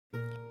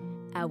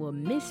Our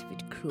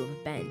misfit crew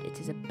of bandits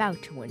is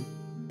about to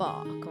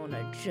embark on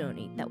a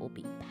journey that will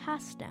be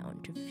passed down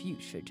to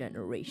future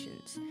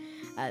generations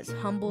as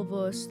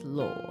Humbleverse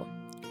lore.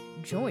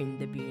 Join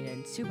the Bean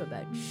and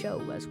Superbad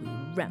Show as we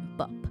ramp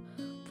up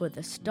for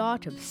the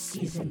start of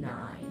Season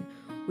 9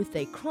 with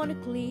a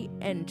chronically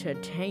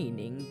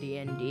entertaining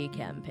D&D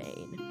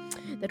campaign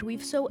that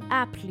we've so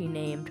aptly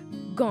named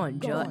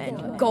Ganja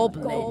and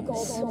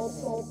Goblins.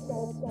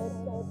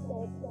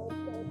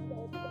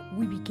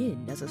 We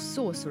begin as a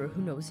sorcerer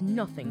who knows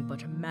nothing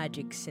but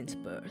magic since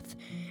birth,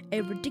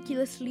 a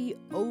ridiculously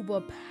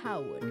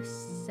overpowered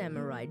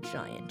samurai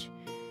giant.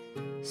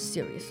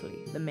 Seriously,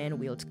 the man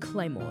wields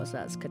Claymores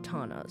as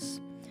katanas,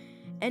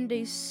 and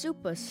a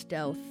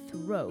Superstealth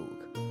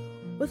rogue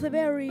with a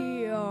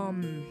very,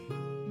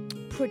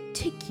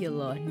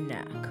 particular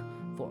knack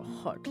for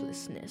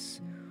heartlessness.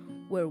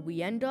 Where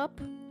we end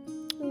up?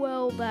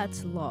 Well,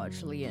 that's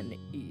largely in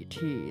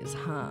E.T.'s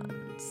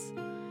hands.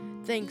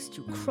 Thanks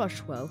to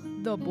Crushwell,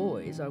 the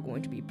boys are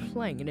going to be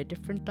playing in a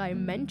different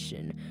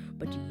dimension,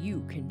 but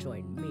you can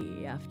join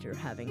me after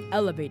having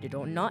elevated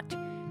or not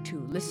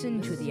to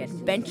listen to the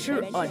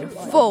adventure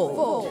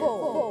unfold.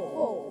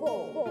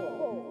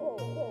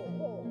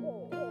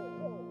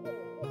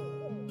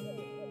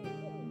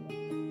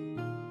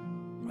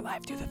 We're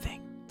live, do the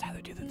thing.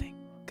 Tyler, do the thing.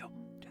 Go.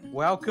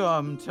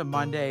 Welcome to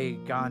Monday,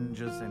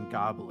 Ganjas and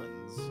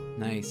Goblins.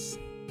 Nice.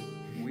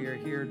 We are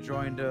here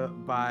joined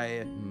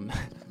by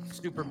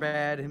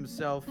Superbad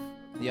himself.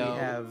 Yo. We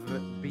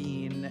have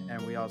Bean,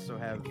 and we also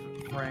have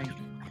Frank.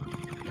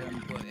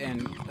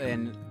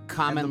 And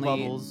commonly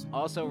Bubbles.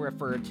 also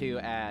referred to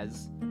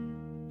as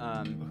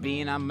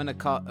Bean. I'm gonna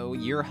call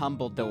your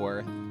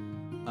Humbledore.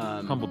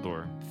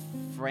 Humbledore.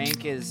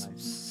 Frank is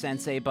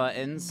Sensei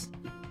Buttons,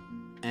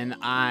 and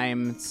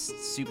I'm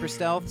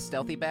Superstealth,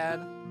 Stealthy Bad.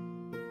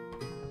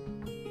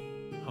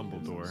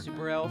 Humbledore.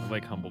 Super Elf. I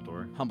like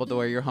Humbledore.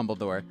 Humbledore, you're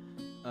Humbledore.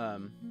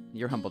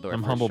 You're Humbledore.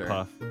 I'm for sure.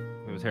 Humblepuff.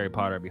 If it was Harry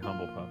Potter, I'd be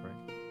Humblepuff,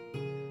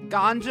 right?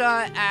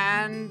 Ganja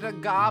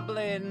and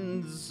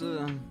Goblins.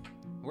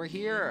 We're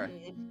here.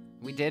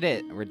 We did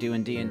it. We're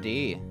doing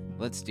D&D.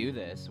 Let's do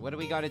this. What do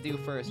we got to do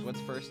first?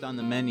 What's first on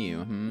the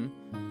menu?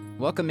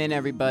 Welcome in,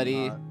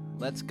 everybody.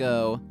 Let's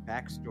go.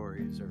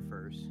 Backstories are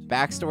first.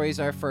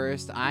 Backstories are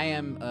first. I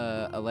am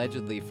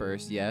allegedly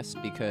first, yes,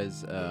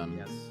 because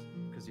Yes,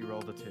 because you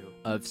rolled a 2.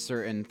 of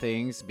certain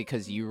things.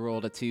 Because you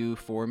rolled a 2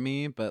 for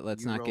me, but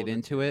let's not get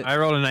into it. I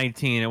rolled a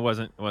 19. It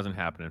wasn't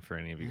happening for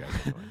any of you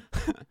guys.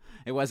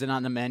 It wasn't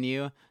on the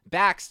menu.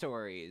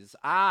 Backstories.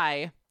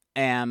 I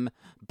am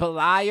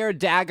Beliar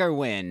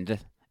Daggerwind,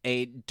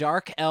 a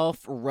dark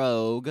elf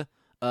rogue,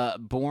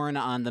 born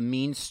on the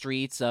mean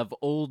streets of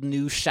Old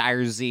New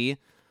Shiresea,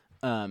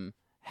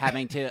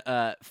 having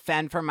to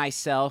fend for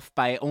myself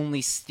by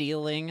only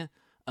stealing.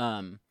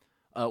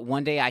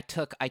 One day I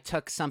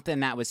took something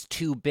that was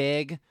too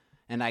big,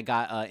 and I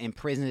got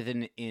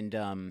imprisoned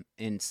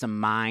in some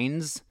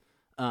mines.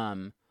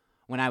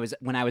 When I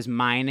was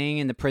mining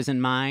in the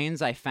prison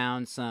mines, I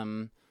found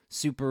some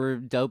super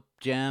dope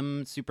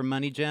gem, super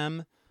money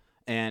gem,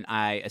 and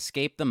I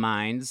escaped the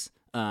mines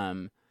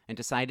and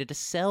decided to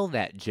sell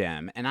that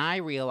gem. And I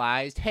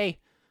realized, hey,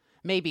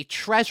 maybe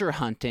treasure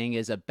hunting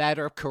is a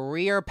better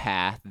career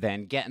path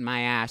than getting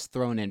my ass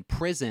thrown in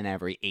prison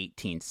every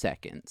 18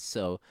 seconds.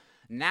 So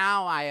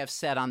now I have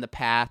set on the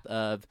path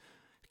of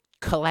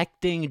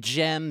collecting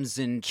gems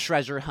and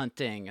treasure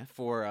hunting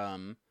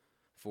for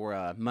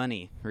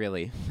money,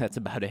 really. That's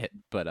about it.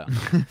 But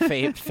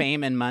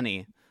fame and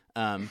money,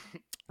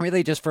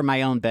 really just for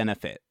my own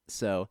benefit.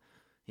 So,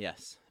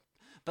 yes.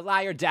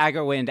 Beliar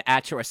Daggerwind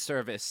at your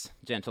service,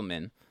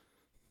 gentlemen.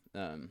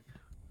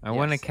 I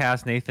want to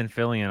cast Nathan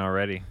Fillion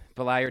already.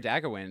 Beliar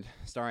Daggerwind,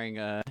 starring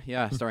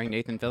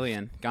Nathan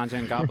Fillion, Ganja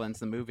and Goblins,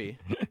 the movie.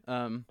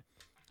 All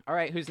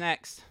right, who's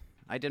next?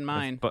 I did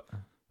mine. But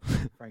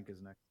Frank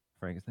is next.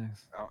 Frank is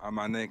next. Am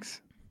I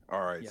next?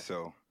 All right, Yeah.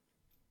 so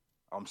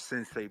I'm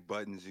Sensei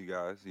Buttons, you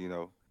guys, you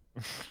know.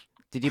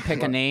 Did you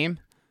pick a name?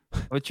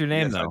 What's your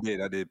name, Yes, though?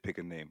 I did pick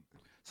a name.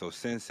 So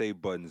Sensei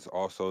Buttons,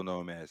 also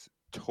known as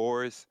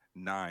Taurus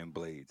 9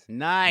 Blades.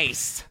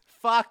 Nice.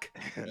 Fuck.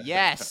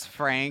 Yes,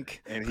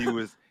 Frank. And he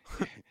was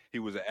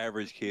an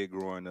average kid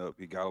growing up.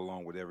 He got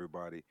along with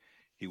everybody.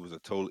 He was a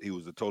total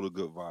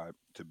good vibe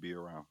to be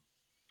around.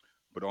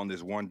 But on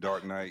this one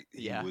dark night,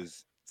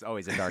 It's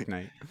always a dark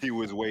night. he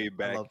was way I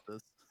back. love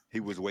this. He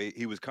was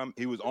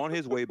on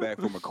his way back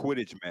from a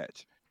Quidditch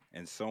match,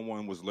 and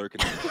someone was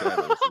lurking in the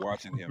shadows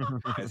watching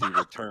him as he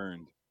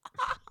returned.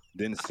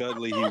 Then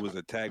suddenly he was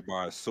attacked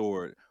by a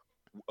sword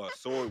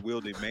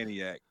wielding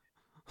maniac,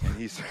 and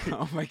he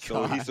Oh my god.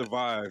 so he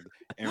survived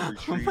and Oh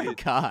retreated my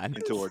god.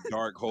 into a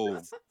dark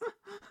hole.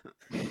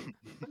 This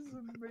is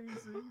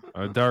amazing.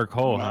 A dark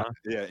hole, huh?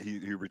 Yeah, he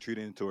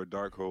retreated into a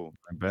dark hole.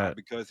 I Not bet.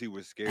 because he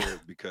was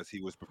scared, because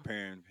he was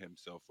preparing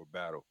himself for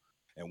battle.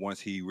 And once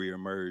he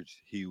reemerged,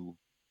 he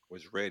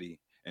was ready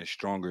and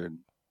stronger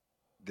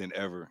than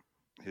ever.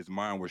 His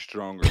mind was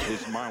stronger.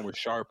 His mind was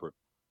sharper.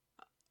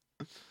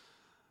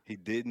 He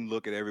didn't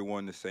look at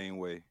everyone the same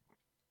way.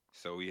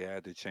 So he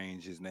had to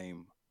change his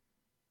name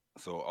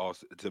so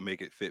also to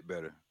make it fit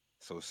better.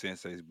 So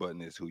Sensei's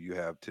Button is who you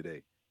have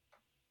today.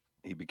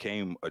 He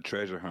became a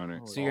treasure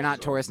hunter. So you're not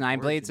also. Taurus Nine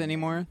Blades Origin name.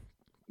 anymore?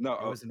 No,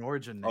 It was an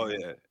origin name. oh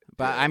yeah.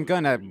 But Yeah, it I'm was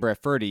gonna origin.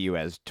 refer to you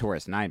as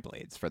Taurus Nine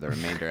Blades for the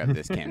remainder of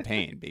this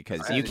campaign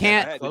because I you had- I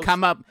can't had to-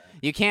 come up.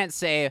 You can't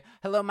say,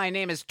 "Hello, my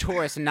name is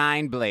Taurus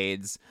Nine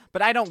Blades,"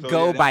 but I don't So,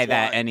 go yeah, by that's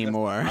that why- that's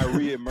anymore. why I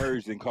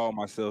reemerged and called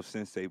myself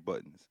Sensei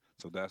Buttons.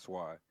 So that's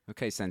why.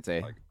 Okay,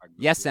 Sensei. Like, I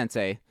Yes, grew-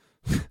 Sensei.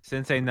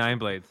 Sensei Nine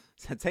Blades.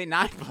 Sensei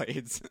Nine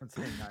Blades. Let's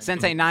say nine.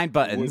 Sensei Nine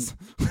Buttons.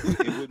 It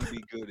wouldn't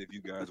be good if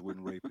you guys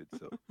wouldn't rape it.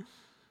 So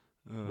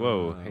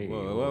Whoa, hey,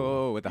 whoa, whoa, whoa.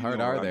 whoa, with the You hard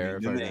know R what I there.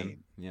 mean, the fucking-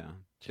 name. Yeah.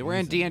 We're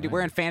in Jeez, D&D. We're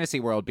in man. fantasy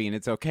world, Bean.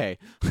 It's okay.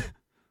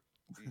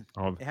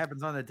 Oh, It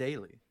happens on the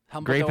daily.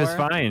 grape is Humbledore.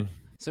 fine.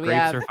 So we Grapes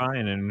have are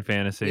fine in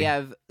fantasy. we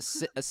have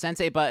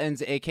Sensei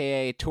Buttons,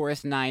 aka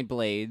Taurus Nine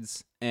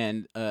Blades,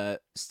 and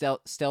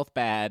Stealth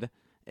Bad,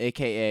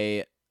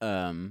 aka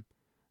Beliar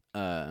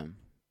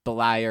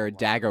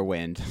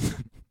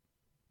Daggerwind.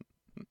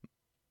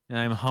 And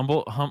I'm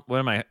what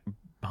am I?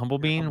 Humble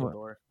Bean? What?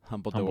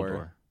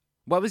 Humbledore.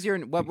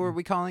 Humbledore. What were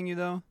we calling you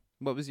though?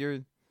 What was your?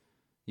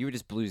 You were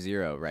just Blue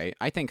Zero, right?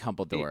 I think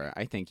Humbledore.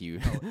 I think you.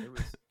 No,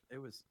 it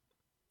was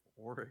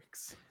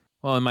Oryx.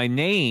 Well, in my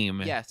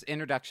name, Yes,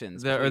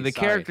 introductions. or please, the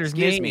sorry. character's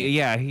Excuse name. me.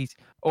 Yeah, he's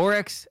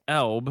Oryx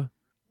Elb.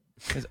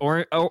 His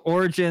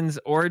origins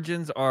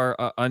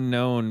are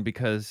unknown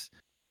because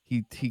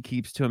he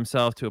keeps to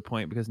himself to a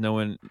point because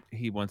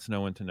he wants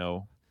no one to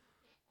know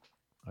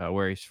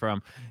where he's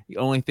from. The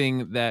only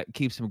thing that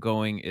keeps him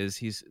going is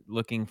he's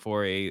looking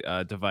for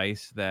a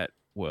device that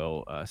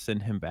will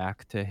send him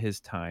back to his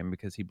time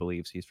because he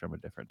believes he's from a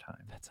different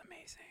time. That's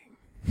amazing.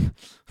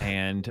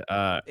 And Is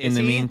in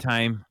the he?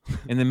 meantime,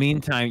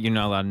 you're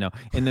not allowed to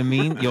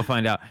know. You'll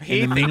find out.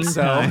 He in the thinks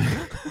so.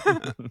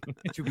 meantime,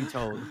 To be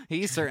told.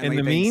 He certainly.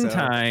 in the thinks so.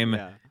 meantime,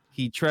 Yeah.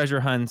 he treasure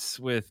hunts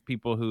with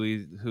people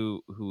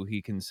who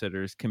he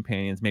considers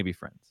companions, maybe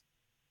friends.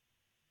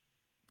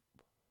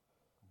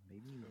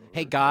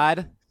 Hey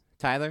God,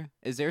 Tyler,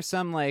 is there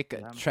some like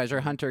Yeah, I'm treasure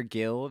listening. hunter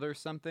guild or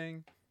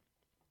something?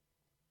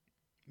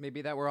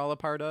 Maybe that we're all a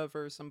part of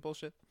or some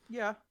bullshit.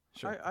 Yeah,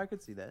 Sure. I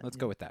could see that. Let's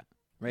yeah. go with that,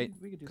 right?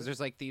 We could do Because that. there's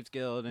like thieves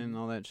guild and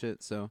all that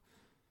shit. So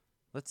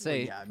let's Well,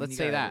 say yeah, I mean, let's you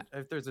say gotta- that.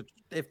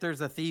 If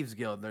there's a thieves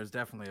guild, there's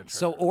definitely a.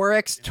 So treasure.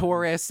 Oryx,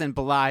 Taurus, and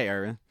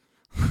Beliar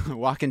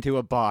walk into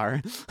a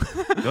bar.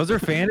 Those are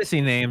fantasy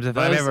names if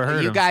I've Those- ever heard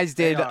you them. guys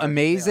They did are, they are.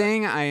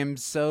 amazing. I am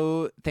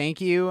so thank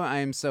you. I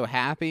am so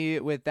happy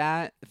with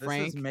that, This is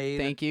Frank. made-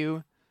 Thank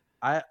you.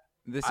 I-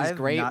 This is I've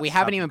great. not We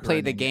haven't stopped even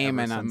played the grinning game,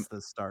 ever and I'm since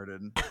this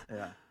started.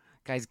 Yeah.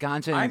 guys,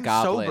 Ganja and I'm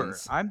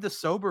Goblins. sober. I'm the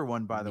sober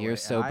one, by the way. You're and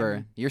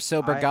sober. You're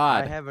sober I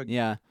God. have a-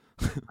 yeah.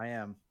 I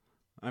am.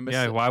 I'm a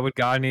Yeah, why would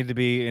God need to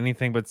be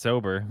anything but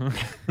sober?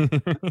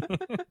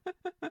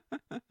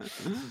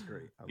 This is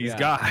great. I He's love Yeah.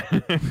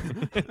 God.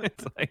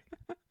 It's like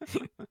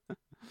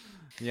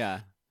yeah.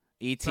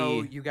 E.T.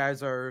 So you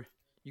guys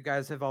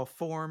have all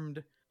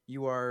formed.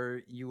 You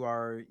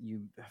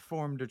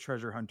formed a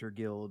treasure hunter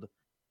guild.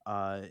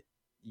 But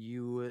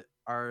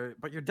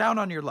you're down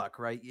on your luck,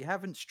 right? You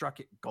haven't struck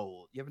it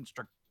gold. You haven't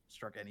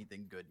struck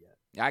anything good yet.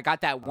 I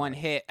got that one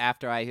hit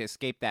after I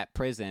escaped that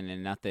prison,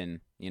 and nothing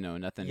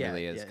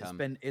really has come.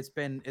 It's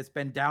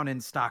been down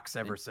in stocks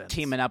ever since.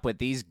 Teaming up with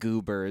these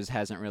goobers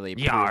hasn't really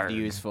proved Yarg.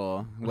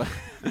 useful.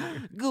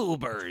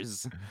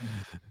 Goobers.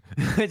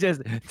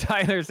 just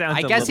Tyler sounds. I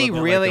a guess he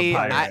little bit really.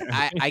 Like a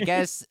pirate.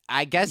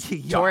 I guess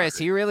Taurus.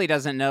 He really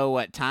doesn't know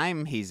what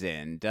time he's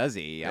in, does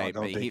he? I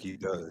don't think he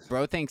does.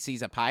 Bro thinks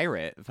he's a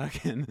pirate.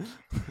 Fucking.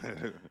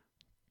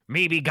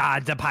 Maybe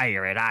God's a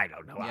pirate. I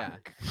don't know. Yeah.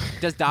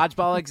 Does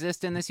dodgeball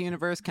exist in this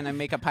universe? Can I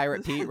make a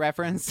Pirate Pete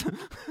reference?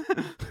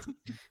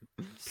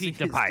 Pete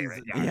the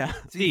pirate. Yeah.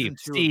 Season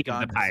Steve 2 of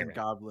the Ganja and pirate.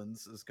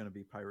 Goblins is going to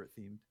be pirate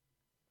themed.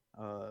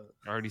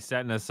 Already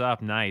setting us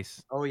up.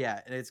 Nice. Oh yeah,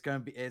 and it's going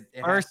to be it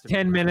has First to be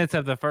 10 pirate. minutes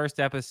of the first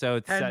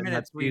episode 10 setting up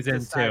minutes. We've season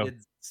 2. decided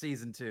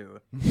season 2.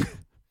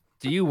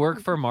 Do you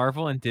work for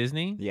Marvel and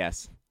Disney?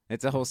 Yes.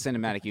 It's a whole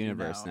cinematic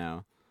universe No.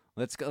 now.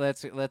 Let's go.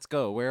 Let's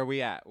go. Where are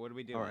we at? What are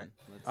we doing? All right.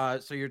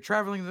 Let's- So you're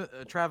traveling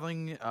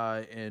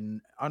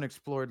in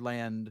unexplored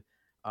land,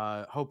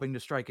 hoping to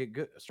strike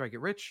it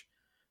rich.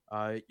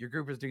 Your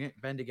group has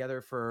been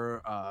together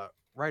for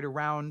right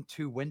around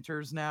 2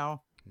 winters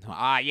now.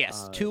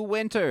 yes. 2 see-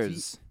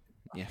 winters.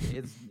 Yeah.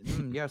 It's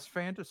yes,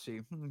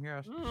 fantasy.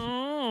 Yes.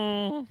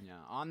 Yeah.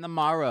 On the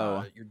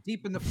morrow. You're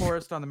deep in the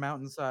forest on the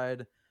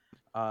mountainside.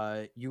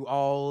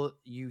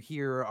 You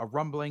hear a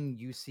rumbling.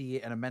 You see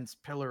an immense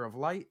pillar of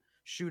light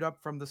shoot up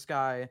from the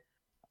sky.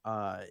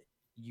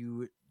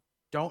 You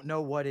don't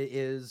know what it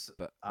is.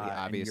 But we and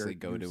obviously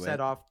go you to set it.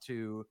 off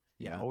to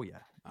Yeah. Oh yeah.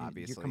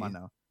 Obviously. Come on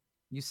now.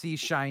 You see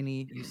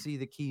shiny. You see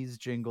the keys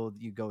jingled.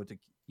 You go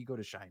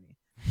to shiny.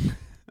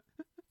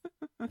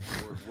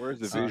 Where's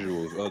the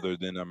visuals other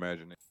than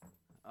imagination?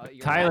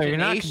 Your Tyler, you're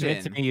not imagination.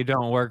 convincing me you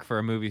don't work for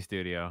a movie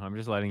studio. I'm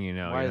just letting you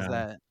know. Why you're is not-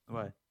 that?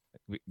 Why?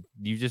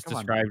 You just Come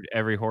on. described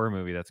every horror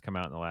movie that's come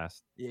out in the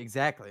last.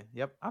 Exactly.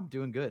 Yep. I'm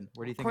doing good.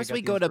 Where do you Of think? course I got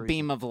we the go to inspiration?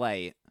 Beam of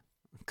Light.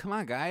 Come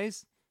on,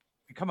 guys.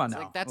 Come on It's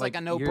now. like- that's like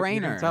a You're gonna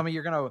no-brainer. tell me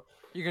you're gonna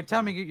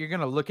tell me you're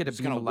gonna look at a Just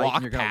beam gonna of light walk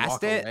and you're gonna past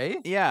walk it?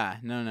 away? Yeah.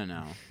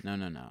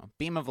 No.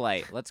 Beam of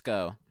light. Let's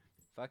go.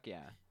 Fuck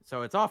yeah.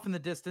 So it's off in the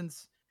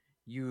distance.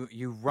 You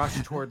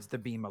rush towards the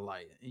beam of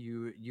light.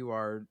 You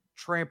are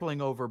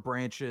trampling over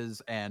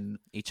branches and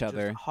Each just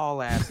other.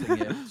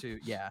 haul-assing it to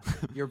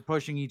You're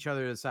pushing each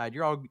other to the side.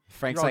 You're all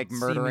Frank's you're all like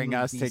murdering seemingly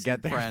us to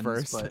get decent there friends,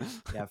 first.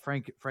 But yeah,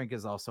 Frank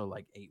is also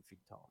like 8 feet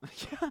tall.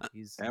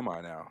 He's Am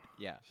I now?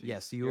 Yeah.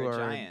 yes, you You're a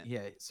are. giant.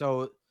 Yeah.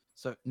 So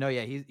no,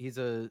 yeah, he's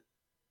a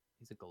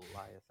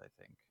Goliath, I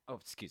think. Oh,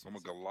 excuse me. I'm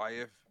a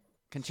Goliath.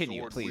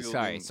 Continue, sword please.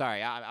 wielding-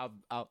 Sorry.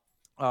 I'll.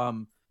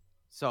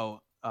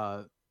 So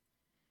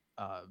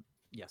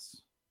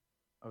yes,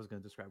 I was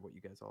going to describe what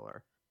you guys all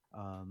are.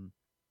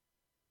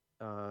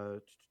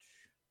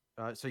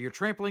 So you're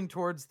trampling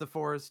towards the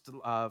forest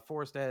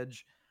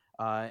edge,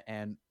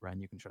 and Ryan,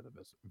 you can show the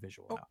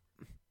visual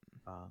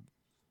now.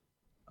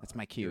 That's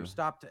my cue. You're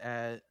stopped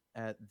at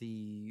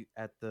the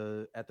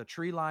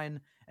tree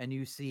line, and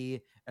you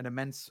see an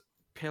immense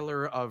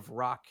pillar of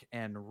rock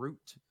and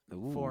root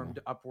Ooh, formed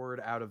upward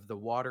out of the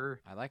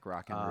water. I like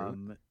rock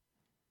and root.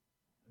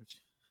 Which-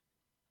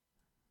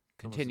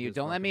 Continue. good as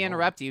Don't rock let and me roll.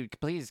 interrupt you.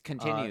 Please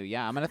continue.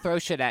 Yeah, I'm gonna throw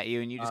shit at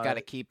you, and you just gotta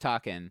uh, keep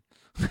talking.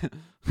 fuck,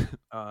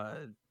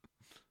 I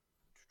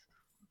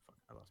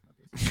lost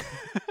my piece.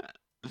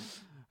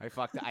 I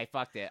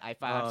fucked it.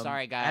 I'm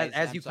sorry, As, guys.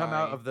 as I'm you come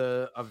out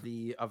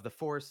sorry. of the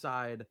forest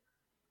side,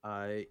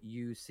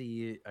 you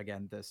see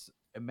again this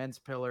immense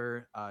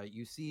pillar.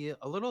 You see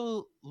a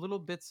little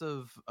bits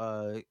of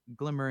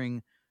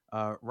glimmering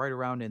right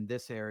around in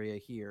this area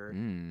here.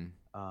 Mm.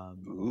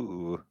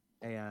 Ooh.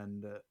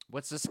 And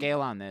What's the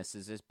scale on this?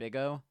 Is this big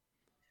O?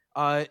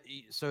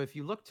 so if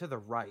you look to the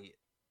right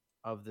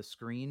of the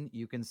screen,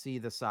 you can see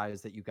the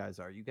size that you guys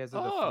are. You guys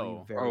are the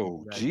Oh. three very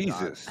Oh, red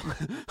Jesus.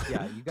 dots.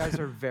 Yeah, you guys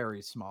are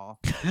very small.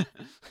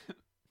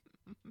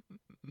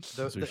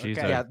 That's what she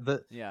okay. said. Yeah,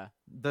 Yeah.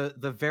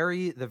 the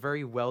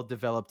very well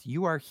developed.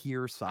 You are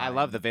here sign. I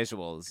love the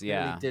visuals. Clearly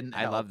Yeah. didn't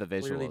I love help. the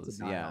Clearly did visuals.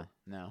 not Yeah. help.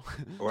 No.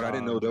 Well, I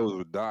didn't know those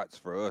were dots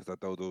for us. I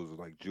thought those were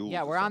like jewels.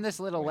 Yeah, or we're on something. this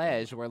little Like,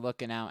 ledge. We're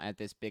looking out at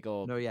this big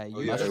old No, yeah, Oh,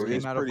 you yeah, just mushroom. came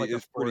it's out of pretty, like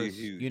it's a pretty forest.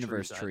 huge.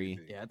 universe Pretty tree.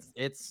 big. Yeah,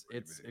 it's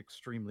Pretty big.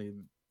 extremely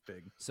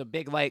big. So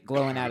big light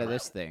glowing out of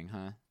this thing,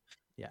 huh?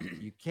 Yeah,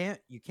 you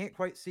can't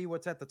quite see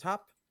what's at the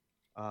top,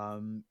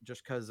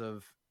 just because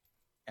of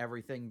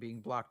everything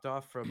being blocked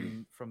off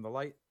from the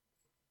light,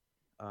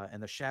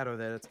 and the shadow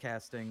that it's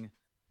casting.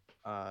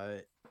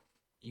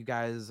 You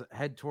guys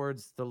head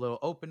towards the little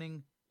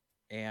opening,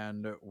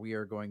 and we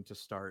are going to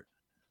start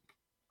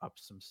up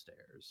some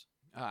stairs.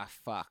 Ah,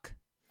 fuck.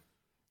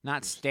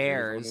 Not Some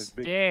stairs on stairs. this big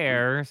root-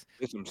 Stairs.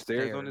 There's some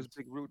stairs on this Stairs.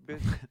 big root,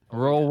 bitch.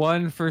 Roll yeah.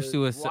 one for Uh,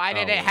 suicide. Why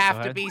did it Oh, have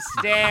go to ahead. be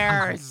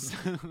stairs?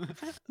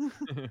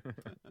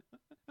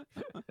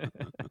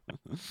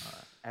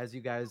 As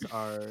you guys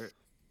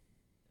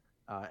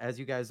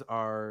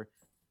are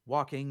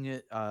walking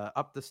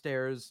up the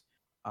stairs,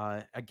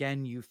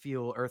 again you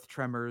feel earth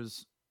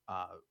tremors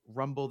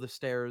rumble the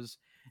stairs,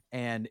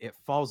 and it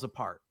falls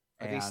apart.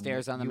 Are these and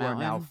stairs on the you are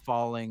now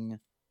mountain?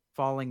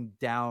 falling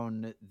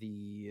down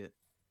the.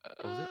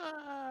 What was it?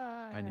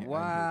 I knew what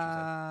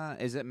you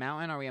said. Is it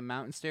mountain? Are we on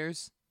mountain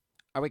stairs?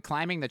 Are we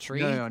climbing the tree?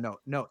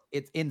 No.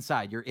 It's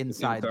inside. You're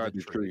inside, inside the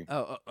the tree. tree.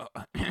 Oh,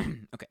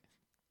 okay.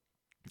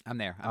 I'm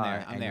there.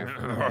 I'm and there.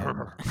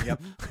 you're-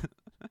 Yep.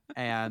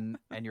 And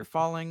you're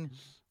falling.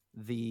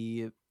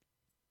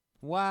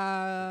 What?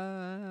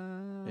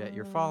 Yeah,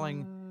 you're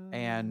falling,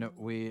 and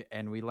we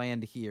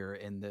land here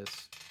in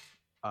this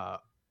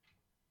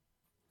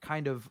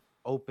kind of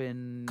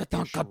open.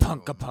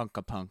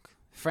 Ka-punk.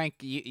 Frank,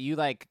 you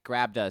like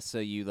grabbed us, so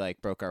you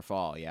like broke our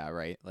fall. Yeah,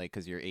 right. Like,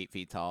 cause you're 8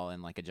 feet tall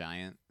and like a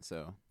giant.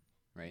 So,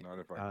 right. Not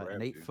if I An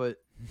grabbed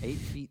 8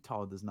 feet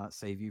tall does not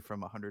save you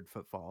from a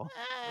 100-foot fall.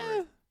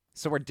 Eh.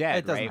 So we're dead,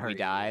 It doesn't right? We hurt you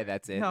die. either.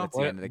 That's it. No. That's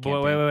the end of the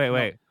Wait, campaign.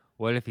 wait.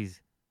 What if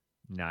he's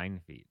 9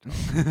 feet?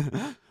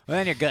 Well,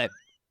 then you're good.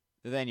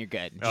 Then you're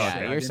good. Oh, Yeah,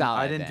 okay. you're solid.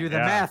 I didn't then. do the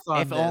Yeah. math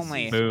on If this.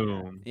 only.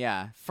 Boom.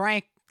 Yeah,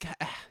 Frank.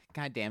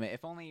 God damn it!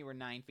 If only you were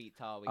 9 feet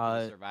tall, we could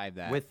have survived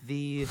that. With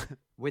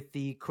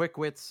the quick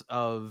wits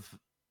of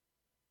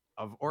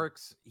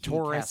orcs, he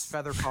Taurus. casts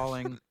feather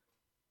falling.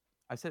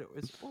 I said it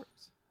was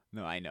orcs.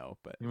 No, I know,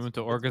 but We went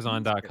to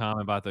orgazon.com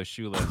and bought those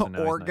shoeless. And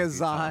now he's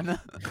 9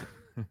 feet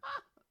tall.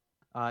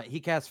 Orgazon. He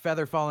casts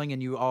feather falling,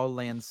 and you all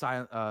land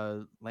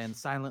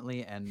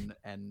silently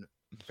and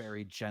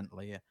very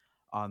gently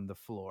on the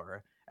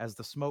floor. As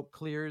the smoke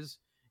clears,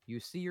 you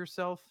see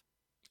yourself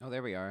Oh,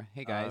 there we are.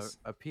 Hey guys,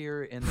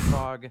 appear in the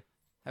fog.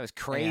 that was and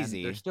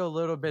crazy. there's still a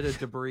little bit of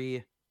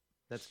debris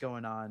that's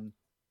going on.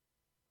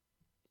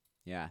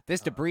 Yeah,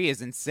 this debris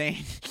is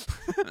insane.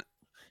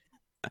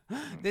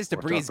 This Watch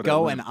debris out is for that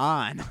going limb.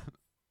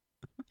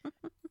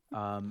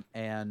 on.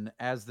 And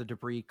as the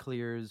debris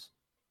clears,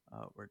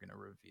 we're gonna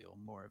reveal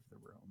more of the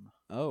room.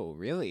 Oh,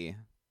 really?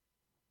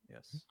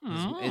 Yes.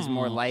 Is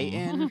more light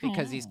in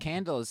because these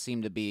candles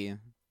seem to be.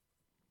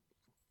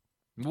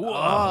 Whoa!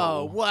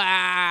 Oh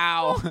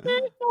wow!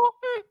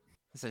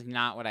 This is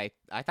not what I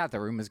thought. The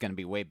room was going to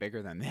be way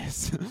bigger than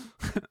this.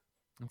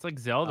 It's like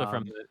Zelda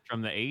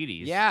from the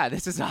 80s. Yeah,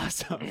 this is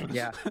awesome.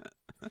 Yeah.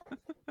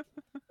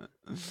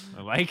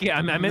 I like it.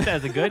 I meant that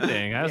as a good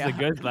thing. That was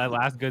that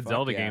last good Fuck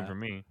Zelda yeah. game for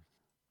me.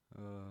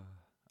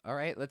 All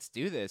right, let's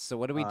do this. So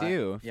what do we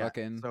do? Yeah.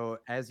 Fucking So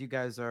as you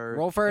guys are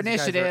roll for as you guys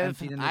are initiative.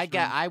 emptied in this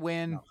room- I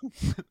win.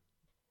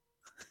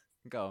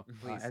 Go,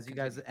 please. as you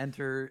guys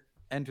enter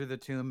the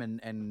tomb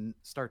and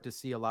start to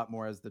see a lot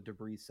more as the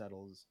debris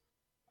settles,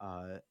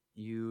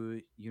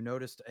 you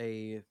noticed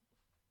a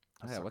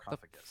Oh, yeah, what the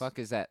sarcophagus. fuck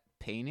is that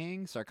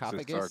painting?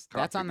 Sarcophagus?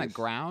 That's on the sarcophagus.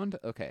 ground?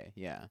 Okay,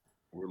 yeah.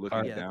 We're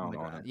looking Yeah, down on the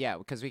on ground. it. Yeah,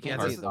 because we Yeah,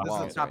 can't this see is- the this is a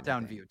walls. or top-down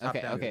anything. view,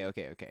 top-down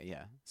Okay,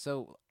 yeah.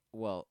 So,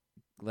 well,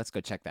 let's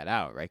go check that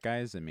out, right,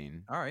 guys? I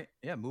mean, All right,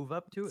 yeah, move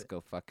up to let's it.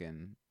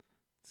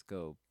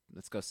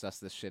 go suss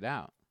this shit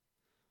out.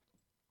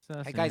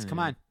 Hey, guys, come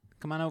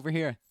on over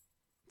here.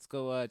 Let's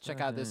go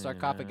check out this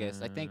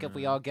sarcophagus. I think if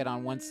we all get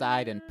on one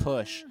side and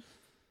push,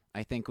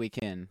 I think we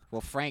can.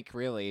 Well, Frank,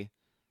 really.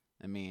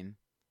 I mean,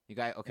 you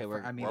guys. Okay,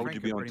 we're. I mean, Why would Frank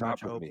you be could on pretty top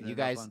much of me? open You it up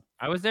guys- on-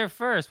 I was there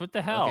first. What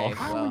the hell? Okay.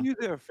 How Well- were you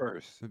there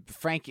first?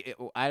 Frank,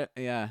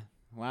 yeah.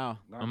 Wow.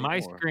 Not On my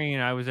anymore. screen,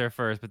 I was there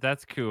first, but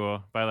that's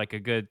cool by like a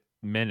good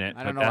minute.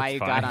 I don't but know why that's you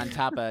fine. got on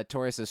top of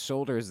Taurus's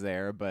shoulders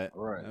there, but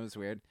Right. that was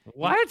weird.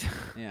 What?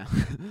 Yeah.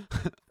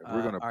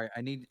 We're gonna. all right,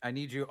 I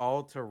need you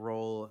all to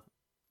roll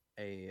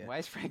a. Why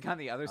is Frank on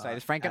the other side?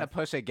 Is Frank gonna ath-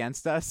 push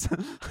against us?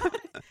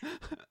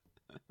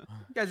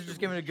 You guys are just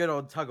giving it a good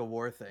old tug of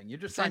war thing. You're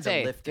just trying to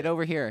Sensei, lift get it.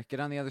 over here. Get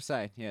on the other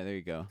side. Yeah, there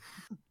you go.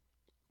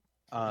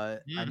 I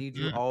need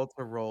you all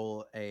to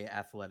roll a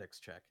athletics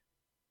check.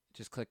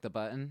 Just click the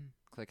button.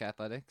 Click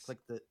athletics.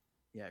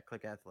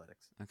 Click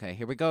athletics. Okay,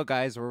 here we go,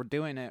 guys. We're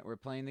doing it. We're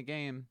playing the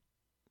game.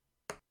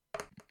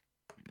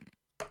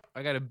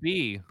 I got a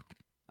B.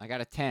 I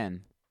got a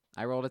 10.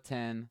 I rolled a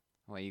 10.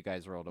 Well, you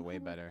guys rolled a way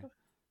better.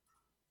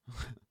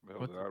 the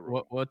hell did I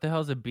roll? What the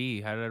hell's a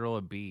B? How did I roll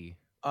a B?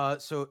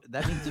 So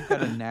that means you've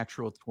got a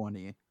natural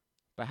 20.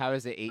 But how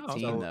is it 18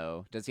 so-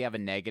 though? Does he have a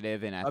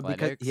negative in Because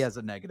athletics? he has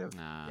a negative.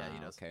 Nah, Yeah, he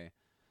does. Okay.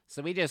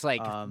 So we just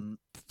like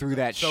threw so-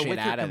 that so shit with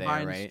your out of there,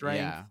 combined right? strength,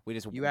 Yeah. We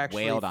just You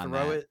actually wailed on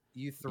throw that. it.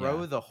 You throw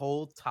Yeah. the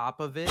whole top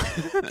of it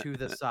to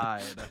the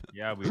side.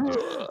 Yeah, we do.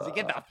 So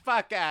get the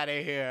fuck out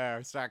of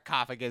here,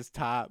 sarcophagus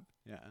top.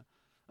 Yeah.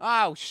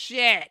 Oh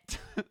shit!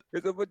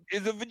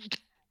 It's a.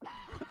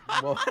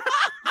 Well,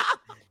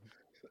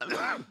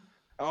 I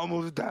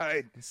almost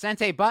died.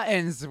 Sensei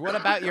Buttons, what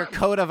about your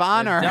code of The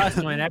honor?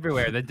 dust went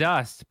everywhere. The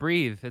dust.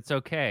 Breathe. It's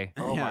okay.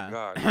 Oh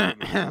Yeah.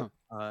 my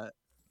god.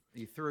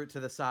 you threw it to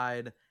the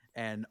side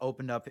and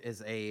opened up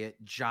is a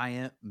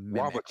giant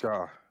mimic.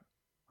 Wabacha.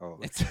 Oh,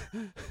 It's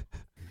Jeez.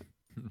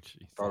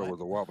 thought it was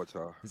a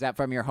Wabacha. Is that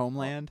from your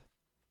homeland?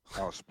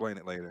 I'll explain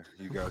it later.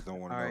 You guys don't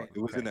want to All know. right, It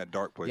was in okay. that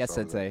dark place. Yes,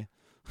 I was at. Sensei.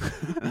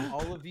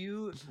 All of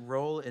you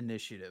roll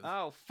initiative.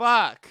 Oh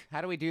fuck!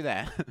 How do we do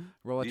that?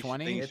 Roll a These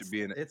 20? things should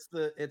be in it.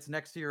 It's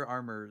next to your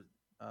armor.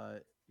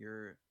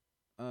 Your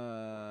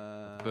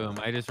Boom.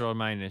 I just rolled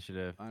my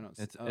initiative. I don't.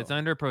 It's oh.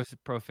 under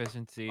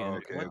proficiency. Oh, and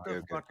okay, what okay, the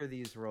okay. fuck are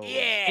these rolls?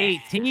 Yeah.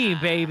 18,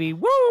 baby.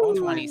 Woo! Oh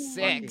my 26.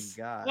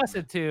 fucking God. Plus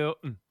a 2.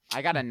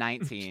 I got a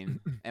 19,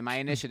 and my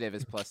initiative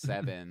is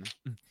 +7.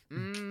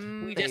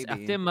 We just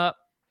Baby. effed him up.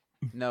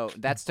 No,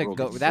 that's to Rolled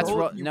go. a That's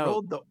You no.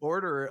 rolled the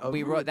order of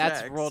We who wrote. That's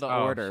attacks. rolled an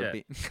Oh, order.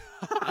 shit.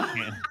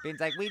 Bean's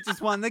like, we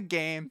just won the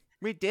game.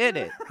 We did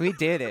it. We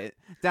did it.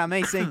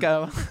 Dame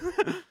Cinco.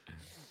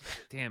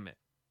 Damn it.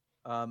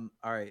 All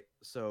right.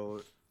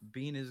 So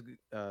Bean is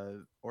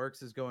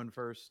Oryx is going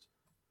first.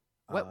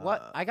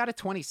 What? I got a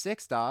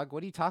 26, dog.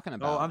 What are you talking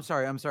about? Oh, I'm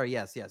sorry.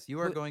 Yes. You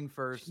are Who- going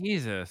first.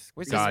 Jesus.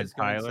 Where's God, this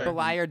going Tyler. second?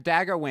 Beliar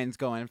Daggerwind's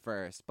going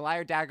first.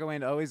 Beliar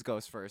Daggerwind always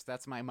goes first.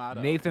 That's my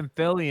motto. Nathan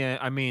Fillion.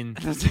 I mean,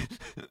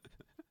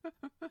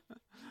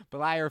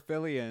 Beliar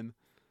Fillion.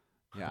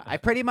 Yeah, I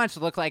pretty much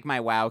look like my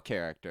WoW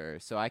character,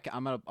 so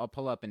I'll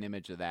pull up an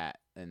image of that,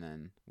 and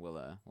then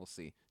we'll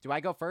see. Do I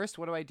go first?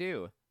 What do I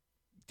do?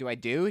 Do I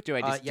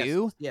just yes,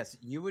 do? Yes,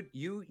 you would.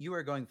 You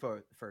are going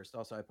first.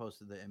 Also, I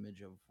posted the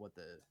image of what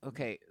the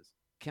Okay. mimic is.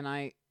 Can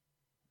I?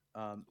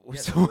 Yeah,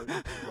 So-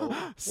 roll,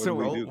 so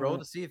we do? roll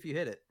to see if you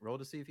hit it. Roll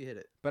to see if you hit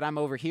it. But I'm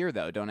over here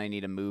though. Don't I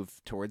need to move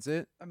towards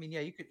it? I mean,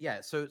 yeah, you could.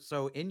 Yeah,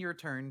 so in your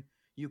turn,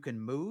 you can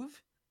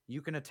move,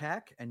 you can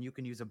attack, and you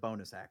can use a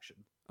bonus action.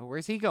 Oh,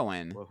 where's he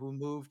going? Well, who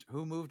moved?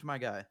 Who moved my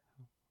guy?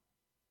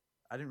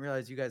 I didn't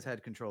realize you guys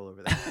had control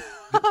over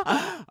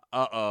that.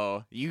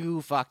 Uh-oh.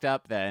 You fucked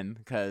up then,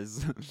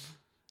 because...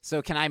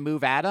 So can I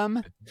move at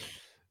him?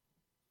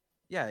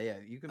 yeah,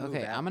 you can. Move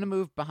Okay, at I'm gonna him.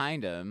 move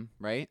behind him,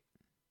 right?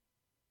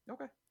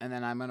 Okay. And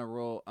then I'm gonna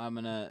roll. I'm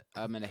gonna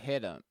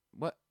hit him.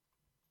 What,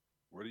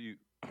 What are you?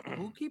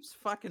 Who keeps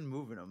fucking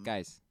moving him?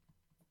 guys?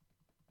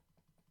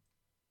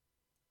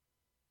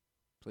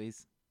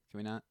 Please, can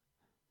we not?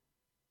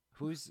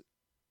 Who's?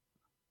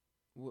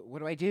 What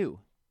do I do?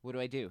 What do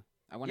I do?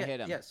 I want to yeah, hit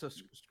him. Yeah. So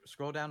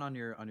scroll down on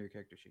your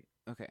character sheet.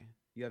 Okay.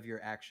 You have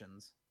your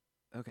actions.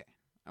 Okay.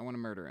 I want to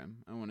murder him.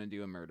 I want to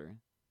do a murder.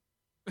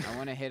 I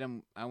want to hit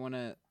him. I want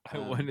to. I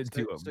want to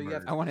do a So you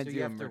have, I wanna so do you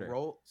a have to murder.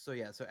 roll. So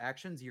yeah, so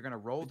actions. You're gonna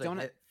roll to Don't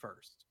I- hit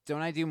first.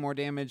 Don't I do more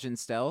damage in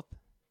stealth?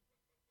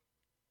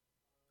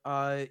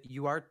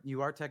 You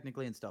are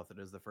technically in stealth. It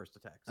is the first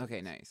attack. so Okay,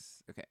 yes.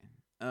 nice.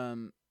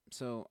 Okay.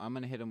 So I'm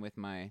gonna hit him with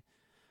my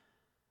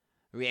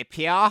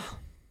rapier.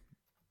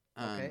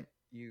 Okay,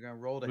 you're gonna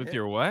roll to With hit.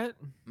 your what?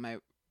 My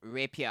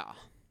rapier.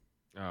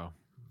 Oh.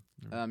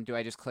 Do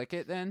I just click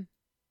it then?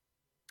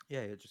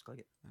 Yeah, just click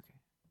it.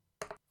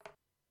 Okay.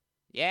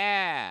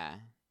 Yeah.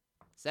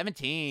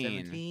 17.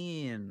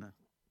 17.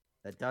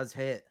 That does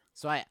hit.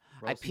 So I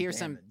Roll some pierce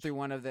him damage. through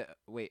one of the.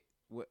 Wait.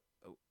 What?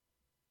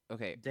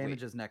 Okay.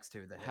 Damage wait. is next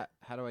to the hit.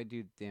 How do I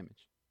do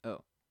damage? Oh.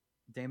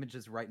 Damage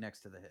is right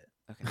next to the hit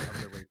Okay.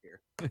 of the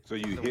rapier. So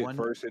you The hit one-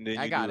 first and then you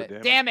I got do it. the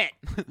damage?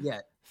 Damn it.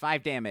 Yeah,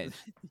 5 damage.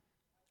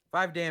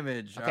 5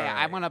 damage. Okay,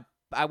 alright.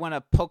 I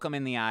wanna poke him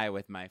in the eye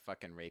with my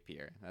fucking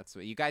rapier. That's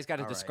what you guys got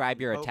to All right,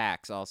 describe you your poke-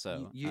 attacks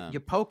also. You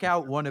poke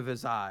out one of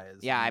his eyes.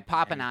 yeah, I and-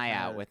 pop and an he eye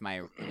out kinda- with my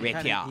he kinda-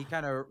 rapier. He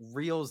kind of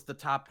reels the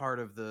top part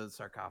of the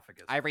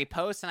sarcophagus. I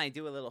repost and I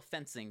do a little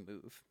fencing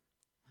move,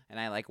 and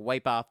I like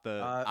wipe off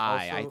the eye.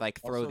 I also- like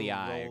throw the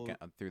also eye roll-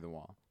 through the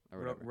wall or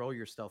Ro- whatever. roll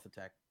your stealth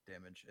attack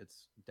damage.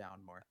 It's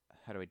down more.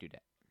 How do I do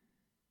that?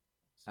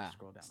 So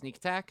scroll down. a Sneak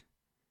little. attack.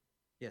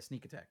 Yeah,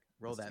 sneak attack.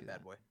 Roll Let's that do bad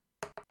that. boy.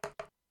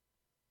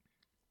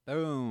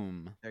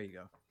 Boom. There you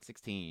go.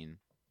 16.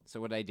 So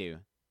what did I do?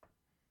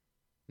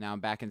 Now I'm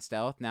back in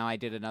stealth. Now I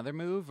did another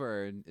move,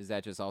 or is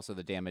that just also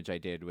the damage I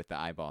did with the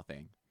eyeball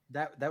thing?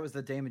 That was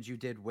the damage you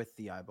did with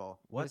the eyeball.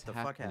 What is the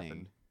fuck happening?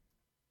 happened?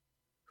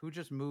 Who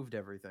just moved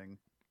everything?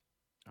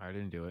 I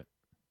didn't do it.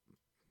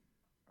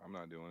 I'm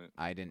not doing it.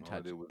 I didn't All I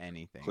touch did was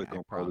anything. click I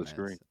on part of the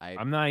promise. screen.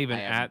 I'm not even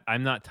I am-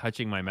 I'm not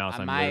touching my mouse.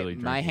 I'm my literally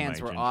my drinking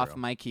hands were ginger off ale.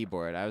 my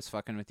keyboard. I was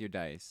fucking with your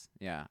dice.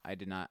 Yeah, I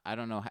did not. I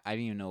don't know. I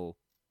didn't even know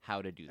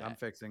how to do I'm that.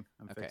 fixing.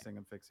 I'm Okay. fixing.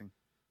 I'm fixing.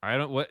 I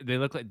don't what they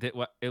look like.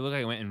 What it looked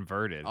like it went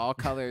inverted. All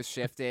colors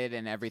shifted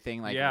and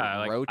everything like yeah,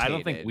 like rotated. I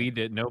don't think we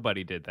did.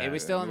 Nobody did that. It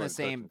was Yeah, still we in the wasn't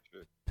touching same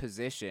shit.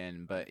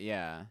 position, but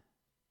yeah.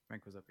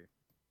 Frank was up here.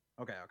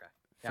 Okay. Okay.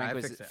 Yeah, Frank I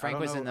was fixed it. I Frank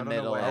don't was know- in the I don't know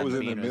middle. what and I was in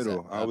Bean the middle.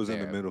 up- I up was in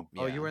the there. middle.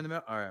 Oh, you were Yeah. in the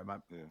middle. All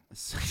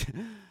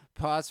right.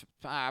 Pause.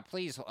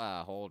 Please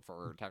hold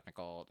for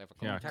technical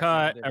difficulties. Yeah, Technical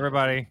cut difficulty.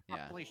 everybody.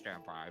 Yeah. Please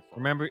stand by. For,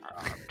 Remember,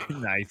 uh,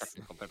 nice,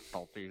 technical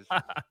difficulties.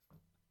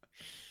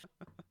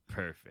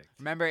 perfect.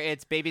 Remember,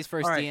 it's Baby's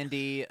First All right.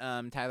 D&D.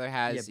 Tyler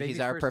has. Yeah, He's Baby's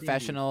our First D&D.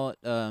 professional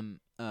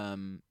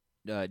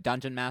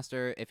dungeon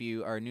master. If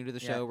you are new to the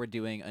Yeah. show, we're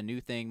doing a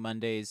new thing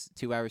Mondays,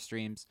 2-hour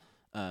streams.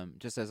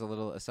 Just as a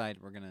little aside,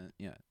 we're gonna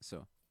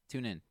So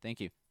tune in. Thank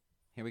you.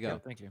 Here we go. Yeah,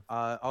 thank you.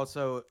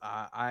 Also,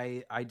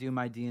 I do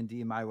my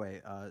D&D my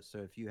way. So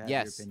if you have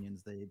Yes. your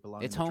opinions, they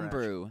belong. It's in the trash.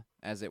 homebrew,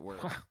 as it were.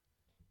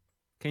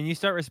 Can you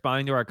start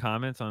responding to our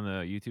comments on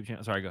the YouTube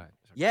channel? Sorry, go ahead.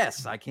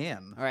 Yes, I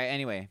can. All right.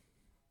 Anyway,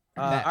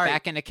 All right.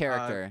 back into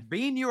character.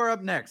 Bean, you are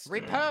up next.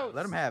 Repose.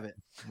 Let him have it.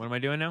 What am I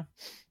doing now?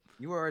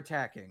 You are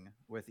attacking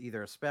with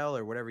either a spell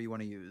or whatever you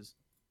want to use.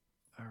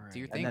 All right. Do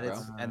your And thing, then bro.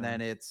 it's and then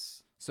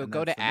it's So and go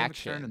then to it's the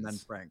mimic's turn and then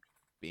actions. Frank.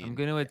 Bean. I'm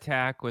going to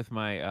attack with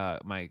my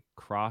my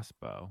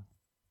crossbow.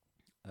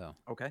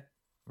 Okay.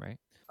 Right.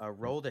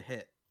 Roll to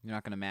hit. You're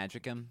not gonna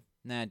magic him.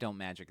 Nah, don't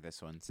magic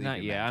this one. Save Not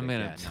your yet. I'm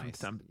gonna. magic.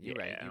 Yeah, nice. You're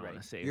right. I You're don't right.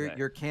 wanna save Your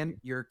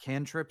that. your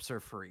cantrips are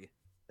free.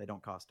 They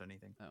don't cost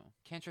anything. Oh,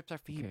 cantrips are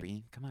for you, Okay.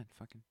 Bean. Come on,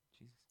 fucking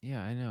Jesus.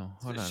 Yeah, I know.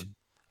 Hold So sh- on.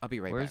 I'll be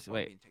right Where's- back. while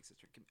wait. Bean takes his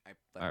drink. I left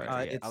All my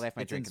right. drink- I left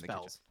my it's drink in in the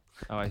kitchen.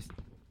 spells.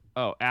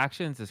 Oh,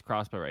 actions is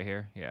crossbow right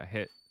here. Yeah,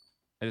 hit.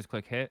 I just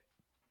click hit.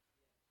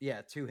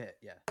 Yeah, 2 hit.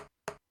 Yeah.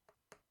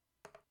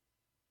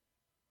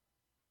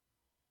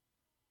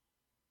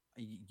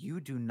 You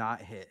do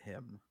not hit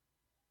him.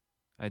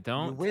 I You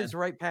don't. whiz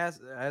right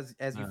past as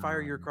you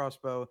fire your Um,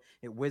 crossbow.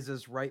 It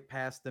whizzes right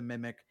past the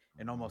mimic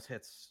and almost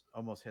hits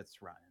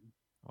Ryan.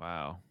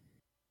 Wow.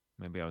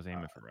 Maybe I was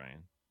aiming for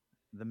Ryan.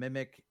 The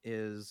mimic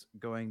is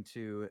going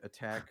to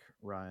attack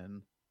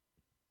Ryan.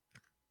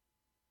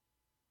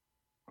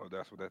 Oh,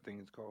 that's what that thing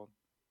is called.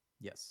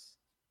 Yes,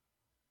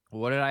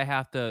 What did I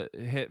have to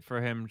hit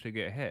for him to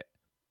get hit?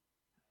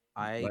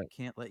 I What?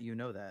 can't let you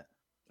know that.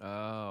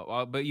 Oh,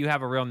 well, but you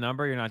have a real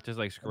number. You're not just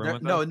like screwing There-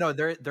 with no, us? no,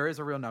 there is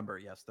a real number.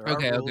 Yes, there are.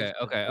 Okay, rules, okay,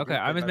 but okay, if okay.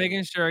 you're I was by the-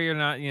 making sure you're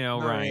not,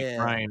 No, Ryan. yeah,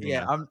 Ryan.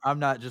 yeah. I'm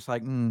not just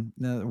like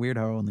no, weird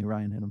how only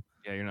Ryan hit him.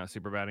 Yeah, you're not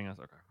super batting us.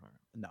 Okay. all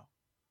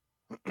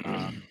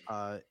right.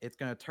 No. It's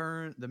gonna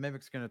turn. The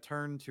mimic's gonna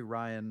turn to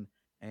Ryan,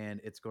 and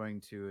it's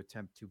going to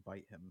attempt to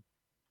bite him.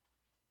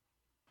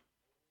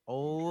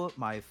 Oh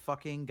my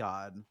fucking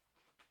god!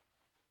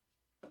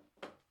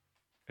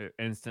 It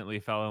instantly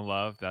fell in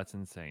love. That's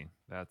insane.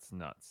 That's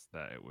nuts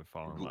that it would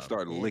fall in love.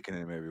 Start Yeah. licking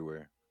him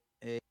everywhere.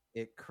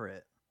 It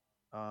crit.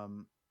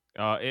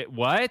 It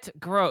what?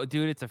 Grow,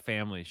 dude. It's a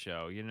family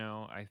show. You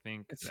know. I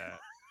think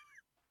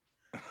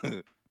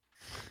that.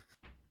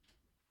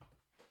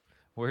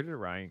 Where did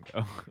Ryan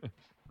go?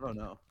 Oh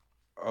no.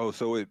 Oh,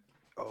 so it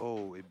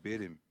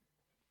bit him.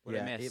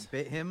 What'd I Yeah, miss? it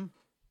bit him.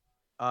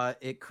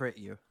 It crit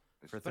you.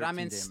 for But I'm 13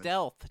 in damage.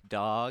 stealth,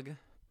 dog.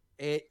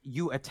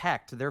 You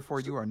attacked, therefore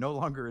you are no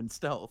longer in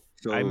stealth.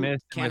 So I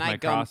missed Can with I my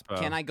go? crossbow.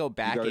 Can I go you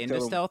back gotta into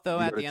tell 'em- stealth though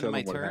you at gotta the end tell of my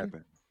 'em what turn?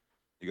 happened.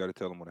 You got to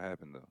tell them what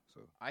happened though.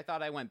 So I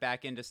thought I went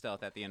back into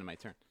stealth at the end of my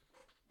turn.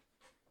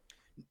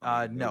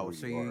 I mean, they know No. where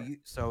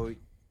So you are.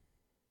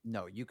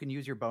 no, you can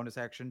use your bonus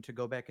action to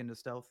go back into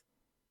stealth.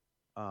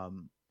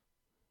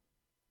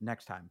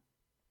 Next time.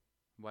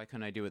 Why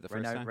couldn't I do it the Right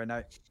first now, time? right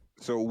now,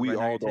 So we Right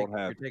now all you're don't taking-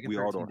 have you're taking we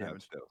all 13 don't have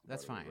damage. stealth. by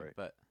That's the way, fine, right?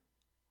 but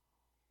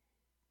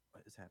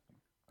what is happening?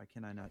 Why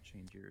can I not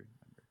change your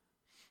number?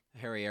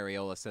 Harry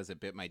Areola says it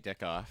bit my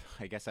dick off.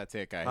 I guess that's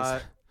it,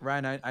 guys.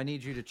 Ryan, I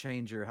need you to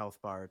change your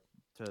health bar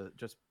to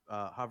just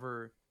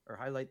hover or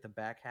highlight the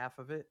back half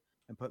of it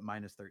and put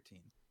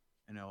 -13,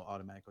 and it'll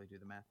automatically do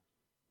the math.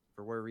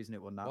 For whatever reason,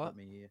 it will not What? let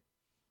me.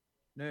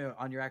 No,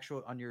 on your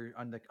actual on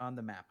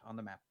the map.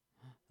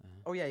 Uh,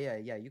 Oh yeah.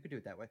 You could do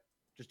it that way.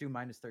 Just do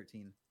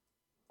 -13.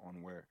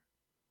 On where?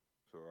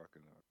 So I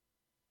can.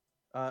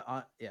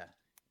 Yeah.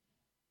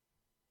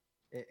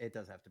 It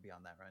does have to be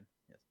on that, Ryan.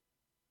 Yes.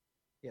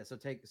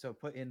 Yeah. So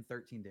put in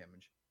 13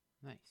 damage.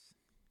 Nice.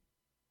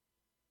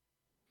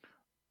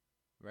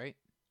 Right?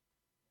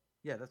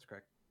 Yeah, that's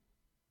correct.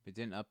 It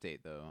didn't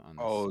update though. On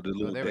this. Oh, the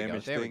little there we go.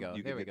 damage There we thing? go.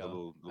 You There can we hit the go.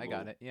 little- the I got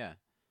little- it. Yeah.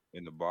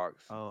 In the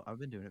box. Oh, I've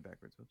been doing it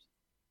backwards. Whoops.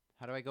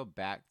 How do I go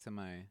back to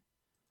my?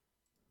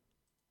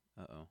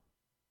 Uh-oh.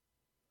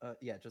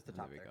 Yeah, just the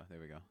There top we there. go. There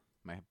we go.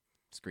 My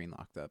screen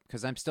locked up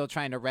because I'm still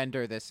trying to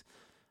render this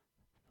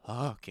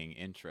fucking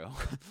intro.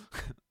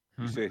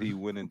 You said he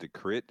went into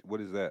crit.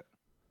 What is that?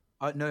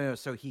 No.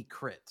 So he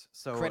crit.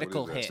 So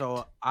Critical that? hit.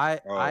 So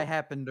I Oh.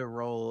 happened to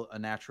roll a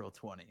natural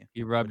 20.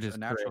 He rubbed which his a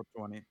natural crit.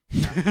 20.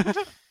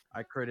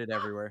 I critted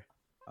everywhere.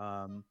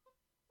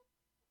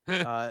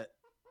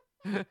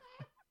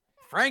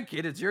 Frank,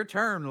 it is your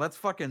turn. Let's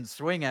fucking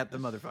swing at the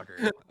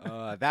motherfucker.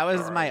 That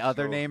was All my right,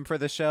 other so- name for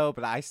the show,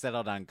 but I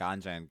settled on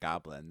Ganja and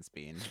Goblins,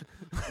 Bean.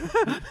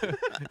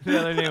 The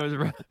other name was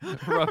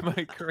rub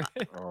my crit.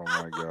 Oh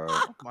my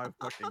god. My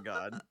fucking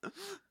god.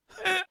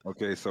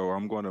 Okay, so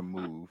I'm gonna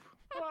move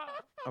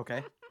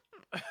Okay.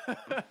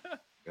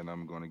 and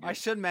I'm gonna get. I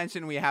should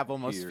mention we have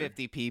almost Here.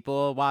 50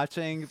 people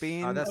watching,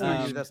 Bean. That's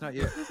not you. That's not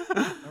you.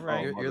 Oh,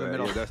 right, my you're the bad.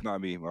 middle. Yeah, that's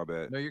not me. My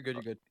bad. No, you're good.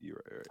 You're good. You're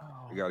right. You're right.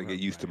 Oh, I gotta get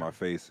used to my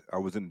face. I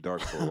was in the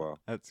dark for a while.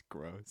 That's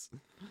gross.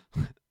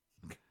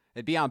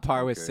 It'd be on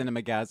par with Okay.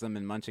 Cinemagasm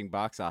and Munching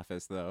Box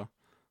Office, though.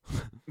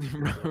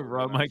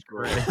 Rub my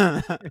Scroll.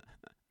 crit.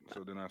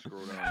 So then I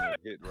scroll down to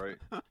hit, right?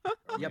 I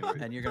Yep.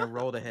 mean, And you're gonna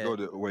roll to hit. go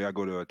to where I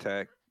go to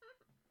attack.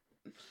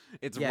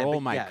 It's Yeah, roll but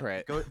my yeah,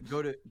 crit. Go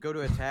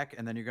to attack,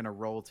 and then you're gonna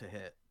roll to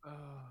hit.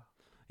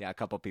 Yeah, a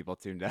couple people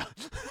tuned out.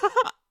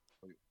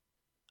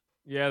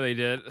 Yeah, they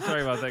did.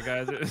 Sorry about that,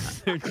 guys. It was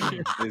so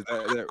cheap. Is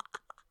that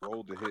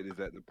roll to hit? Is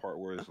that the part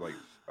where it's like?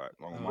 On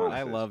Oh, mine it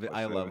I says love it.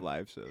 I +7. love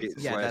live shows. Hit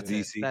Yeah, slash that's it.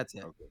 DC. That's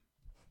it. Okay.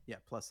 Yeah,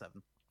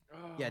 +7.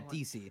 Yeah,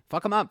 DC.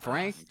 Fuck him up,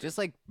 Frank. Just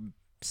like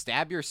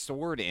stab your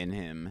sword in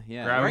him.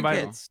 Yeah. Grab him Frank by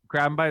hits.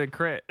 grab him by the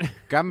crit.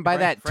 Grab him by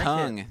Frank- that Frank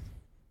tongue. hits.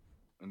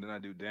 And then I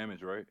do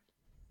damage, right?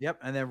 Yep,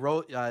 and then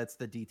roll. It's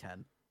the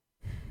D10.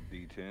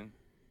 D10.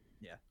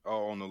 Yeah.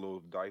 Oh, on the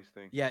little dice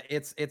thing. Yeah,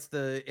 it's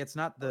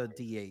not the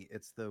D8.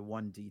 It's the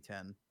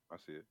 1D10 I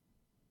see it.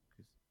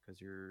 because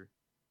you're.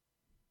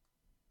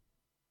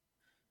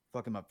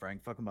 Fuck him up,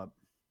 Frank. Fuck him up.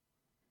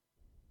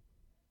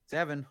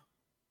 7.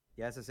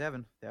 Yeah, it's a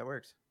 7. That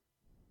works.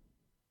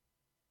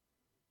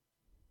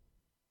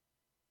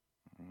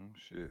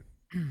 Shit.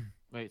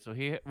 Wait, so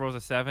he rolls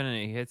a 7 and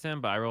he hits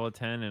him, but I roll a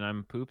 10 and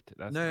I'm pooped.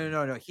 That's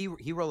No.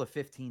 He rolled a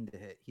 15 to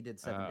hit. He did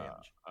 7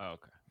 damage. Oh,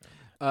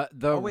 okay.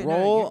 The Oh, wait, no,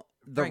 roll,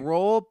 the Frank,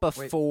 roll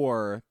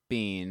before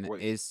Bean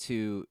Wait. is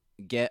to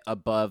get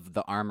above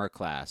the armor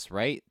class,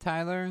 right,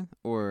 Tyler?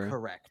 Or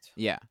Correct.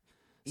 yeah.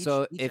 Each,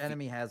 So each if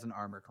enemy has an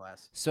armor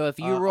class. so, if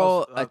you Uh, roll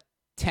also, a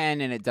 10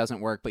 and it doesn't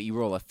work, but you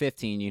roll a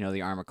 15, you know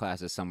the armor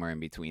class is somewhere in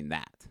between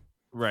that.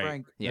 Right.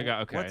 Frank, Yeah. I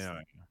got, okay. I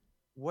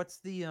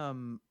What's-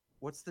 know.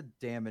 what's the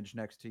damage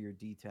next to your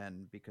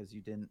D10 because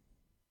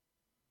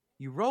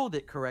you rolled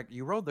it correct.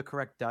 You rolled the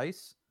correct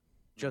dice.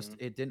 Just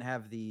it didn't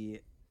have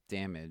the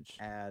Damage.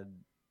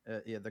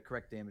 the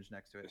correct damage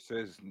next to It it.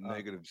 says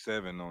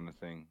 -7 on the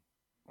thing,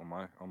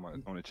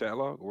 on the chat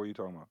log. What are you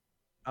talking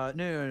about?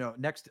 No.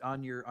 Next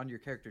on your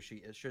character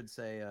sheet, it should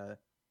say.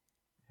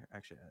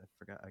 Actually, I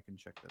forgot. I can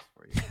check this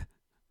for you.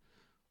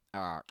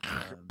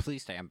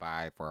 Please stand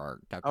by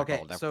for technical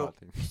Okay, so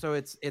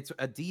difficulty. it's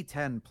a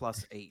D10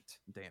 plus 8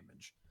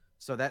 damage.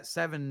 So that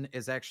 7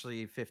 is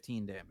actually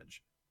 15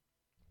 damage.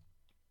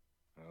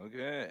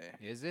 Okay.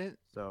 Is it?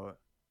 So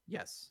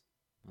yes,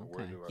 Where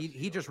Okay. do I he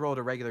see just rolled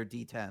a regular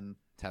D10.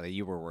 Tyler,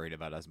 you were worried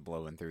about us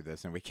blowing through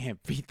this, and we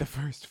can't beat the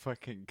first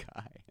fucking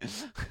guy.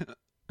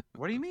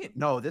 What do you mean?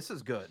 No, this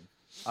is good.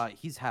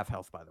 He's half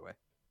health, by the way.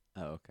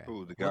 Oh, okay.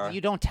 Who, the Well, guy?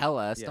 you don't tell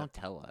us. Yeah. Don't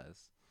tell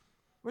us.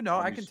 Well, no, Oh,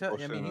 I you can tell. I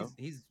supposed mean, to know?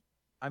 he's.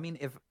 I mean,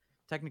 if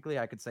technically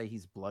I could say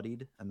he's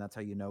bloodied, and that's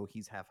how you know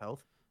he's half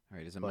health. All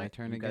right, is it But my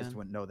turn you again? guys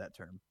wouldn't know that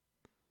term.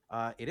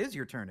 It is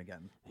your turn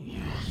again.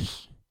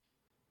 Yes.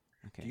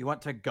 Okay. Do you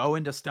want to go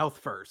into stealth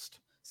first?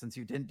 since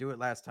you didn't do it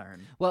last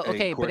turn. Well, Hey,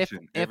 okay, but if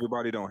question.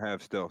 Everybody don't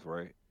have stealth,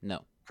 right?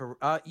 no.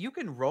 You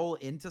can roll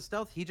into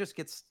stealth. He just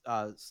gets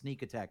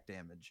sneak attack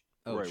damage.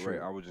 Oh, right, true.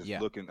 right. I was just Yeah.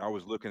 looking. I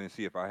was looking to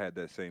see if I had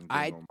that same thing.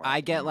 I on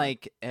I get on my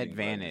like thing, but I didn't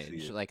see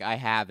advantage. it. Like I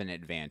have an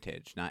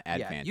advantage, not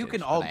advantage. Yeah, you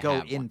can but all I go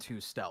have one. into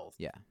stealth.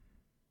 Yeah.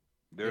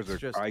 There's it's an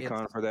just- icon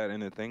it's- for that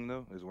in the thing,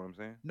 though. Is what I'm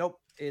saying. Nope.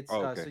 It's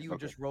Oh, so okay, you would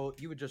okay. just roll.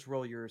 You would just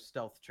roll your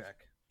stealth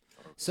check.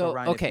 So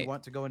Ryan, if okay, you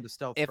want to go into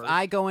stealth if first,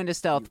 I go into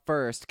stealth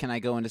first, can I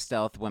go into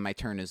stealth when my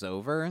turn is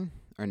over,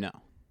 or no?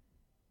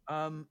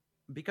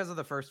 because of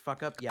the first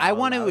fuck up, yeah. I I'll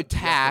want allow to it. You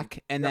have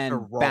attack and you have to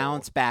then roll.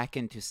 bounce back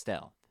into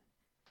stealth.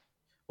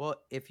 Well,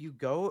 if you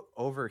go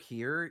over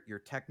here, you're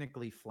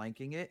technically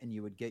flanking it, and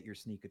you would get your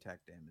sneak attack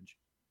damage.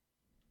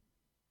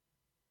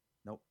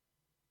 Nope.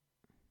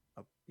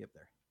 Oh, yep,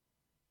 there.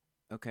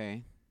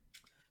 Okay.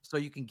 So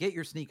you can get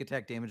your sneak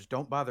attack damage.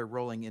 Don't bother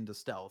rolling into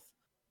stealth,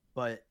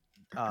 but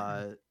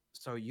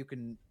so you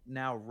can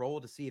now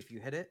roll to see if you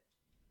hit it.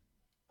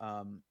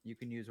 You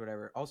can use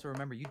whatever. Also,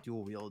 remember you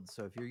dual wield,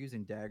 so if you're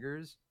using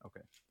daggers,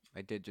 okay.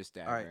 I did just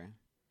dagger. right.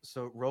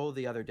 So roll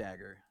the other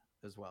dagger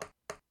as well.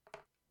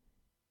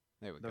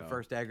 There we The go.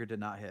 first dagger did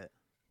not hit.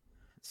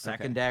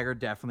 Second Okay. dagger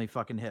definitely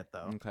fucking hit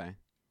though. Okay.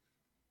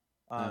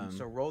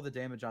 So roll the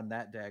damage on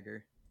that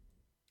dagger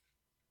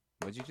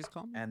What'd you just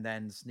call me? and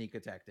then sneak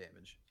attack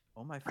damage.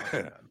 Oh my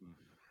fucking god.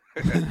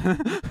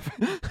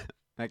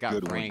 I got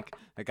Good one. Frank.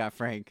 I got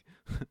Frank.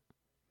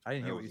 I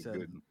didn't hear That what you was a said.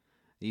 good one.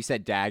 You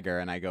said dagger,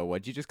 and I go,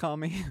 "What'd you just call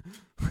me?"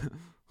 Oh,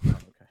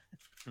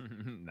 okay.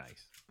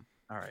 Nice.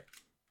 All right.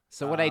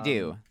 So what I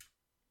do?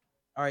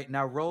 All right.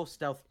 Now roll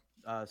stealth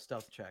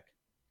check.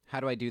 How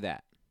do I do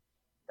that?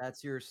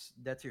 That's your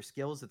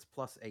skills. It's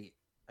 +8.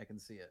 I can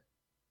see it.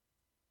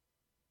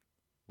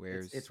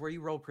 Where's It's where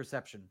you roll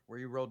perception. Where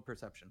you rolled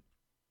perception.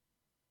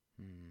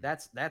 Hmm,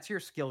 That's your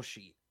skill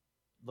sheet.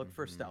 Look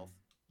for Mhm. stealth.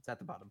 It's at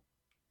the bottom.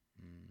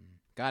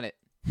 got it.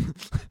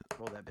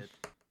 Roll that bit.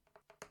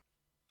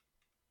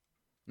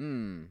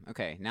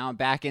 Okay, now I'm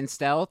back in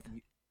stealth.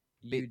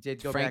 You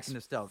did go Frank's, back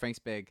into stealth. Frank's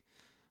big.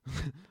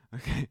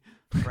 Okay.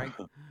 Frank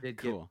did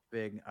Cool.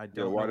 get big. I don't.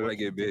 Yo, why know did I what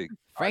you get big?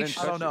 Frank, didn't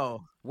I don't touch it.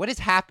 know. what is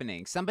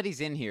happening? Somebody's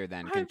in here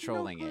then I have no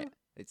controlling clue. it.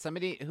 It's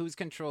somebody who's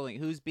controlling.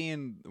 Who's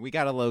being? We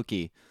got a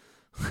Loki.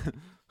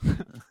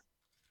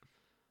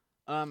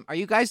 Are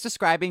you guys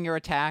describing your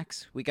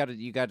attacks? You got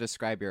to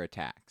describe your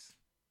attacks.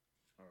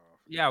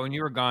 Yeah, when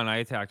you were gone, I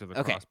attacked with a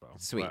Okay, crossbow.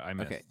 but sweet. I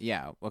missed. Okay,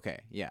 yeah. Okay,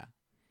 yeah.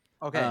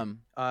 Okay.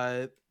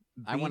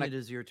 I Bean, wanna it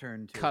is your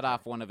turn to Cut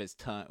off attack. one of his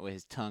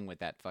tongue with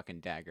that fucking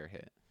dagger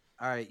hit.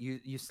 All right,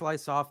 you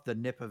slice off the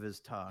nip of his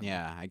tongue.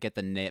 Yeah, I get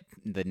the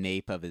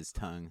nape of his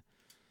tongue.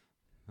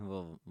 A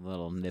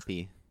little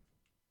nippy,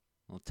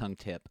 little tongue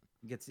tip,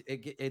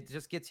 It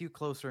just gets you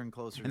closer and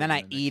closer. and to then the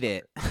I mimic eat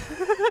it.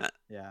 target.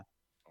 Yeah.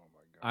 Oh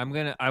my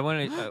god.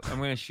 I'm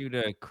gonna shoot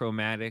a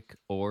chromatic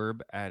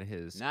orb at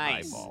his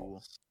Nice.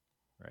 eyeballs.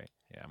 Right.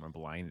 Yeah, I'm gonna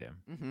blind him.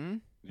 Mm-hmm.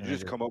 Did you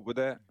just come up with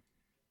that?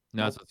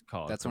 No, that's Nope. what it's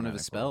called. That's one of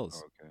his chromatic orb.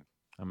 spells. Oh, okay.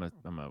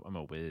 I'm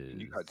a whiz.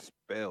 You got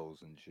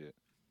spells and shit.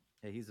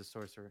 Yeah, he's a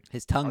sorcerer.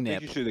 His I tongue think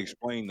nip. you should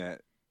explain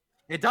that.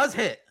 It does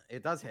hit.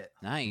 It does hit.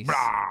 Nice.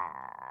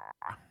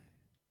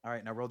 All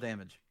right, now roll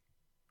damage.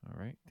 All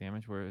right,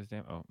 damage. Where is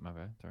damage? Oh, my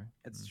bad. Sorry.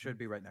 It should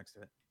be right next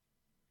to it.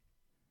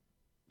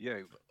 Yeah.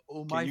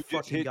 Oh Can my you just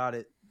fucking hit- got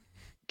it.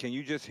 Can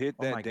you just hit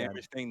Oh my that God.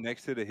 damage thing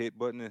next to the hit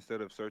button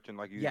instead of searching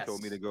like you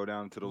told me Yes. to go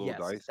down to the little Yes,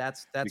 dice?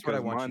 that's what I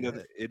Because want mine you to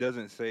doesn't. hit. It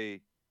doesn't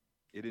say.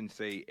 It didn't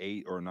say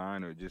 8 or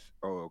 9 or just.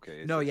 Oh,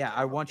 okay. it No, says yeah, 10,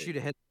 I want okay. you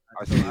to hit.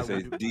 I so see. I It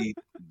says want- D.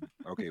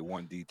 Okay,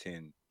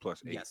 1d10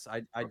 plus 8. Yes,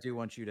 I do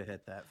want you to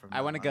hit that. From I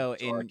now want to on. go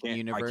So in I can't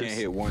universe.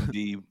 hit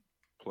 1d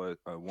plus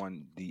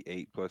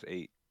 1d8 plus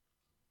 8.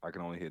 I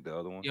can only hit the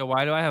other one. Yeah,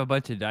 why do I have a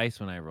bunch of dice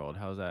when I rolled?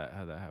 How'd that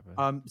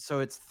happen? So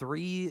it's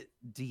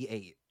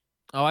 3d8,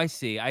 Oh, I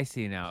see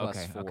now. Plus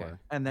Okay, 4. okay.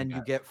 and then I you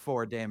got get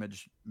 4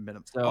 damage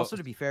minimum. So- Also,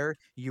 to be fair,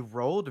 you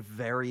rolled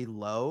very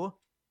low.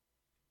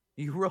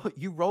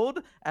 You rolled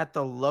at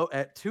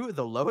two of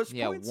the lowest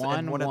Yeah, points one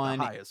and one at one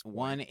the highest point.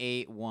 1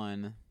 8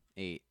 1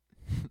 8.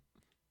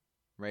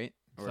 Right?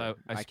 Or So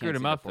I can't screwed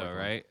him see the up fourth though, one.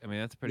 right? I mean,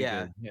 that's a pretty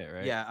Yeah, good hit,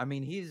 right? Yeah, I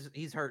mean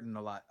he's hurting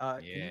a lot.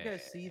 Can you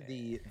guys see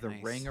the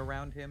Nice. ring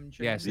around him?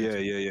 Yes.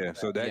 James? Yeah.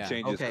 So that Yeah.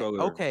 changes Okay,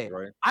 color. okay.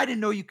 Right. I didn't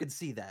know you could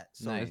see that.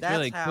 So Nice. It's that's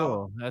really how.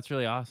 cool. That's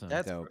really awesome.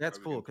 That's Dope. that's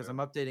Really cool good because stuff.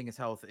 I'm updating his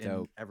health in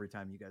Dope. every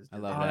time you guys. I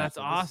do love that. Oh, that. that's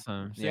So this-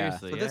 awesome. Yeah.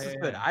 Seriously. So this yeah, is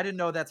yeah, good. yeah. I didn't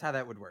know that's how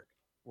that would work.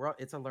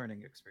 It's a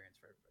learning experience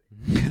for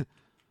everybody. All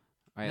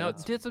right, No,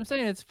 let's that's what I'm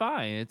saying. It's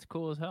fine. It's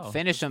cool as hell.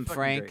 finish him, fucking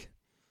Frank. great.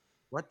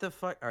 What the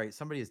fuck? All right,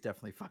 somebody is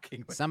definitely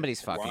fucking. With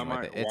Somebody's Why fucking am with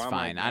I- it. It's why am I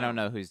fine. I don't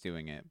down? know who's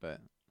doing it, but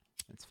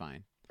it's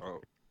fine. Oh,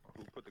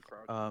 who put the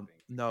crouch? thing?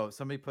 No,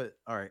 somebody put.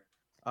 All right,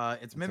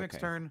 it's Mimic's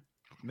okay. turn.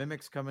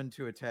 Mimic's coming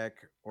to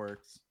attack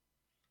orcs.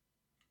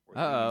 Was it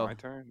Uh-oh. My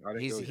turn. I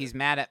didn't go He's yet.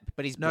 mad at,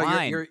 but he's No,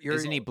 blind. you're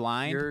Isn't he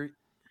blind? You're.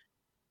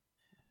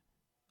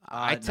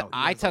 I no, he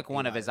I has, took like,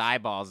 one 8 of his eyes.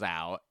 eyeballs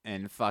out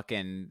and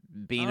fucking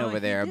Bean Oh, over he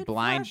there did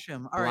blind. flash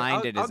him. All right,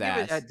 blinded I'll his give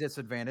it ass. at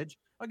disadvantage.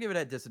 I'll give it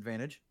at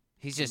disadvantage.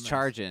 He's Oh, just nice.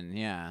 charging.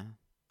 Yeah.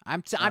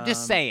 I'm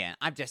just saying.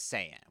 I'm just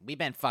saying. We've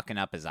been fucking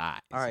up his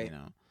eyes. All right. You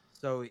know.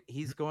 So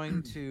he's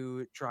going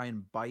to try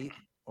and bite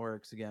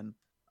Oryx again.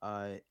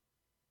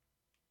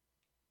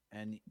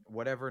 And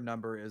whatever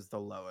number is the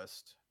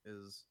lowest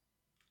is.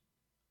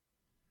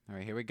 All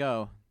right, here we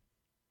go.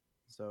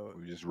 So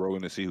We're just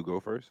rolling to see who go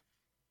first.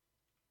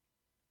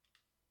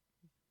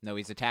 No,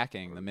 he's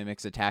attacking. The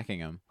mimic's attacking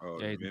him. Oh,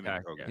 Yeah, the he's mimic,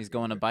 attacked, okay, He's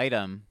going to bite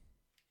him.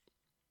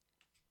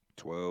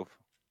 12.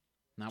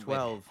 Not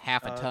 12. with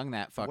half a tongue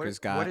that fucker's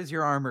got. What is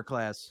your armor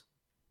class?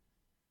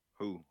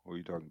 Who are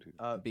you talking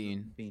to?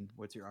 Bean. Bean.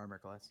 What's your armor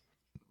class?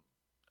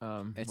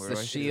 It's where the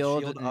do I see it?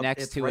 shield up-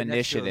 next it's to right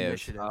next to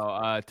initiative.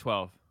 Oh,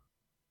 12.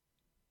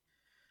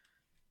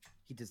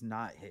 He does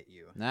not hit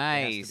you. It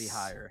has to be Nice.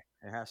 higher.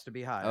 It has to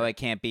be higher. Oh, it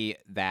can't be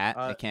that.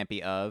 Uh, It can't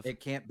be of. It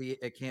can't be.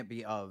 It can't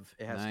be of.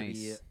 It has to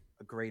be Nice.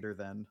 greater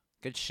than.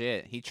 Good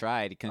shit. He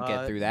tried. He couldn't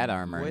get through that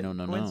armor.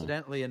 No.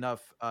 Coincidentally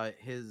enough,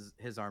 his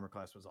armor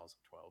class was also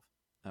 12.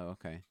 Oh,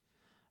 okay.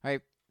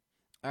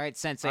 All right,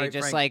 Sensei. All right,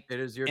 just Frank, like it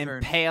is your turn.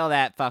 impale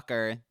that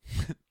fucker.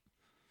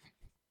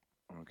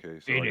 Okay,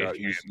 so I got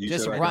you. You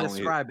Just said I run- can only hit-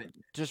 Describe it.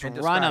 Just And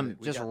run describe him. it.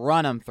 We Just got-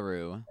 run him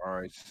through. All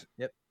right.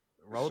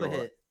 Roll the So,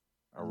 hit.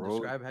 I and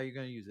rolled. Describe how you're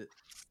gonna use it.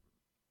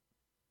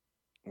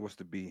 What's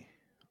the B?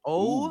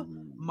 Oh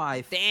Ooh.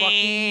 my Dang,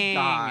 fucking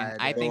god!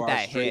 I think So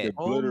that straight hit.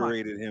 Oh my-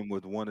 obliterated him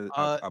with one of.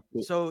 I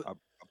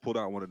pulled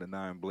out one of the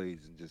 9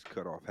 blades and just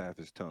cut off half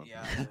his tongue.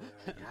 Yeah,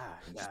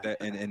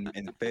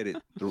 And fed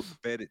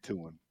it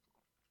to him.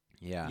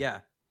 Yeah. yeah.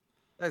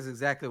 That's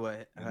exactly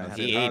what And I happened.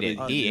 He said, ate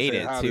it. He ate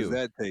it, How too. does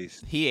that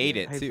taste? He ate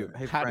it Hey, too.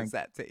 hey, How Frank. does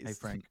that taste? Hey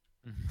Frank,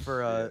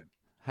 for Yeah.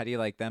 How do you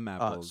like them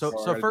apples? so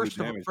Sorry, I do first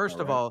damage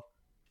of now,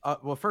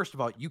 all, first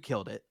of all, you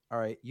killed it. All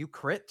right, you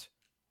crit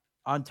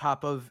on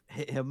top of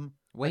hit him.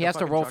 well, like he a has to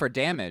fucking roll truck. for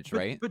damage, But-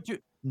 right? But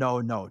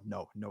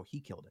no, he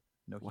killed it.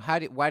 No, he- Well,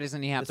 why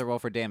doesn't he have to This- roll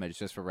for damage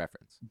just for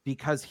reference?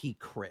 because he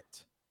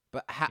crit.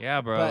 But how?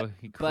 Yeah, bro. But,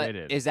 he but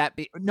critted. is that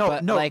No,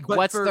 but, no, like but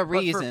what's for- the but for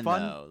reason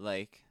fun- though?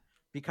 Like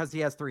Because he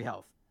has 3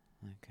 health.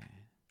 okay.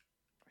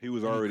 He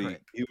was And he already.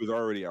 crit. He was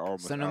already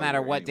almost. So no out matter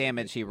there what anyway,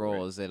 damage he basically, right?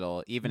 rolls,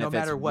 it'll even No if it's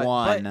matter what.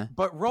 1.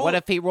 But roll. What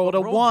if he rolled but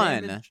a roll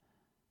 1? damage-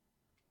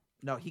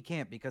 No, he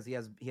can't because he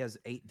has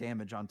 8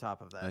 damage on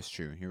top of that. That's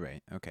true. You're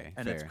right. Okay.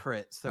 and fair. it's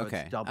crit, so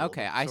okay. it's double.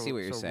 Okay. I see what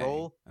you're saying.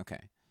 Roll, Okay.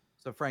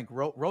 so Frank,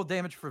 roll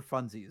damage for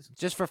funsies.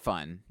 Just for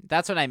fun.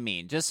 That's what I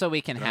mean. Just so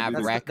we can But have I'm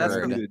That's the-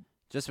 record. that's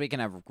Just so we can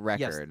have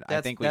record. I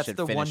that's- think we that's should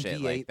the finish it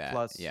 1d8 like that.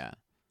 plus- Yeah.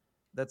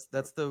 That's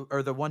the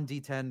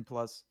 1d10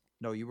 plus.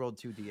 No, you rolled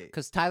 2d8.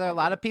 Because Tyler, a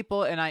lot of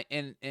people, and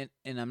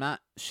I'm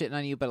not shitting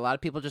on you, but a lot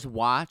of people just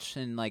watch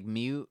and like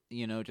mute,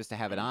 just to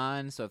have it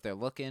on. So if they're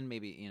looking,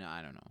 maybe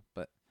I don't know,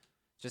 but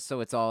just so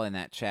it's all in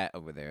that chat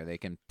over there, they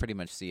can pretty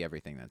much see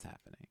everything that's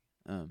happening.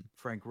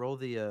 Frank, roll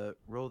the.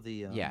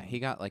 Yeah, he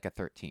got like a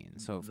 13.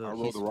 So the- I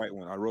rolled he's the right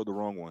one. I rolled the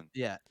wrong one.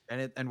 Yeah,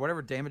 and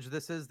whatever damage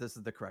this is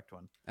the correct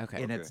one,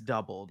 okay. and it's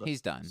doubled.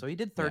 He's done. So he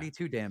did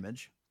 32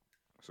 damage.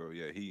 So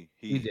yeah, he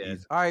did.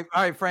 he's- All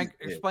right, Frank.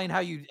 dead. Explain how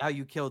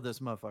you killed this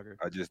motherfucker.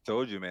 I just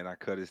told you, man. I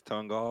cut his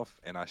tongue off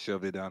and I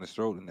shoved it down his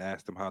throat and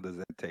asked him, "How does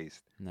that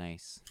taste?"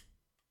 Nice.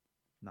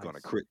 Nice.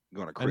 Gonna crit.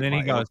 Gonna crit. And then he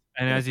my goes, elf-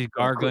 and as he's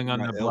gonna crit gargling on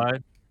my the elf-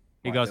 blood,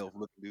 he my goes,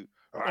 elf-looking dude.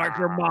 I like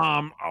your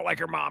mom. I like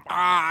your mom.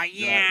 Ah,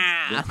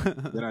 yeah. yeah.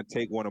 Then I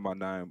take one of my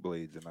 9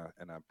 blades and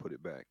I put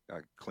it back. I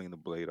clean the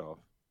blade off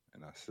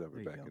and I sever There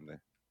it you back go. in the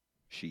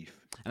sheath.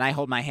 And I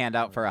hold my hand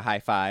out for a high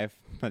five,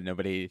 but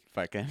nobody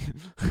fucking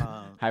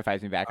high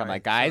fives me back. I'm all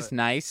like, right, guys, so-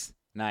 nice.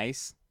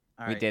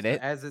 All We right, did so it.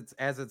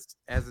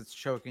 As it's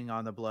choking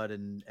on the blood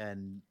and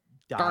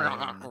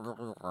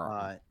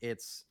dying,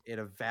 it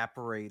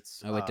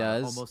evaporates. Oh, it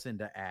does? almost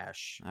into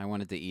ash. I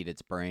wanted to eat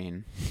its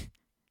brain.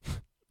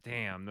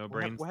 Damn, no What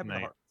brains happened to tonight.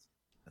 hearts?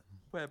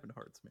 What happened to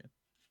hearts,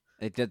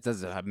 man?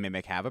 Does a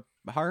mimic have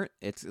a heart?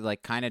 It's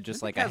like kind of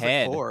just Mimic like a has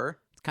head. core.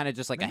 It's kind of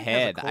just like a Mimic has a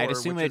head. I'd core,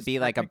 assume which it'd is be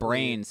like a technically-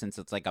 brain since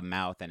it's like a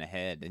mouth and a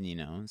head,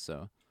 and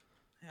so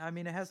I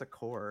mean, it has a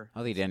core.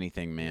 I'll eat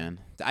anything, man.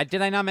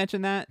 Did I not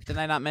mention that? Did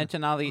I not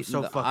mention I'll eat?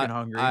 so fucking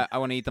hungry. I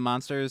want to eat the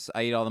monsters.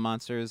 I eat all the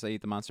monsters. I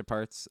eat the monster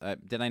parts.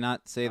 Did I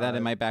not say that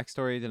in my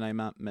backstory? Did I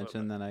not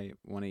mention that I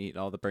want to eat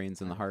all the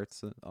brains and the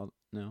hearts?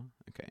 No.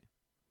 Okay.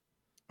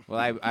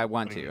 Well, I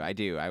want to. I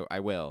do. I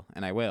will,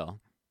 and I will.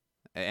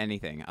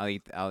 Anything. I'll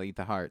eat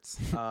the hearts.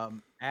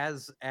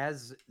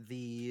 As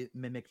the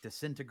mimic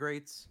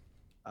disintegrates,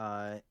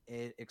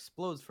 it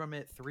explodes from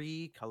it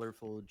 3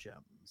 colorful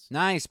gems.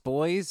 Nice,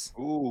 boys.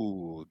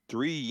 Ooh,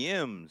 3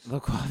 yms.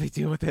 Look what they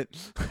do with it.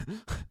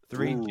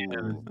 3 Ooh.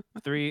 gems.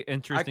 3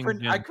 interesting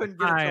I gems. couldn't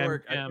get it Hi, to I'm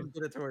work. I Jim. couldn't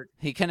get it to work.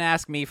 He can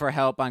ask me for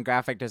help on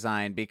graphic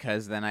design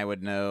because then I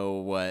would know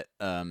what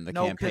the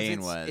No, 'cause campaign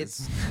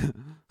it's-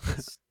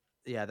 was.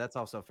 Yeah, that's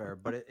also fair,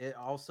 but it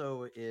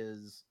also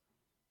is.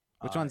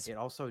 Which one's- It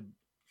also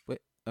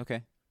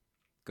Okay,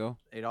 go.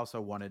 it also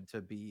wanted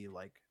to be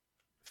like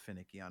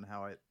finicky on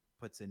how it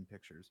puts in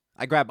pictures.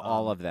 I grab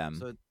all of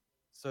them.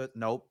 So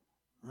nope.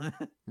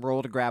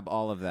 Roll to grab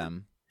all of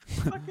them.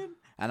 Fucking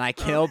And I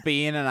kill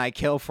Bean and I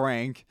kill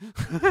Frank.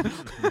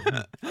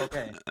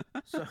 okay.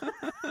 So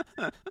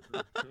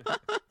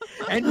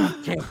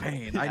End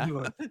campaign. I knew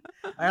it.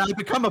 I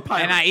become a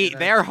pirate. And I eat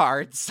their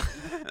hearts.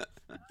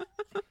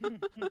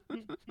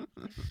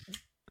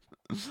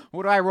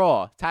 What do I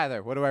roll?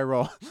 Tyler, what do I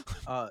roll?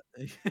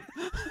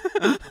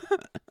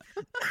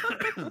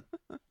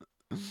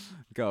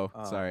 Go.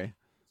 Sorry.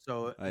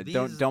 So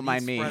don't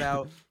mind me.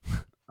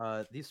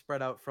 These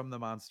spread out from the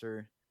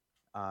monster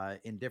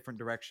in different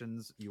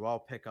directions. You all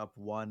pick up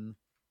one,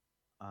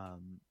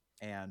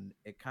 and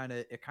it kind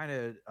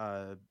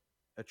of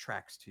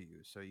attracts to you.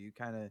 So you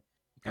kind of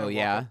walk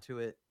up to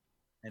it,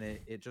 and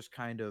it just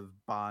kind of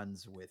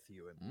bonds with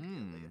you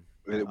immediately.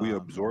 We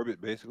absorb it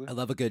basically. I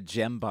love a good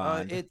gem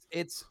bond.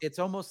 It's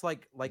almost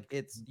like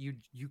it's you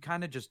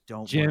kind of just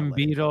don't Gem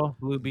beetle,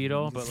 blue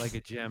beetle, but like a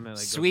gem. And,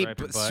 like,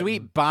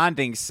 sweet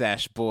bonding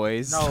sesh,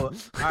 boys. No, all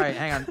right,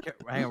 hang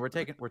on. We're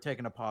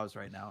taking a pause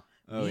right now.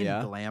 Oh, Me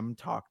yeah? and Glam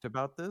talked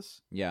about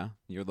this. Yeah,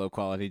 your low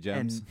quality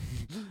gems.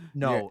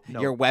 No,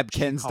 your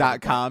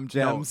webkins.com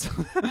gems.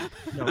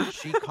 No,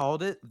 she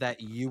called it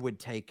that you would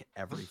take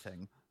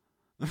everything.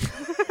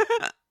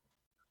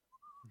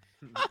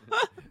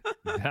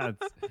 That's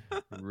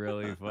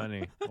really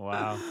funny.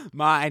 Wow.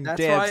 Mine That's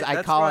dibs. why- I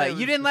that's call why it. I You was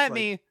didn't just let like-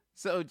 me,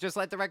 so just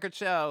let the record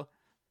show.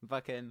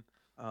 Fucking.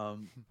 I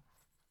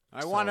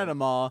wanted So-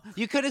 them all.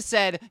 You could have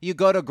said you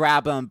go to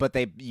grab them, but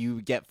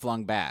you get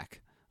flung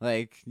back.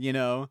 Like, you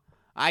know,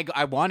 I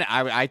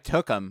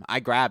took them. I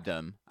grabbed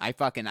them. I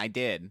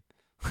did.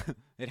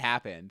 It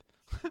happened.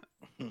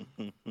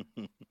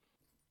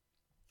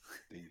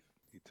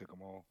 He took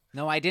them all.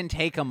 No, I didn't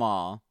take them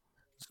all.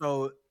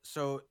 So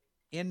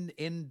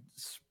in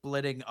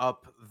splitting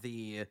up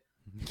the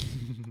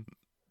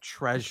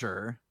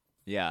treasure,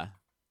 Yeah.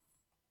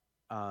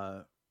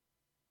 Ryan,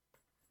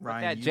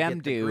 that you gem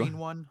get the do? green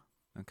one.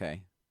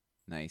 Okay.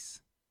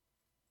 Nice.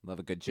 Love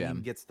a good Dean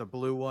gem. gets the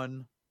blue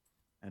one,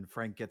 and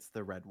Frank gets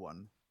the red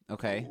one.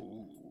 Okay.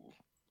 Ooh.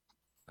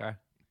 Okay.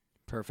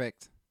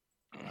 Perfect.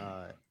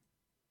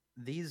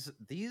 These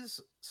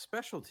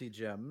specialty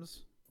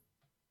gems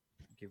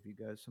give you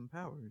guys some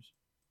powers.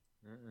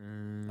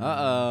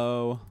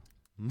 Uh-oh.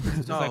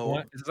 Is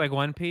this like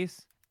One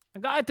Piece? I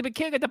got to be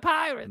king of the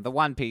pirates. The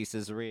One Piece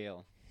is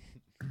real.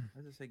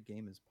 Why does it say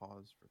game is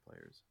paused for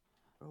players?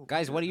 Oh,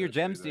 Guys, what do your does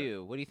say gems that.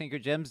 do? What do you think your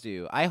gems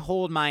do? I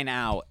hold mine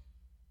out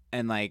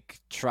and like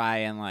try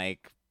and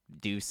like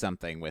do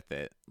something with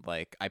it.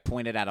 Like I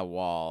point it at a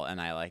wall and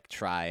I like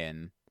try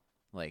and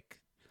like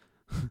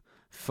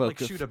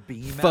focus, shoot a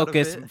beam out of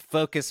it?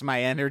 focus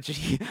my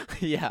energy.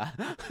 Yeah.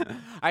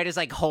 I just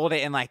like hold it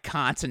and like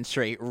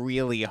concentrate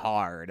really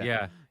hard.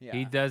 Yeah, Yeah.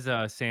 he does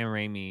Sam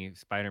Raimi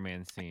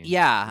Spider-Man scene.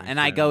 Yeah, Pretty and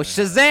I sure go that-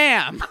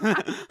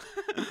 Shazam.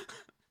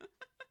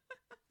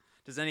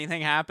 Does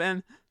anything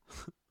happen?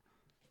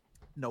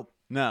 Nope.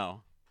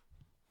 No.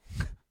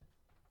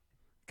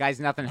 Guys,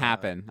 nothing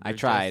happened. I they're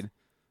tried.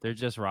 They're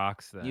just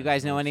rocks. Then, You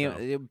guys know so-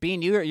 any?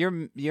 Bean, you're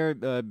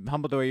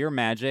Humbledore. You're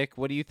magic.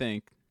 What do you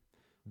think?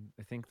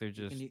 I think they're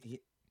just.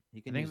 He I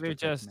can think use they're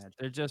detect just magic.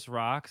 they're just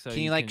rocks. So Can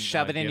you like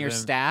shove it in give your them-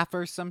 staff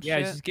or some Yeah,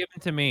 shit? just give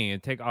them to me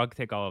and I'll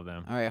take all of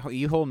them. All right,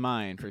 you hold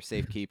mine for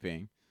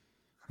safekeeping.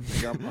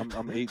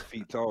 I'm 8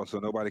 feet tall, so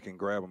nobody can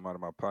grab them out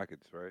of my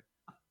pockets, right?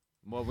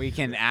 Well, we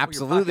can your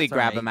absolutely pockets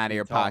aren't grab them 8 out of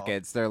your feet tall.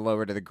 pockets. They're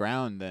lower to the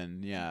ground.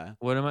 Then yeah,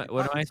 What am I? Your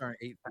What am I? pockets aren't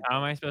 8 feet How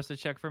am tall. I supposed to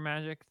check for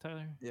magic,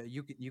 Tyler? Yeah,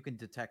 you can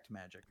detect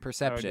magic.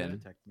 perception.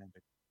 Detect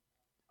magic.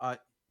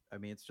 I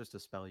mean, it's just a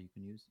spell you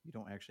can use. You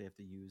don't actually have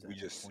to use. We any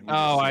just- point. we just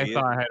Oh, I say it.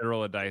 thought I had to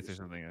roll a dice or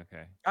something.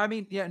 Okay. I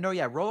mean,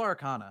 yeah. Roll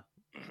Arcana.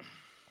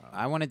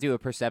 I want to do a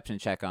perception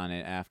check on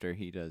it after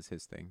he does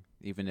his thing,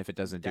 even if it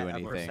doesn't do That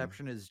anything.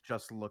 perception is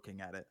just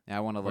looking at it. I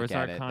want to look Where's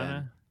at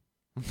Arcana?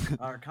 it. Then.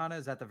 Arcana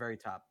is at the very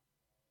top,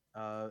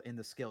 in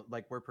the skill,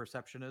 like where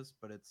perception is,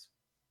 but it's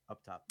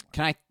up top. more.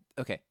 Can I?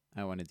 Okay,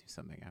 I want to do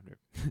something after.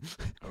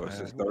 Oh, it's,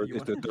 Uh, third, you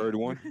it's the wanna- third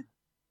one.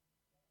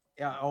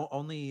 Yeah,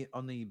 only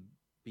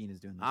Bean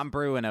is doing this. I'm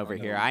brewing over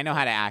no, here. we- I know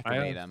how to don't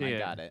activate them. see I it.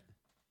 got it.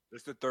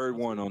 It's the third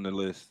one on the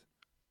list.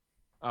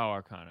 Oh,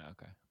 Arcana.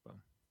 Okay. Boom.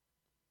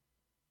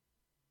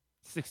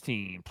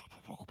 16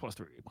 plus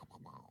 3.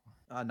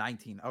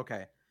 19.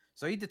 Okay,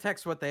 so he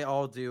detects what they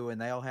all do, and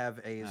they all have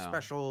a Oh.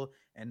 special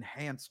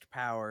enhanced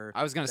power.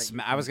 I was gonna that you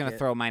I was can gonna get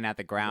throw mine at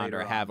the ground or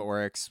later have on.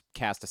 Oryx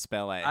cast a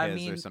spell at I his or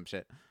mean- some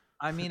shit.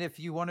 I mean, if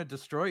you want to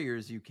destroy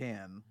yours, you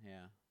can.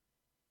 Yeah.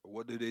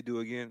 What did they do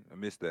again? I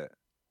missed that.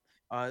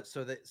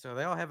 So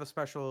they all have a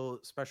special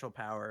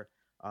power.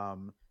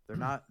 They're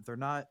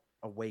not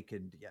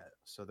awakened yet,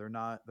 so they're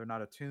not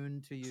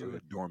attuned to So you.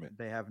 they're dormant.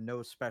 They have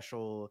no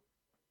special.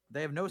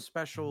 You're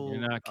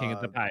You're not king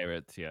of the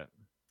pirates yet.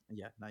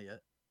 Yeah, not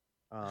yet.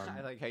 I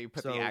like how you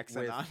put so the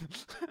accent with- on.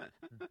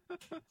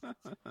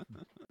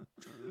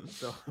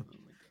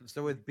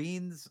 So with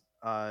Beans,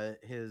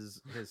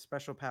 his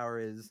special power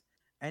is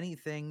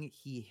anything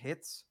he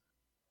hits.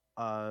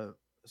 So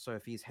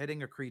if he's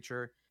hitting a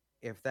creature,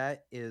 if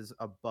that is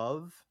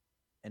above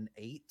an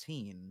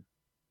 18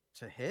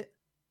 to hit,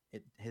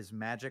 his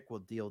magic will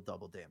deal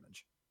double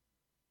damage.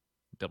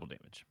 Double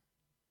damage.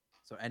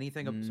 So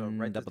anything. So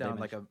write this double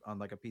down damage. on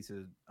like a piece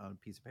of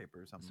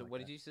paper or something. So like what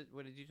that. did you say?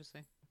 What did you just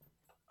say?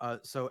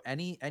 So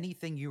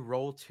anything you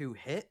roll to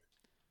hit,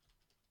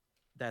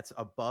 that's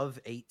above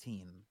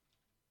 18,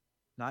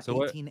 not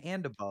So 18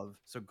 and above.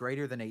 So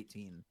greater than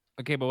 18.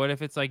 Okay, but what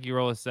if it's like you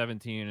roll a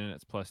 17 and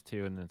it's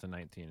 +2 and then it's a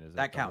 19? Is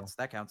That double? counts.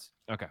 That counts.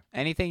 Okay.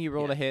 Anything you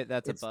roll to Yeah, hit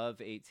that's it's- above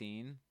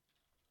 18.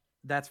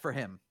 That's for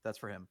him. That's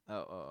for him.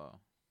 Oh.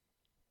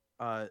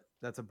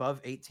 That's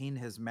above 18.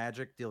 His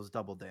magic deals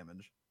double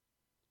damage.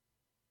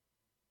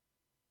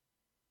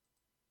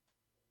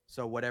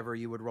 So whatever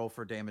you would roll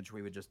for damage,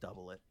 we would just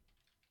double it.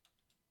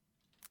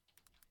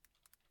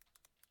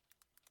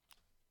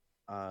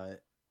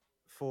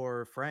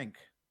 For Frank,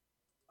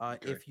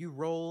 Okay. if you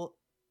roll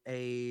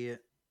a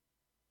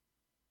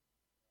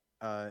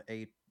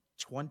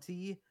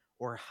 20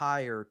 or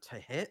higher to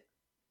hit,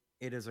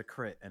 it is a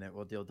crit and it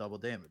will deal double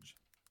damage.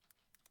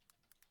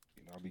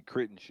 You know, I'll be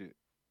critting shit.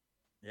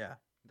 Yeah.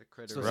 The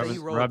critter. So Rub, say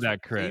you roll rub a tw-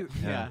 that crit. say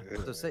you- Yeah.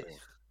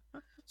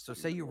 So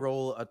say you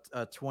roll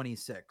a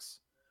 26.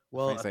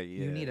 Well, Frank's like,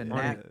 you need a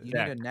yeah. you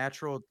need a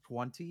natural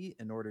 20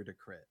 in order to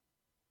crit.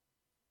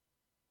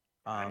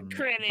 But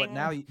critting.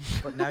 now you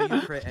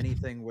crit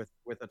anything with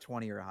a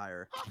 20 or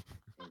higher.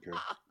 Okay.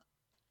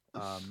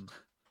 Um,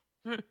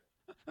 Oh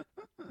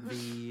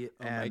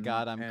my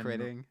god, I'm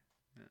critting.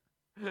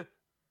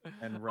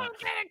 And run.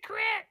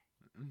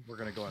 We're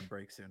gonna go on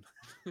break soon.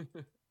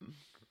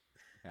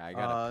 Yeah,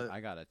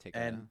 I gotta take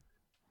and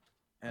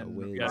and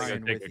whiz. Gotta go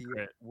Ryan, take a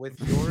crit. with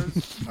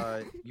yours,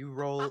 you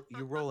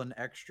roll an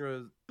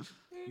extra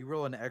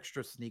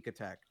sneak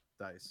attack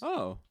dice.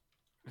 Oh,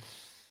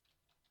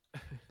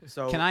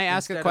 So can I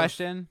ask a instead of-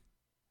 question?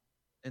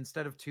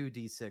 Instead of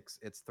 2d6,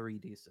 it's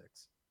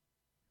 3d6.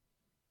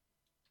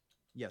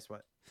 Yes,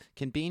 what?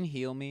 Can Bean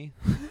heal me?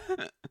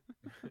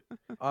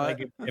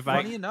 Like if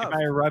funny enough,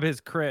 I rub his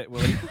crit,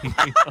 will he?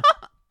 I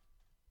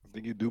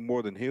think you do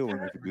more than healing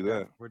if you do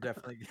that. we're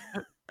definitely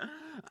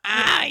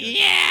Ah,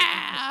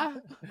 yeah.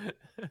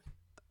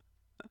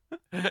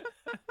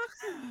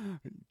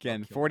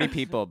 Again, 40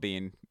 people.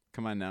 Bean,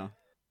 come on now.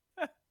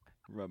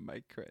 Rub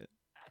my crit.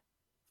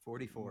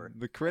 44.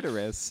 The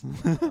critterus.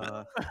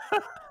 Uh,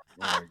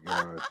 Oh my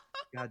god.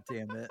 God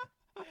damn it.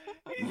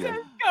 Yeah.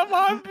 Come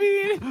on,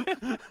 Bean.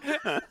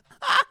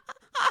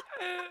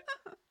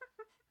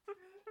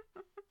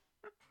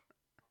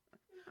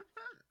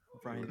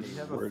 Brian, do you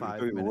have a Worried-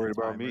 5-minute worried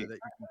about timer me. that you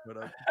can put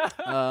up?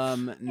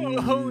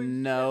 Holy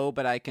No,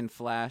 but I can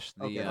flash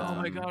the. Okay. Oh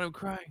my god, I'm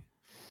crying.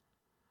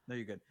 No,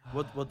 you're good.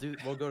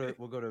 We'll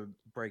go to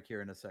break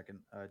here in a second,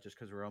 just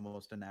because we're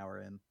almost an hour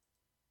in.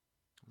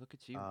 Look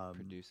at you Um,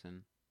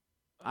 producing.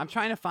 I'm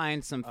trying to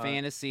find some uh,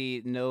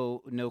 fantasy,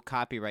 no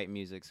copyright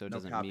music, so it No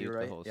doesn't mute the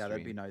copyright. whole Yeah, that'd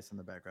be stream. nice in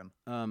the background.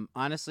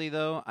 Honestly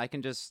though, I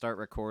can just start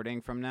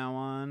recording from now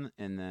on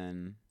and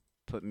then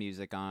put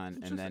music on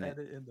and Just then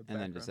edit in the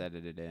just background.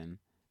 edit it in.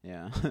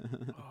 Yeah.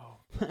 Oh.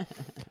 Okay.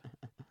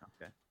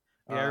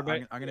 Yeah,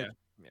 everybody. I'm gonna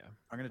Yeah.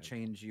 I'm gonna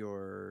change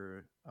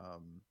your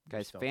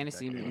Guys, stealth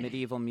fantasy attack.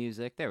 medieval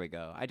music. There we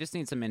go. I just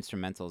need some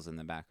instrumentals in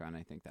the background.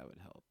 I think that would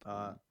help.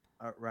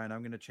 Ryan,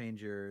 I'm gonna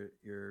change your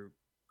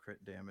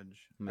crit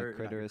damage. My or not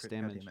your critterus crit- God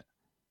damn damage? it.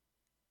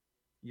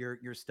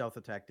 Your stealth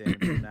attack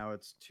damage. Now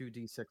it's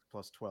 2d6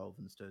 plus 12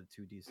 instead of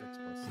 2d6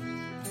 plus 6.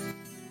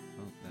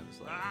 Oh, that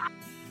was loud.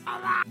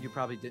 You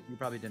probably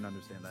didn't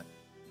understand that.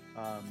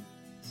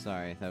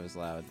 Sorry, that was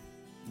loud.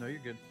 No, you're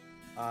good.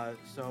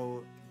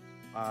 So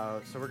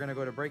we're gonna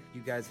go to break.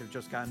 You guys have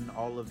just gotten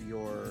all of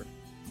your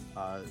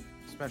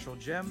special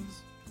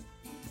gems.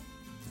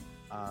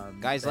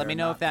 Guys, let they're me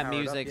know not if that powered up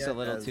music's a yet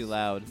little too as-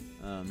 loud.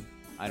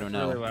 I don't It's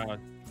know. Really loud.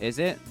 Is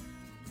it?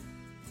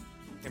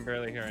 Can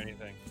barely hear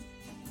anything.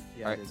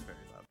 Yeah, Alright. it is very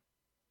loud.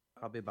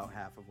 Probably about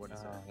half of what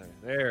it's at.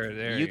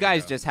 There. You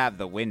guys just have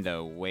the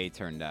window way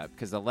turned up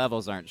because the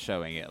levels aren't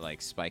showing it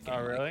like spiking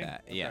Oh really? like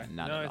that. Yeah, Okay.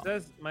 not no, at it all.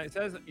 says it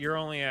says you're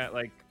only at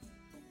like.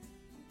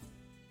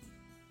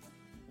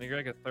 You're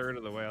like a third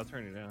of the way. I'll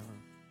turn you down.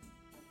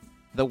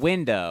 The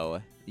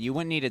window. You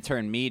wouldn't need to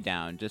turn me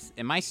down. Just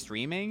am I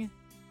streaming?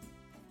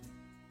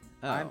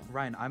 Oh,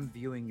 Ryan, I'm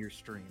viewing your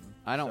stream.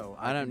 I don't. so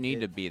I don't think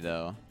need to be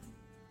though.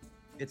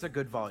 It's a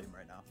good volume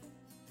right now.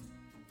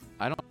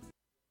 I don't.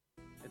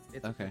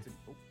 It's Okay.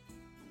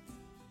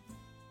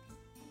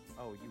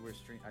 Oh, you were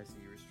streaming. I see.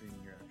 You were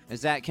streaming your actual.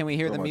 Is that? Can we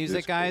hear Go the on my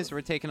music, guys? Discord.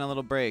 We're taking a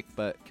little break,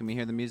 but can we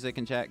hear the music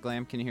in chat?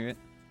 Glam, can you hear it?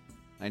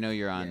 I know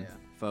you're on Yeah.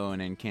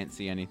 phone and can't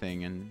see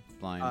anything and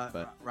blind,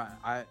 but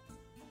Ryan,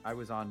 I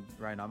was on.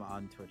 Ryan, I'm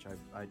on Twitch.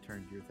 I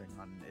turned your thing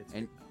on. It's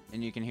And- good now.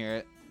 and you can hear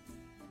it.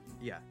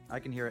 Yeah, I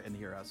can hear it and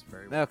hear us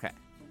very well. Okay.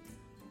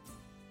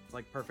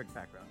 Like perfect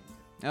background.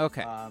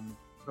 Okay.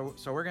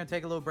 So we're gonna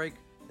take a little break.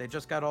 They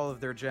just got all of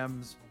their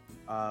gems.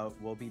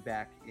 We'll be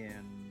back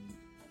in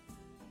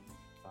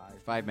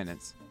 5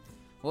 minutes.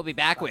 We'll be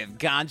back with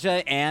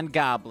Ganja and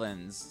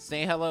Goblins.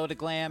 Say hello to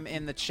Glam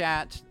in the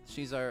chat.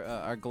 She's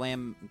our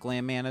glam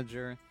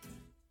manager,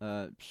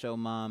 show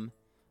mom.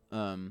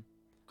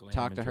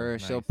 Talk to her.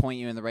 She'll point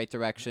you in the right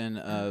direction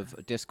of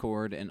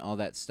Discord and all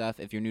that stuff.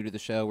 If you're new to the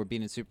show, we're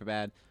Bean and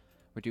Superbad.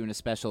 We're doing a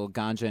special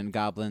Ganja and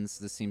Goblins.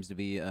 This seems to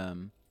be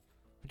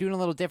We're doing a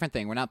little different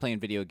thing. We're not playing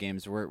video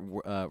games. We're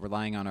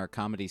relying on our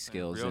comedy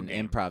skills real and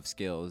game. improv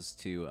skills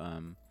to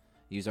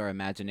use our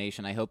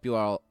imagination. I hope you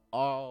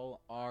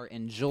all are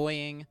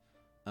enjoying.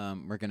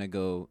 We're gonna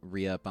go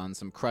re-up on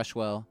some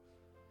Crushwell.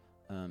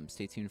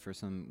 Stay tuned for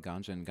some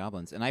Ganja and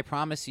Goblins. And I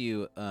promise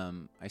you,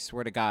 I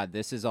swear to God,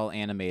 this is all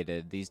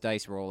animated. These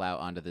dice roll out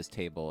onto this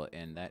table,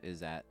 and that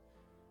is at.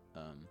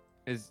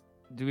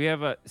 Do we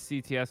have a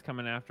CTS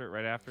coming after it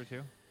right after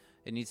too?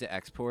 It needs to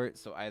export,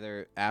 so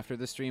either after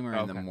the stream or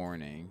in the Okay.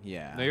 morning.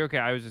 Yeah. No, you're okay.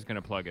 I was just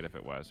gonna plug it if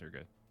it was. You're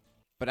good.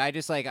 But I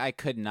just I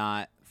could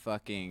not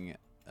fucking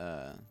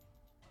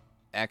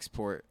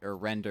export or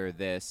render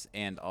this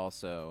and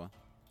also.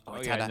 Oh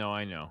it's yeah, at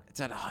I know. It's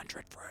at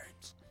 100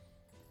 frames.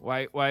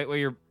 Why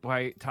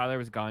Tyler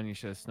was gone? You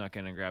should have snuck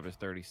in and grabbed his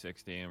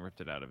 3060 and ripped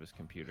it out of his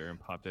computer and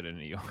popped it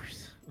into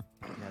yours.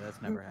 Yeah,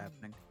 that's never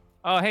happening.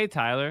 Oh hey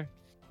Tyler.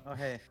 Oh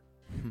hey.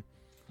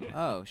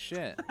 Oh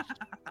shit.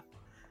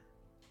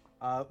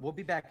 We'll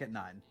be back at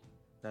 9.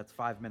 That's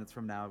 5 minutes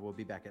from now. We'll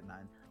be back at 9.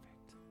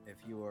 If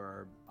you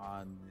are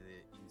on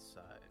the east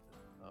side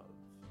of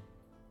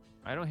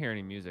I don't hear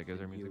any music. Is the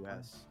there music? playing?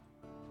 US.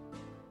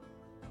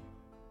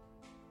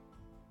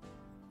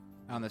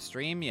 On the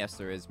stream, yes,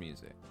 there is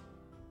music.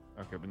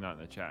 Okay, but not in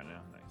the chat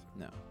now. Nice.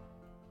 No.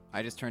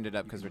 I just turned it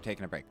up because we're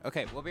taking a break.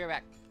 Okay, we'll be right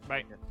back.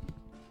 Bye.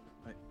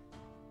 Right.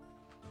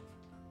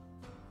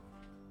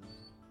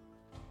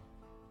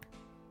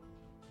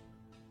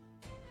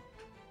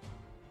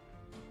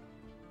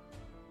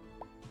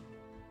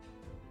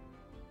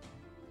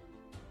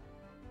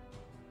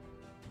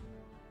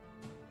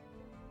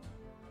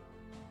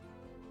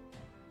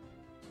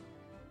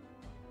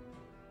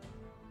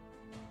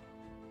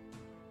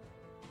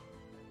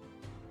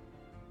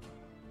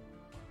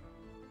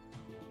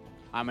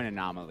 I'm an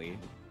anomaly.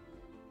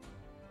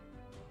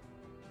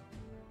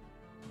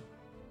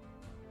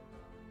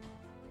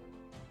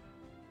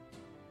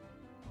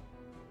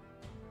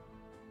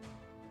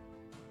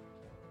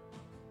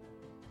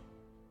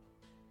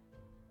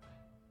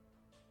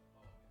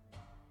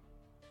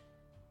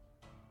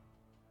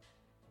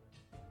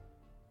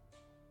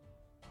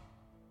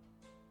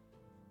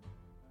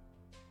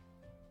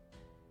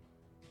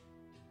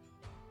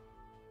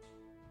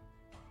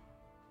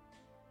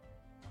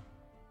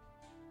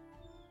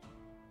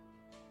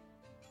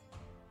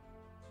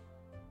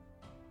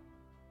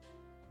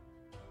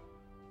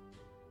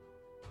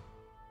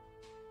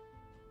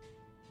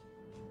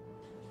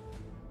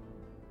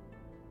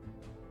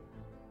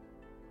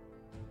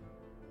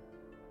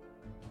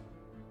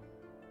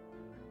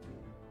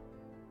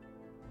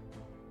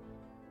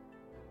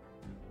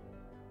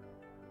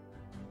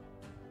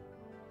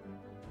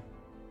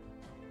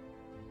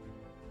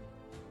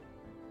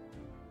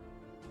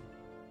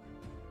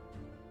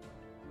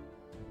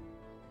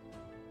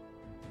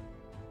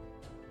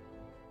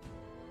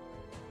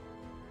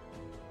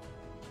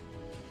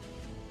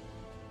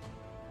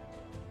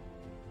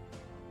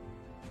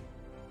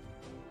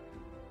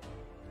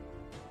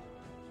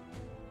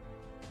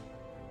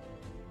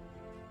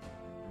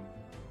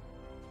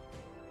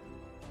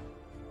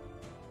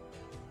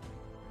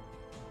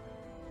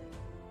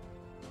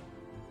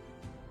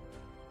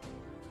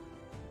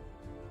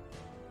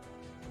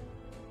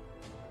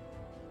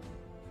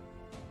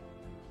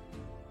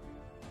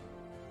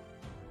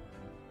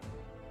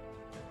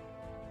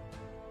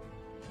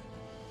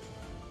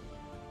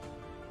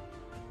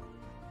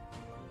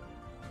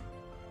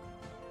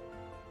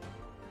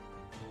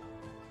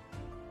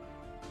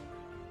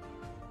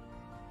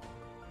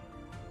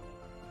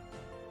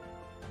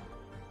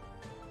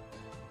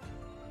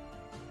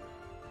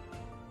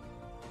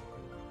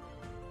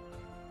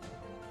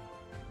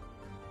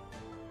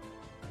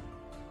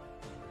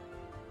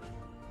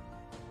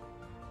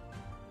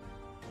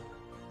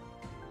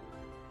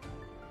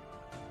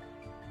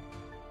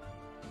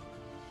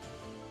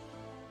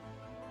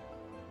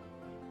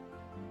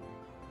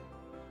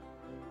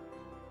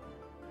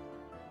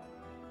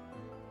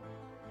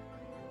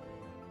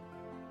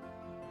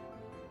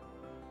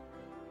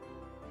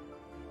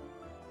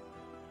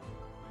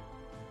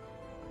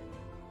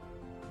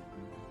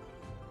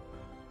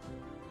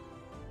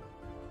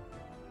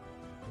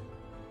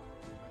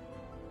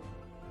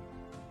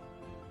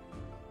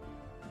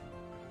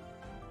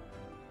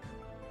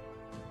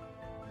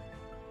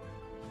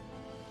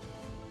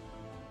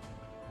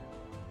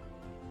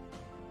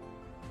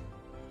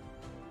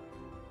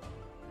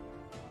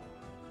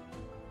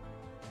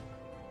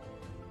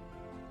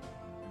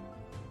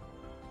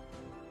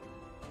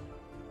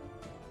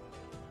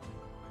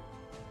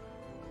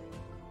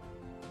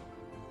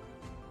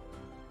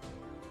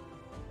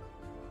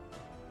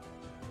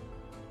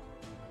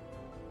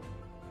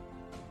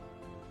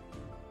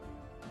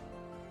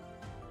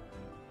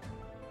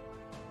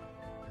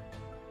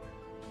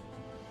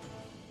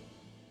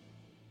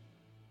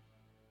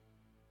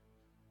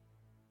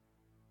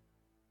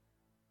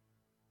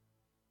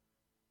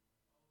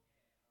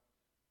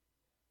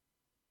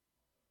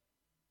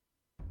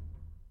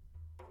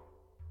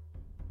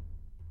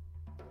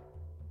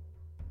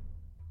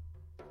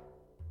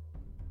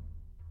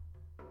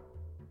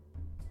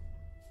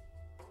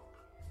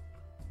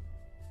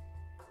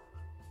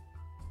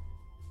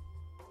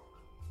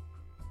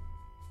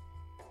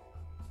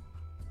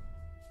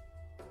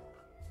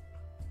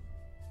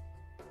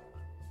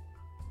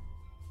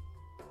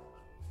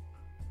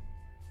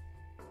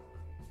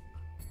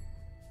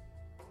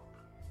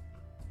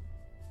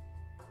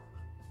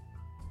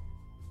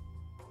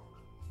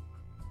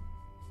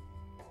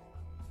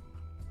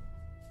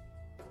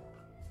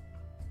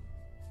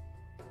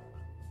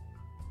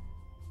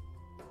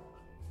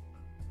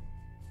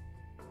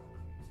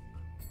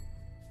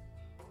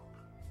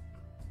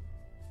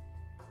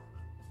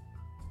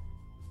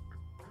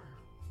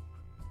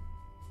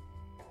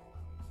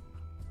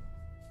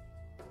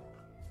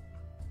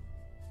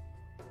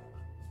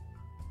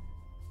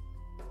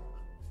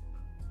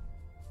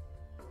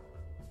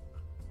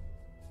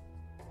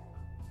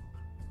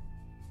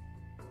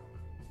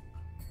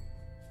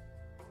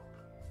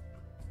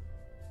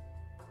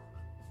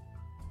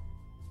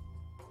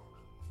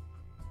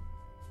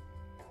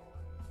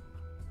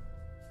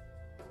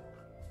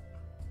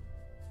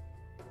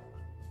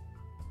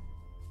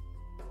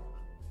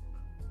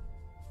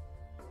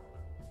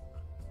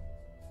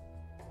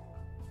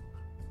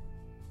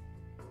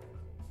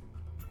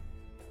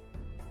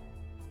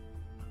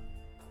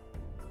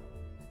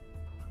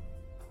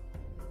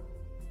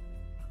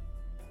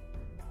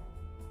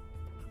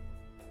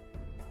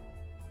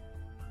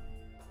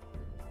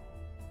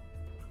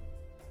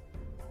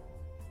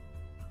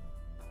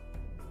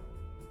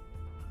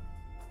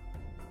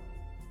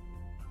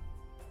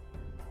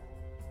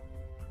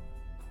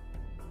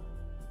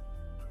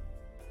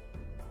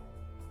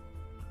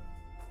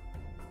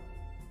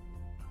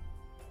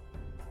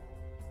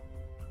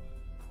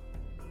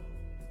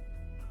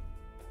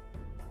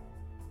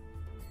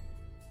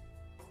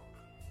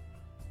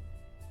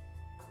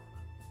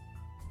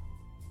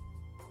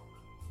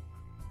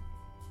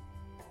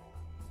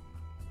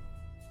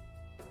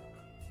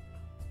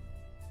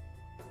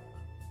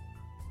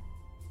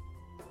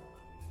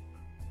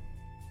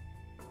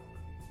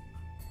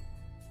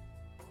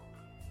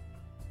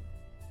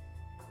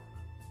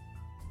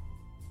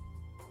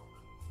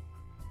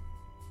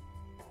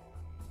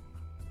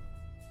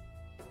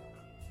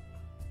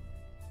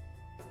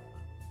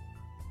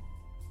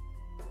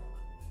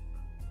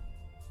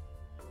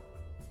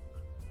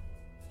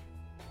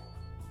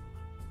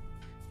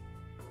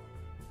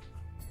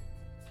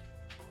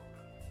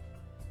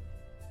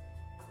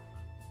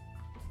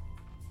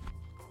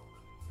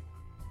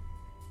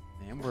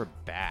 And we're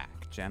back,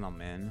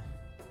 gentlemen.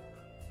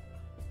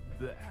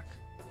 Back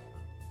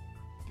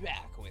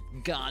with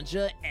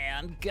Ganja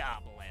and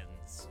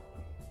Goblins.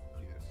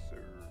 Yes,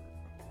 sir.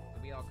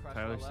 Did we all crush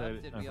Tyler all said,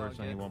 up? Did we all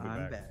unfortunately, he get... won't be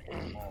I'm back.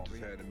 back.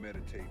 Just had to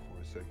meditate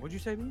for a second. What'd you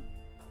say, Bean?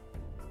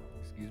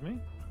 Excuse me?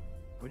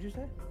 What'd you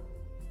say?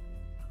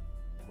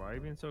 Why are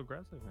you being so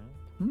aggressive,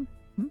 man?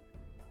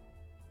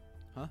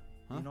 Huh?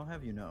 You don't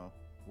have, you know.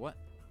 What?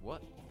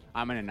 What?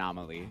 I'm an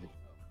anomaly. I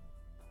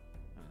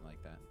don't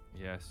like that.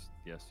 Yes,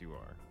 you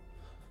are.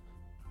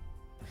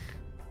 I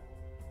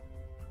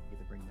get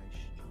to bring my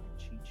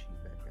cheat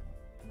sheet back out.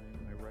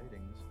 My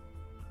writings.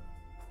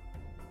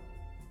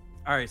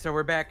 All right, so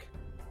we're back.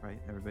 Right,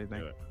 everybody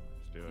back. Do it.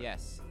 Let's do it.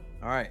 Yes.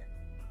 All right,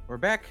 we're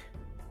back.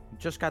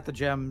 Just got the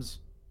gems.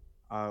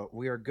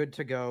 We are good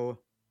to go.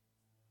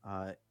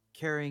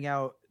 Carrying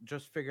out,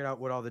 just figured out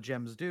what all the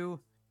gems do.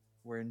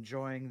 We're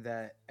enjoying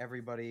that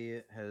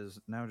everybody has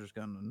now just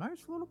gotten a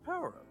nice little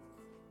power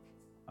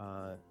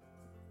up.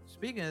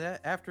 Speaking of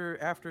that,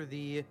 after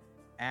the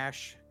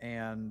ash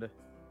and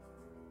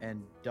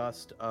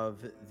dust of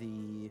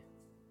the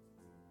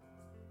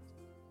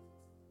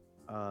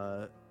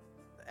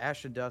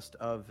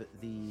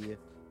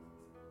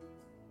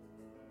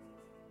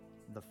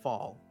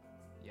fall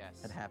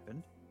Yes. had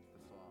happened.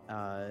 The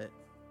fall.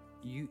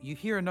 You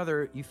hear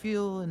you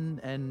feel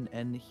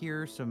and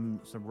hear some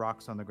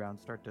rocks on the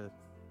ground start to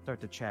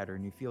chatter,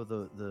 and you feel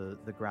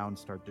the ground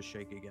start to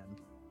shake again.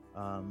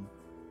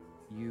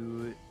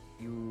 You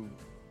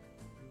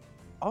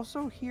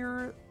also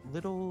hear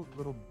little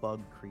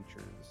bug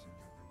creatures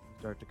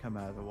start to come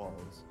out of the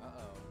walls.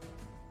 Uh-oh.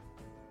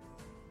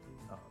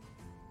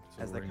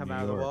 So As we're they in come New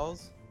out of the York.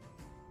 walls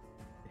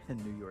in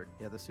New York,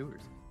 yeah, the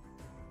sewers.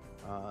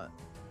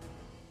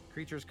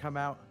 Creatures come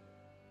out,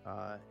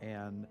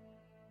 and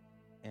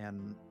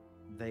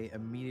they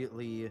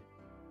immediately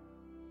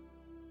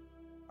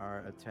are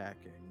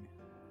attacking.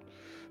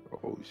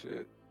 Oh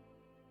shit.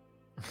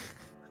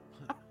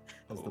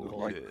 As the Look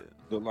bullet. like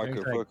a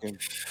It's like- fucking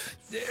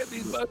Damn,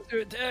 these bugs are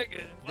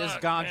attacking. This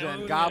Ganja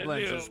and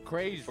Goblins is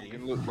crazy.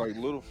 fucking look like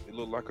little. It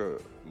looked like a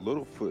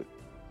little foot.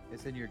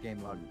 It's in your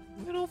game log.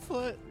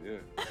 Littlefoot. Yeah.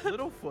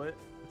 Littlefoot.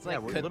 It's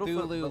like we're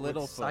Cthulhu but with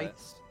Littlefoot.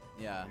 sights.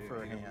 Yeah. Yeah,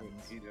 For he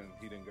hands. He done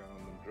got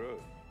on them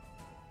drugs.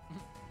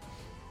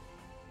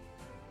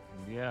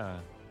 Yeah.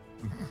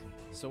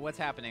 So what's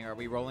happening? Are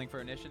we rolling for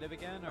initiative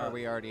again, or are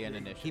we already in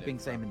initiative? Keeping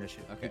same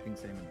initiative. Okay. Keeping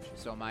same initiative.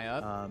 So am I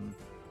up?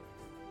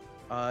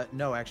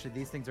 No, actually,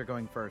 these things are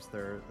going first.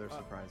 They're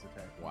surprise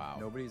attack. Wow.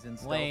 Nobody's in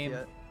stealth Lame.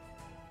 yet.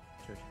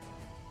 Shush.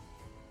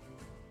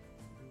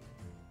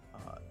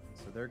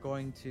 So they're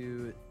going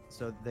to.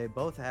 So they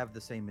both have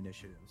the same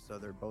initiative. So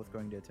they're both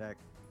going to attack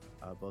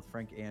both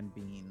Frank and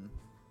Bean.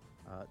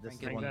 This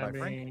Frank is one by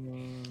Frank.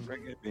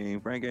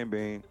 Frank and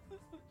Bean.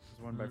 This is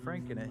one by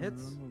Frank, and it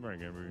hits.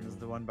 This is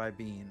the one by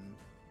Bean.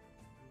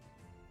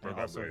 That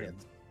Oh, also Bean.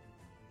 hits.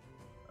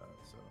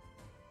 So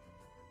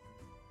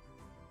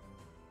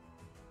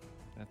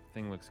That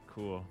thing looks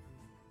cool.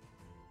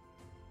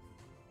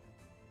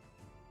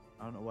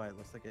 I don't know why it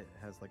looks like it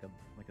has like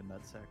a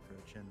nutsack for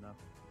a chin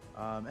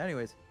though.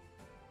 Anyways,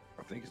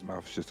 I think his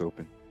mouth's just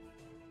open.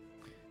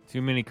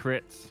 Too many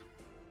crits.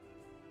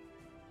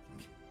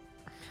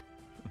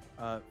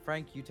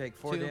 Frank, you take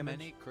 4 Too damage.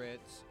 many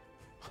crits.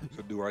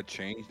 So do I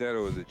change that,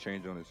 or is it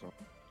change on its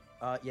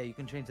own? Yeah, you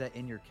can change that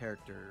in your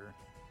character.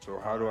 So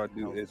how do I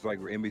do? no. It's like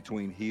we're in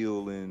between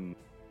heal and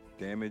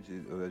damage.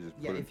 Or I just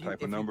Yeah, put a if you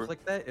type of number.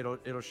 click that,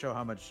 it'll show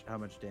how much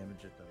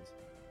damage it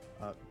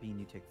does. Bean,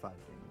 you take 5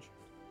 damage.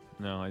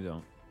 No, I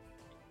don't.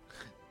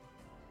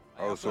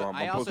 Oh, so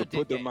I'm supposed to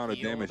put the amount of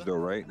damage though,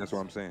 right? That's what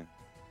I'm saying.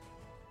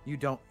 You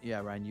don't.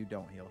 Yeah, Ryan, you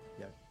don't heal.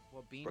 Yeah.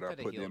 Well, Bean But I could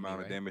have put the healed amount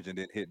me, of right? damage and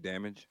then hit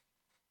damage.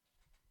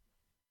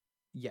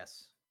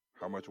 Yes,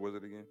 How much was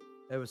it again?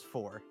 it was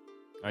 4.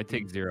 I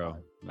take Bean 0.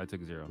 took I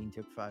took 0. Bean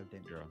took 5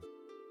 damage. 0.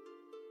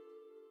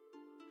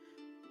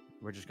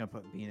 We're just gonna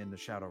put Bean in the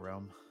Shadow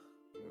Realm.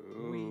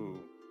 Ooh.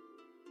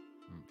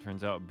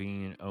 Turns out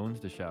Bean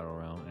owns the Shadow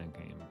Realm and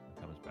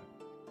comes back.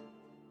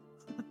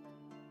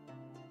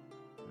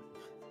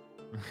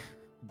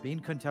 Bean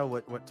couldn't tell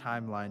what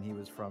timeline he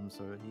was from,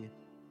 so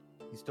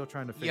he's still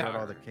trying to figure out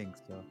all the Yarr.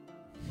 kinks. So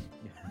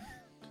yeah.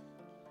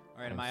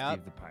 All right, am I'm I up?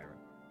 Steve the Pirate.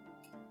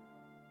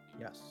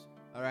 Yes.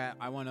 All right,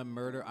 I want to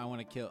murder. I want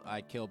to kill.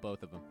 I kill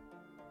both of them.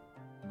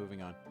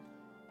 Moving on.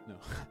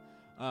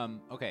 No.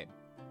 Okay.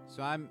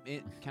 So I'm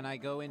in. Can I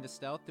go into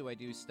stealth? Do I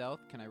do stealth?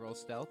 Can I roll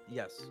stealth?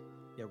 Yes.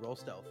 Yeah. Roll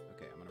stealth.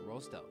 Okay, I'm gonna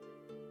roll stealth.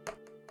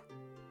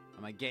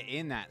 I'm gonna get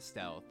in that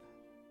stealth.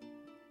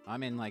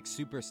 I'm in like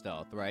super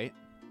stealth, right?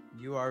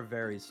 You are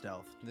very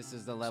stealth. This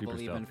is the level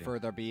Super even stealthy.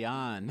 further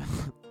beyond.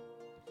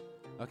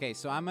 Okay,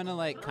 so I'm gonna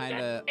like kind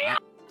of.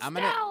 I'm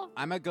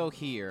gonna go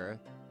here,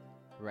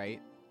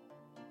 right?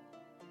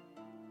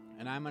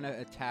 And I'm gonna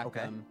attack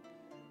Okay. them.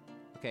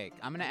 Okay,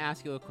 I'm gonna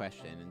ask you a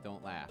question and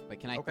don't laugh. But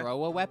can I Okay.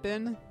 throw a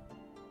weapon?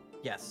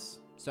 Yes.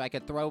 So I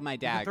could throw my You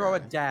dagger. can throw a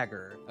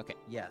dagger. Okay.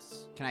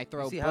 Yes. Can I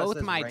throw see how it both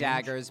says my range?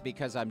 daggers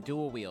because I'm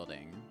dual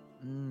wielding?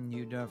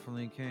 You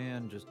definitely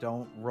can. Just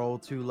don't roll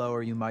too low,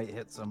 or you might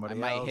hit somebody I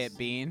might else. hit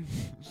Bean.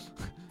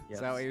 Is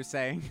that what you're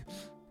saying?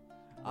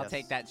 I'll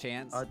take that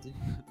chance.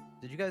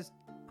 Did you guys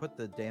put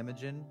the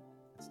damage in?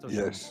 It's still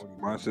Yes, showing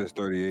 40 mine damage. says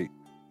 38.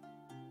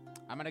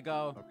 I'm gonna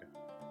go.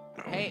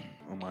 Okay. Hey,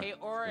 On my hey,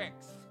 screen.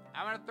 Oryx.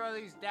 I'm gonna throw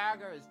these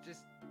daggers.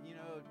 Just,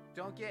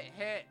 don't get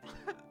hit.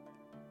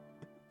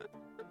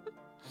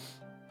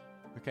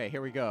 Okay,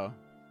 here we go.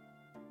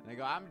 And I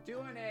go, I'm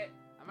doing it.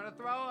 I'm gonna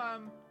throw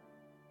them.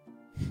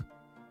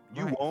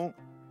 You Right. won't.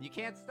 You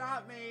can't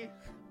stop me.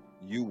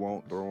 You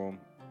won't throw them.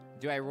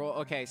 Do I roll?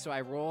 Okay, so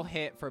I roll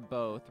hit for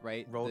both,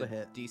 right? Roll The to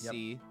hit.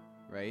 DC,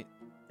 right?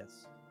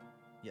 Yes.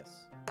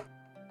 Yes.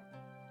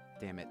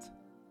 Damn it.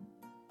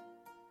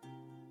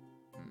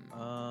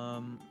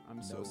 I'm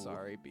so no.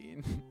 sorry,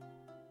 Bean.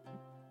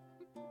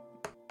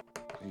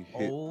 He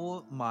hit.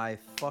 Oh my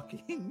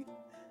fucking.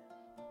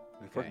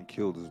 He fucking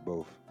killed us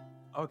both.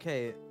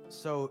 Okay,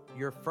 so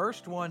your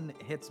first one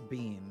hits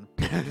Bean.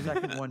 Your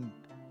second one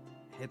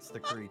hits the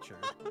creature.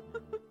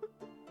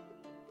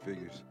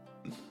 Figures.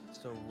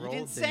 So You roll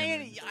didn't say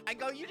any. damage. I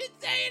go, you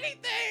didn't say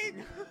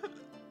anything.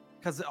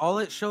 Because all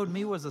it showed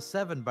me was a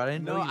 7, but I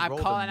didn't know you I'm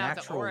rolled calling a out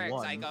to natural Oryx.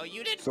 1. I go,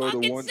 you didn't So the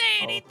fucking one- say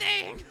oh.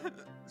 anything.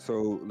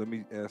 So let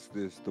me ask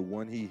this: the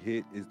one he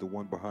hit is the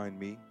one behind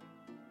me?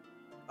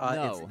 It's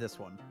No. this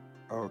one.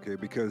 Oh, okay,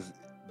 because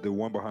the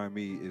one behind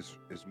me is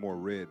more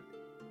red.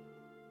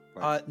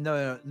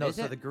 No. Is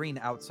So it? the green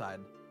outside.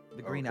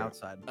 The green Okay.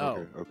 outside.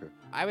 Oh. Okay.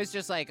 I was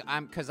just like,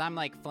 because I'm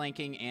like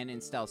flanking and in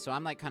stealth, so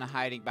I'm like kind of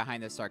hiding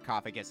behind the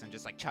sarcophagus and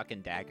just like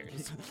chucking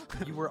daggers.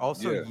 You were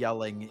also Yeah.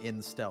 yelling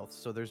in stealth,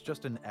 so there's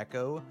just an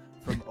echo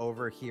from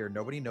over here.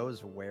 Nobody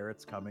knows where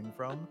it's coming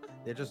from.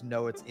 They just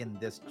know it's in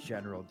this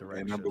general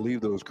direction. And I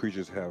believe those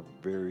creatures have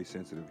very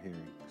sensitive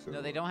hearing. So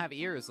No, they don't have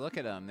ears. Look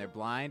at them. They're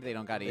blind. They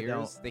don't got They ears.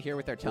 don't. They hear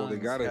with their Well, tongues.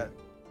 they gotta.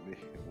 Yeah.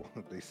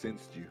 They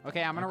sensed you.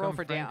 Okay, I'm gonna How roll come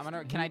for damage.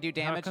 Frank's- Can I do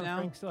damage how come now?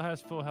 Frank still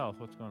has full health.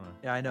 What's going on?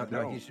 Yeah, I know. I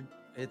No, know. he should.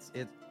 It's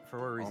for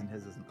what reason Um,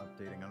 his isn't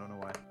updating. I don't know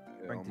why.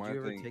 Yeah, Frank, on did my you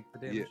ever thing- take the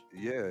damage?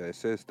 Yeah, it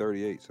says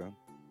 38, son.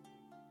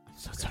 I'm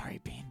so sorry,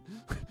 Bean.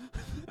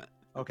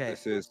 Okay. It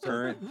says so-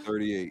 current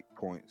 38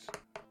 points.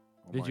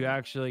 on Did my you end.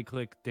 actually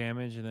click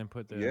damage and then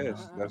put the?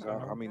 Yes, that's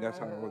how. I mean, that's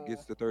how it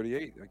gets to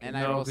 38. And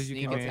I no, roll because you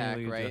sneak can attack,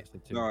 manually right? adjust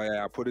it too. No,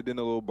 yeah, I put it in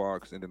a little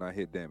box and then I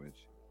hit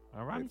damage.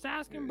 All right, I'm just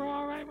asking, bro.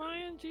 All right,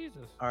 Ryan.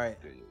 Jesus. All right.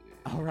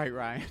 Yeah. All right,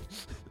 Ryan.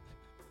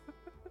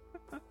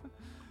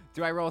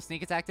 Do I roll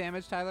sneak attack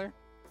damage, Tyler?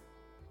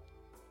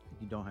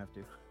 You don't have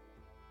to.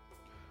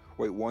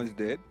 Wait, one's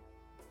dead?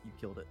 You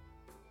killed it.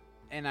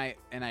 And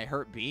I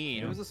hurt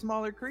Bean. It was a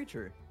smaller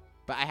creature.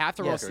 But I have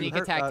to roll Yes, you sneak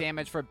hurt, attack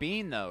damage for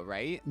Bean, though,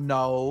 right?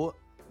 No.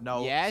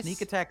 Yes?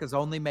 Sneak attack is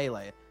only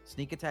melee.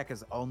 Sneak attack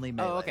is only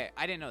melee. Oh, okay.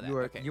 I didn't know that. You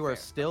are okay, you are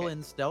fair. still Okay.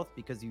 in stealth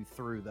because you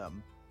threw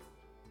them.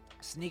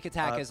 Sneak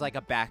attack is like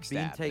a Bean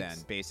backstab, takes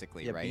then,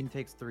 basically, Yeah, right? Bean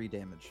takes 3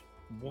 damage. He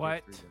takes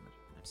What? 3 damage.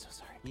 I'm so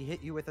sorry. He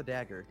hit you with a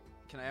dagger.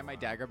 Can I have my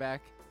dagger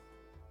back?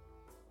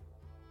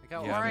 I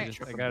go, Yeah, all I right.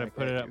 just- I gotta back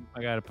put at it up. you.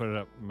 I gotta put it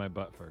up my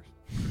butt first.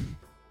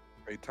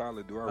 Hey,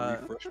 Tyler, do I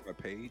Uh, refresh my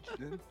page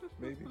then?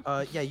 Maybe?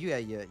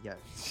 Yeah.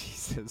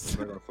 Jesus.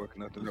 I'm not gonna fuck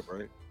nothing up,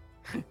 right?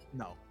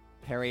 No.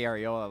 Perry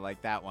Areola like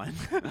that one.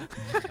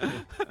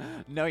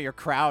 Know your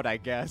crowd, I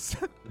guess.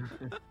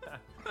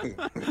 You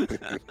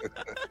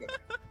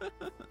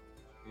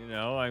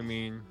know, I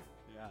mean,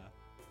 Yeah.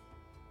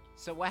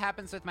 So what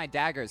happens with my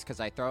daggers? Because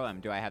I throw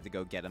them. Do I have to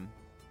go get them?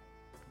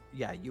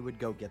 Yeah, you would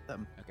go get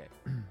them. Okay.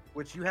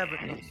 Which you have.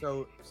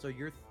 So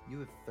you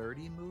have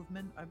 30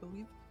 movement, I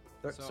believe.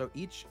 So- So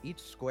each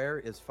square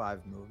is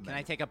 5 movement. Can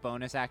I take a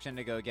bonus action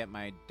to go get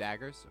my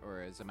daggers,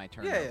 or is it my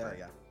turn? Yeah,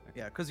 over?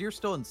 yeah. Because you're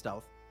still in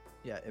stealth.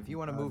 Yeah, if you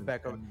want to move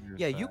back over.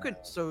 Yeah, you could.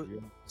 So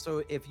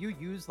if you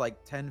use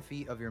like 10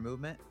 feet of your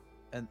movement,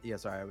 and yeah,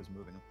 sorry, I was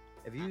moving them.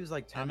 If you use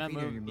like 10 I'm feet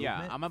gonna of your move. movement,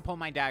 Yeah, I'm gonna pull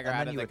my dagger and out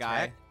then of you the guy,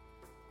 attack.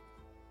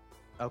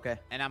 Okay.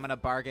 and I'm gonna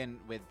bargain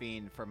with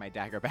Bean for my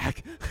dagger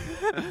back.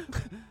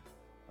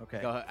 Okay.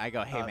 I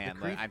go, hey the man,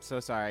 crea- I'm so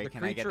sorry. the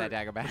Can I get that creature-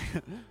 dagger back?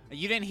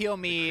 You didn't heal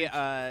me,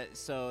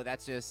 so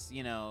that's just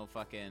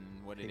fucking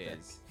what it Okay.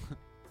 is.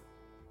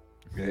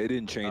 Yeah, it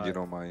didn't change it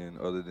Uh, on my end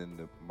other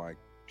than my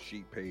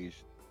sheet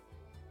page.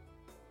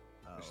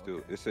 Oh, It's still,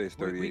 okay. it says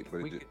We- 38,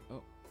 but we it just, could-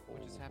 Oh,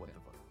 what just Oh, happened? the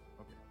fuck?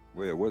 Okay.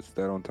 wait, what's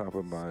that on top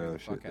of my Scared the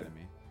shit fuck there? out of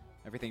me.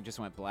 Everything just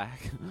went black.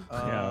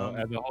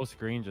 Yeah, the whole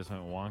screen just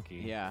went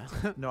wonky. Yeah.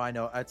 No, I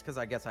know. It's because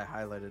I guess I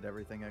highlighted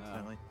everything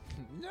accidentally.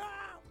 No.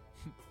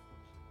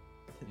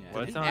 Yeah.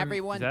 What's and on,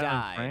 everyone is that on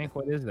died. Frank?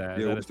 What is that?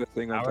 Is Yeah, that what's a that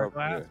thing on top?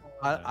 hourglass?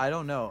 Yeah. I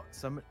don't know.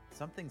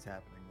 Something's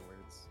happening where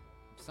it's.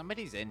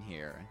 Somebody's in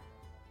here.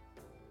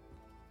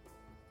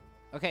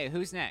 Okay,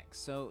 who's next?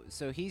 So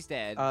he's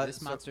dead. This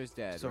so- monster's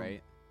dead, so-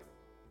 right?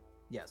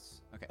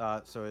 Yes. Okay.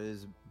 So it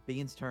is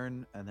Bean's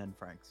turn and then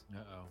Frank's.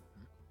 Uh-oh.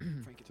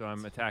 So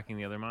I'm attacking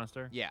the other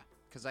monster. Yeah,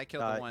 because I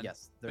killed the one.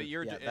 Yes. but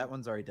you're yeah, d- that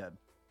one's already dead.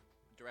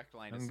 Direct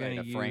line of I'm sight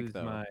gonna of Frank use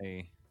though,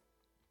 my.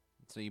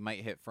 so you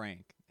might hit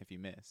Frank if you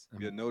miss.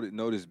 Yeah,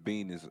 notice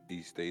Bean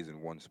he stays in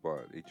one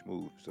spot each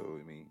move. So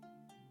I mean,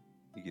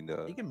 He can.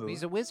 He can move.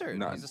 He's a wizard.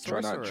 Not- He's a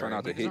try sorcerer.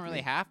 not to he doesn't hit really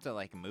me. have to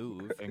like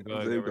move. And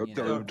Don't go over,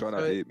 tell him try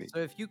not to hit me. So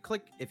if you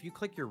click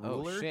your Oh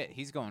ruler, shit,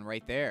 he's going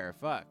right there.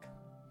 Fuck.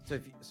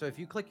 so if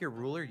you click your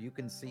ruler, you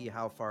can see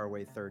how far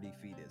away 30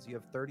 feet is. You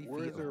have 30 Where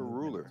feet. is there a of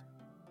movement.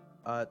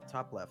 ruler?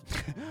 Top left.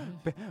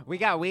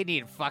 we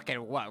need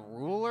fucking what,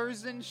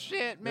 rulers and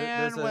shit,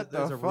 man? There's What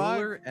there's the a fuck?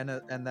 ruler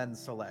and then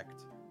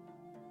select.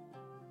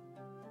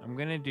 I'm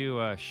gonna do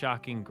a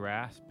shocking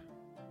grasp.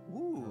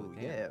 Ooh,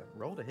 damn. yeah.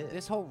 Roll to hit.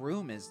 This whole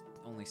room is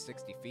only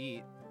 60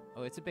 feet.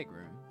 Oh, it's a big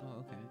room. Oh,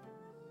 okay.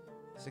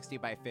 60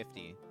 by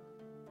 50.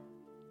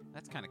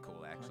 That's kind of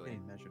cool, actually. Okay,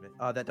 measured it.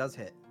 That does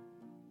hit.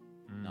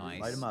 Nice.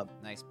 Light him up.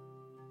 Nice.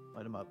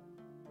 Light him up.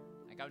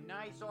 I go,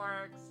 nice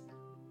orcs.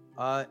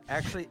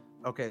 Actually,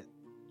 okay.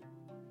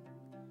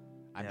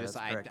 I'm Yeah, just,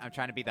 that's correct. I'm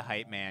trying to be the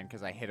hype man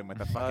because I hit him with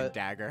a fucking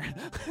dagger.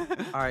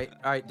 All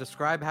right.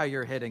 Describe how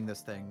you're hitting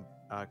this thing,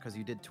 because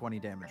you did 20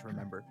 damage.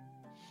 Remember.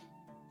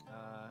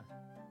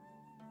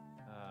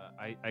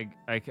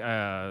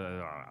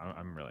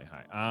 I'm really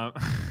high.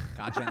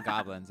 Ganja and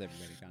Goblins,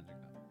 everybody. Ganja and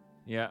Goblins.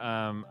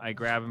 Yeah. I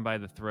grab him by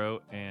the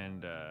throat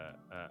and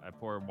I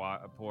pour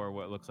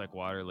what looks like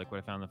water,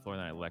 liquid I found on the floor,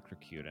 and I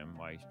electrocute him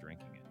while he's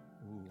drinking it.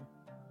 Ooh.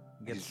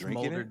 Get He's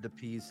drinking smoldered it? to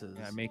pieces.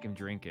 Yeah, I make him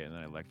drink it and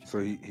then I electrocute. So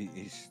him.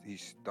 he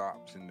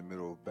stops in the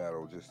middle of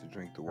battle just to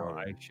drink the No, water.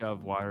 I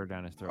shove water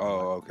down his throat.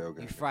 Oh,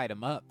 okay. You fried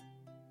him up.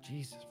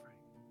 Jesus,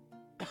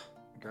 Frank.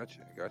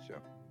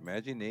 Gotcha.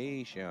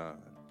 Imagination.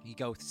 You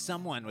go,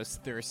 someone was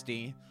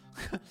thirsty.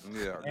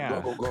 Yeah.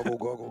 Yeah.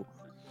 Goggle.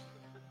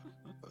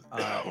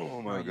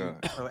 Oh my god.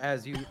 So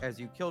as you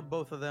killed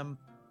both of them,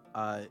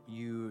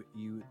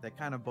 they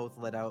kind of both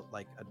let out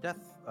like a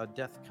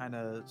death kind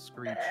of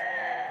screech.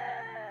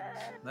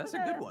 That's a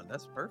good one.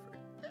 That's perfect.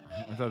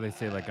 I thought they'd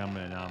say like I'm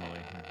an anomaly.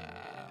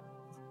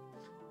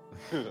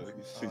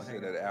 She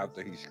said that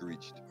after he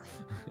screeched.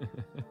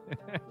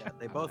 Yeah,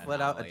 they I'm both an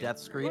let out a anomaly. death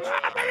screech.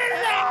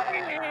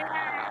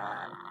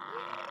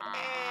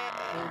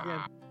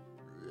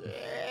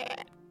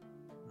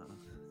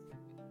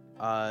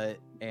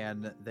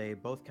 And they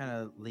both kind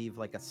of leave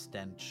like a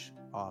stench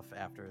off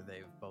after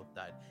they've both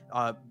died.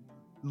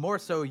 More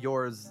so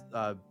yours,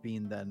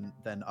 Bean,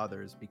 than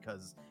others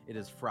because it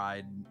is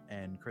fried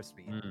and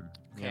crispy. Okay,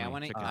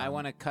 Yummy I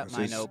want to cut I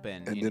mine say-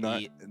 open And and,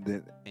 then eat,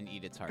 then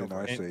eat its heart. then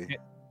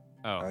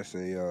I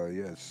say Oh,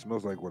 yeah, it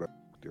smells like what I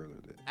the other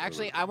day.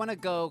 Actually, I want to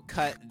go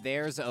cut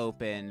theirs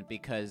open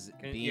because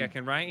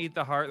can Ryan eat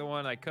the heart, the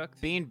one I cooked?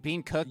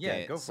 Bean cooked Yeah,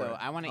 it. go for so it.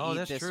 I want to Oh, eat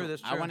that's this. true,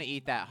 that's I true. want to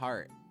eat that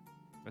heart.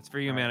 That's for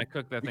you, man. I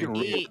cooked that you thing. can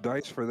roll Eat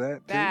dice for that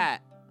too.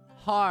 That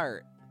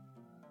heart.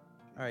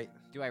 All right,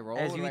 Do I roll?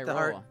 as or you do eat I the roll?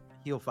 heart,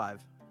 heal 5.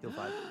 Heal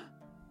 5.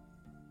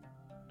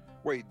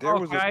 Wait, there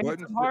was can I a eat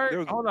button. some heart? There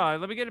was, Hold on,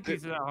 let me get a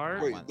piece of that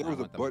heart. wait, want- there I was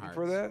a want them button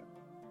for hearts.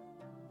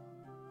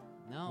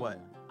 that. No.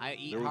 What? I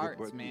eat There was a hearts,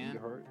 button to eat man. a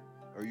heart?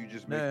 Or you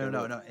just make No, that no,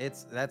 up? no.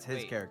 That's his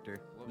Wait,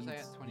 character. What was I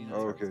Eats- at? 20 eats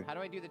Oh, hearts. okay. How do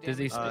I do the Does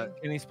he? damage?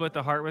 Can he split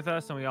the heart with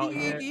us and we all eat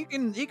it? You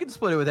can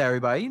split it with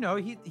everybody. You know,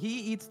 he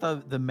eats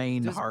the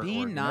main Does heart. Bean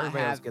organ. not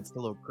Everybody else have- gets the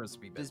little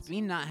crispy bits. Does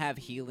Bean not have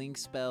healing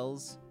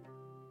spells?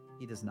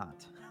 He does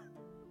not.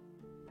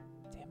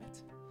 Damn it.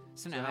 So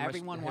So now how much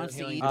everyone wants to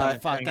healing eat do the you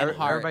fucking think?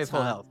 hearts. Everybody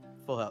full huh? health.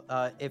 Full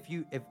health.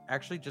 If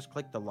actually just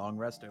click the long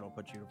rest, it'll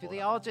put you to Do full they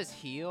health. all just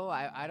heal?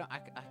 I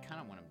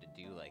kind of want them to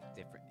do like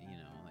different,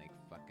 like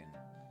fucking.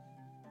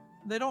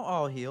 They don't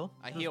all heal.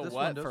 I This- heal this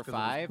what, one does for 'cause it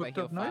was 5? I cooked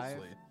heal up 5?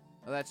 nicely.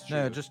 Oh, that's true.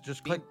 No, just Bean,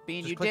 click.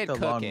 Bean, just you click did the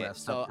cook long it,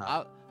 rest so up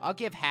top. I'll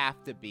give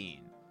half to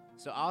Bean.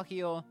 So I'll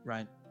heal.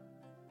 Right.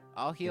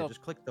 I'll Yeah, heal.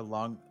 just click the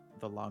long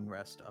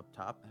rest up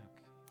top Okay.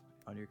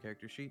 on your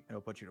character sheet, and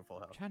it'll put you to full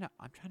I'm health. trying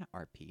to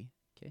RP.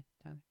 Okay,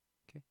 Tyler.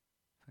 Okay.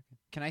 Fucking.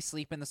 Can I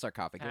sleep in the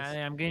sarcophagus?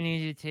 I'm gonna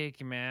need you to take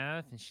your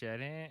mouth and shut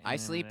it. I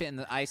sleep in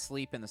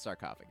the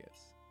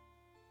sarcophagus.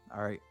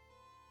 All right.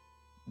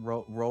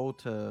 Roll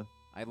to.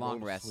 I long roll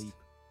to rest. sleep.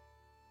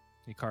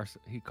 He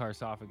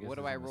carsophagus. What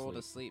do I roll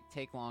to sleep?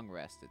 Take long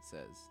rest. It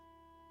says.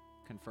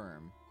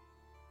 Confirm.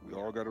 We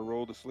all got to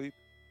roll to sleep.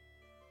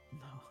 No.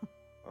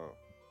 Oh,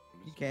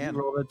 You You can.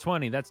 rolled a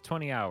 20. That's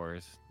 20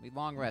 hours. We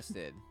long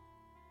rested,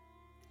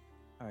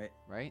 All right.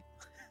 right?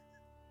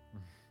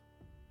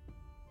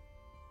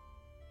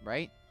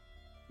 Right?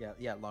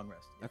 Yeah. Long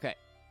rest. Yep. Okay.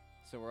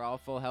 So we're all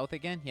full health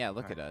again? Yeah,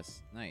 look Alright. at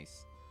us.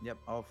 Nice. Yep.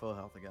 All full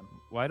health again.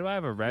 Why do I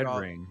have a red all-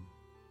 ring?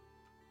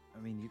 I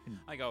mean, you can.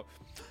 I go.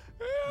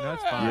 No,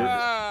 it's fine.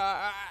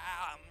 I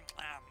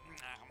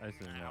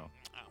said no.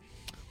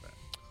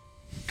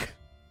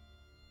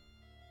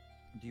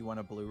 Do you want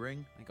a blue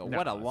ring? I go, No,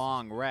 what a it's-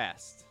 long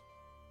rest.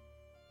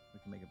 We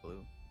can make it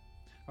blue.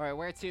 All right,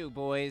 where to,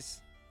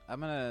 boys? I'm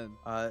gonna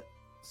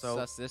So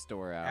suss this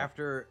door out.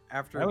 after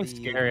That was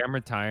the, scary. I'm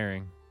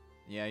retiring.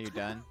 Yeah, you're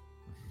done.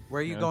 Where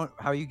are you Yeah. going?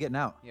 How are you getting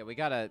out? Yeah, we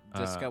gotta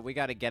we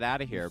gotta get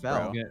out of here,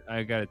 fell. bro.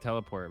 I got to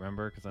teleport,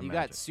 remember? Because I'm You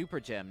magic. got super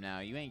gem now.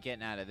 You ain't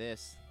getting out of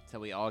this till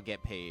we all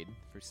get paid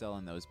for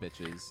selling those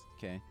bitches.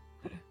 Okay.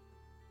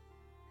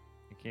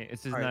 I can't,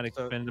 this is Alright, not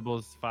so-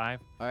 Expendables 5.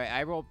 All right,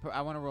 I want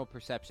to roll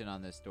perception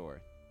on this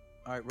door.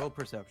 All right. Roll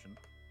perception.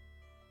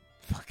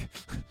 Fuck.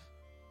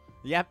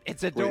 Yep,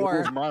 it's a Wait, door. it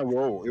was my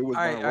role. It was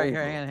All right, my all right,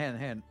 role. here, though.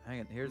 hang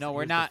on. Here's No,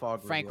 we're here's the not,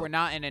 fog Frank. reveal. We're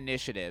not in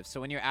initiative.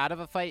 So when you're out of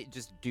a fight,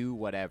 just do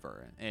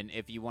whatever. And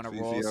if you want to See,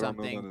 roll I don't know none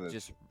something, of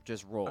this.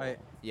 just roll. Alright.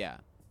 Yeah,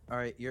 All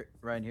right,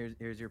 Ryan.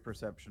 Here's your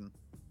perception.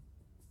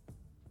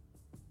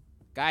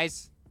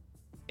 guys,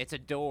 it's a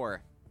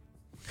door.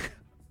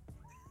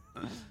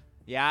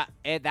 Yeah,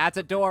 that's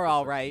a door,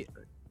 all right.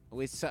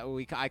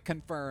 I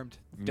confirmed.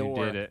 You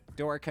Door. did it.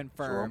 Door So I'm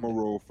confirmed. gonna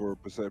roll for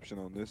perception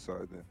on this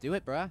side then. Do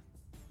it, bruh.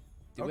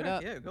 Do it Okay,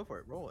 up. Yeah, go for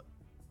it. Roll it.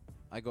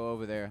 I go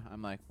over there.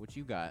 I'm like, what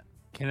you got?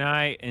 Can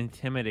I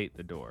intimidate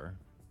the door?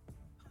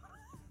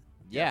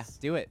 Yeah, Yes.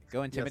 do it.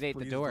 Go intimidate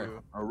the please door.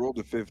 do. I rolled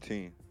a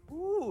 15.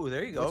 Ooh,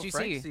 there you go. What'd you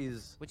Frank see?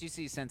 sees. What you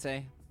see,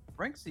 Sensei?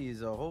 Frank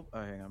sees a whole.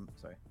 Oh, hang on.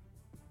 Sorry.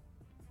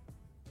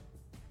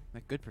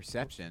 Like, good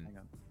perception. Hang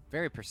on.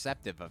 Very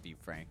perceptive of you,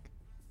 Frank.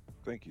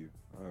 Thank you.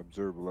 I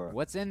observe a lot.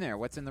 What's in there?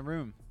 What's in the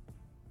room?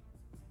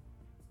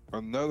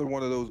 Another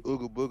one of those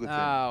ooga booga things.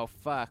 Oh,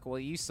 fuck. Well,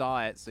 you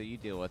saw it, so you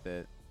deal with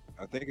it.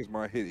 I think it's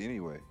my hit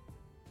anyway.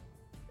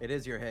 It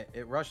is your hit.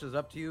 It rushes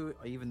up to you,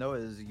 even though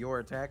it is your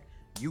attack.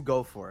 You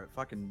go for it.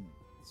 Fucking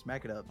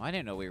smack it up. I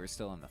didn't know we were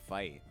still in the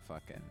fight.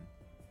 Fucking.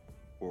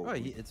 Well, Oh,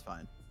 it's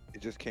fine.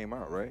 it just came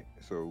out, right?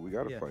 So we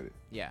gotta Yeah. fight it.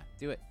 Yeah,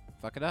 do it.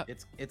 Fuck it up.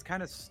 It's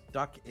kind of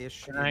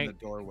stuck-ish Can in I- the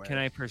doorway. Can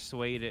I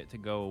persuade it to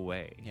go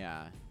away?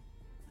 Yeah.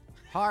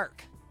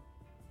 Hark!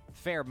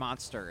 Fair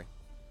monster.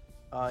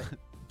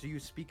 Do you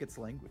speak its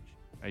language?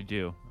 I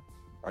do.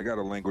 I got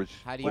a language.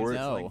 How do you for it.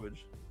 know?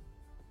 Language.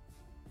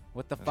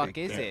 What the I fuck think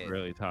is Can't it?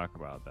 really talk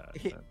about that.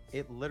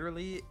 It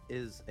literally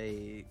is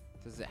a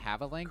Does it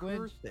have a language?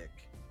 Kurthic.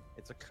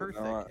 It's a So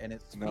Kurthic, now and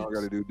it speaks now I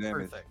gotta do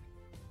damage. Kurthic.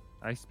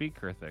 I speak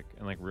Kurthic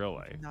in like real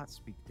life. Do not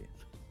speak damage.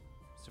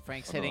 So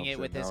Frank's I know, hitting I'm it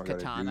saying with now his I gotta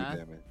do katana.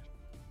 damage.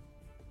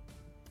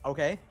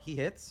 Okay, he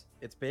hits.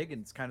 It's big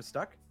and it's kind of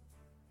stuck.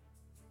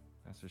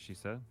 That's what she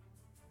said.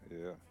 Yeah.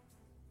 All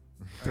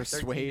right, 13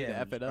 Persuade, damage.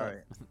 F it up. All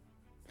right.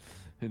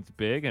 It's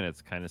big and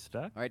it's kind of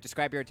stuck. All right,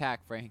 describe your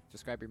attack, Frank.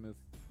 Describe your move.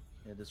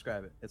 Yeah,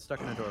 describe it. It's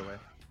stuck in a doorway.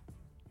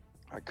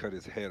 I cut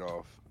his head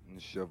off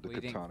and shoved the We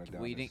katana didn't,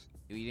 down. we his- didn't,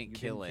 we didn't You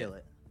kill didn't it. kill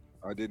it.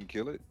 I didn't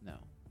kill it. No.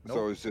 So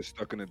Nope. it's just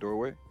stuck in the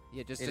doorway.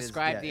 Yeah, just It is-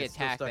 describe yeah, the it's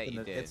still attack stuck that in you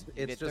the- did. it's- You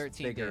it's did just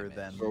 13 bigger damage.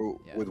 than-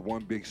 So Yeah. with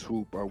one big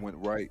swoop, I went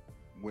right,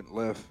 went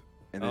left,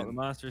 and Oh, the then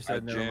monster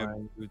said no.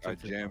 jammed- mind. I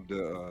jammed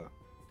the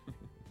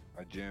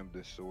I jammed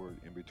the sword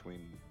in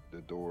between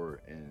the door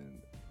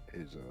and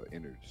his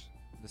innards.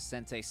 The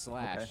sensei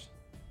slash.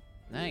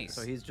 Yeah. Nice.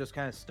 So he's just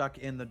kind of stuck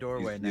in the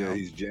doorway He's, now. yeah,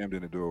 he's jammed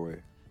in the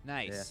doorway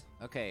Nice.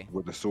 Okay.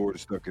 with the sword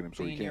stuck in him,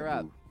 so he Bean, can't you're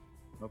up. move.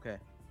 Okay.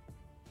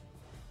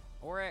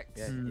 Oryx.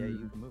 Yeah, yeah,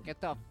 you can move.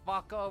 Get the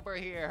fuck over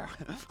here.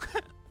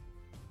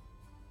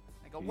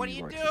 I go, what are He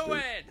you likes to stay-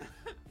 doing?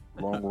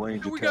 Long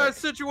range We got a attack.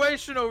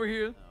 situation over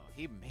here.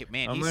 No,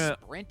 man, I'm he gonna-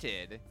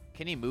 sprinted.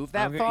 Can he move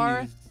that I'm gonna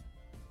far? use-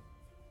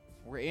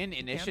 We're in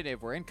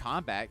initiative. We're in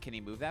combat. Can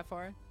he move that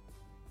far?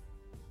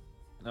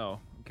 No,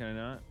 can I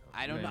not?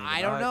 I don't Can know. use I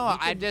it? don't know. he I'm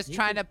can- just he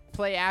trying can- to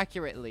play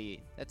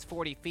accurately. That's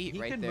 40 feet He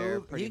right can there,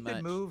 move. pretty He much.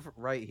 can move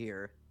right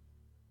here.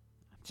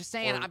 I'm just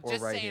saying. or- I'm or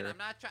just right saying. here. I'm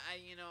not trying.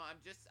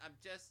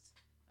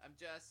 I'm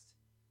just.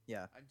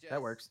 Yeah, I'm just.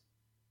 that works.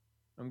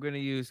 I'm gonna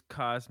use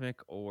Cosmic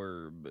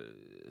Orb.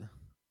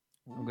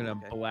 I'm gonna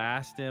Okay.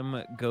 blast him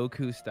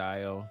Goku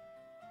style,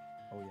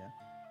 Oh yeah.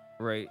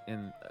 right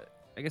in,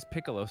 I guess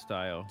Piccolo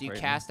style. Do you right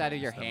in cast the out of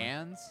your stomach.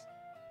 hands?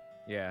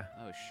 Yeah,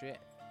 Oh shit.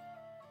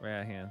 right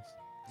out of hands.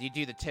 Do you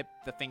do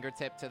the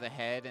fingertip to the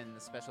head and the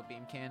special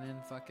beam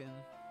cannon? Fucking.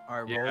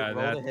 All right, Yeah, roll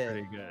that's the hit.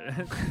 pretty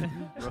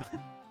good.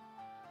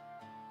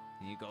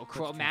 And you go two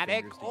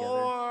chromatic fingers together.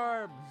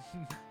 orb.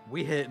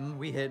 We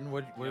hitting.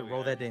 What? Yeah, we roll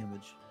are. that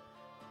damage.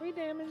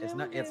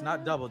 It's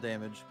not double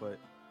damage, but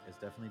it's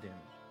definitely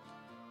damage.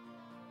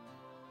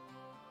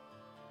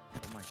 Oh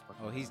my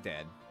fucking Oh, he's God.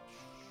 dead.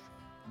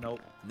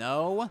 Nope.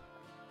 No.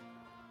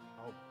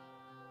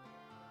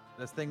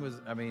 This thing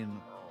was. I mean,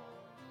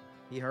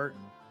 he hurting.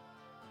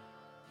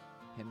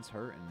 Him's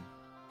hurting.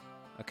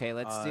 Okay,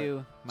 let's Uh,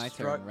 do my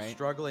turn, right?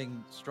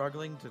 Struggling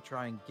to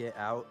try and get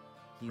out.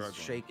 He's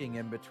Struggling. shaking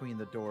in between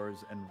the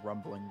doors and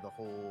rumbling the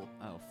whole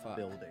Oh fuck.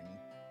 building.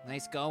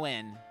 Nice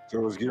going. So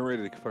it was getting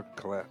ready to fucking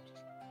collapse.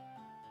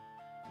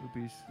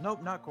 Oopies.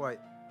 Nope, not quite.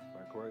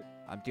 Not quite.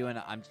 I'm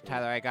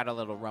Tyler. I got a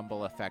little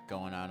rumble effect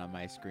going on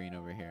my screen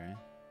over here.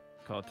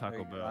 Called There Taco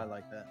you go. Bell. I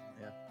like that.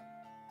 Yeah.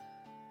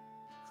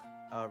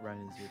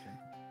 Ryan, it's your turn.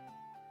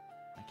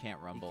 I can't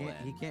rumble He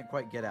in. can't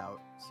quite get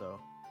out, so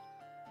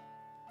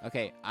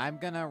Okay, I'm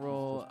gonna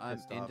roll just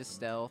pissed off into and-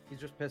 stealth. he's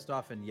just pissed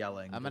off and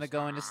yelling. I'm gonna just-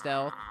 go into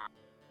stealth.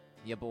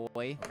 Yeah,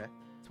 boy. Okay.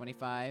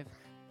 25.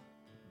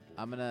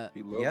 I'm gonna.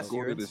 He loves Yes, going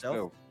you're to in the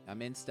stealth.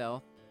 I'm in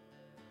stealth.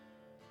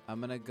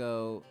 I'm gonna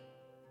go.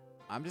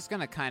 I'm just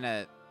gonna kind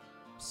of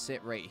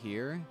sit right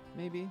here,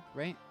 maybe.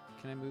 Right?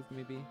 Can I move?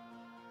 Maybe.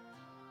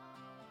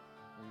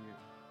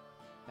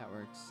 That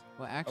works.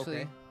 Well,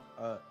 actually,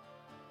 Okay.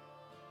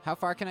 how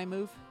far can I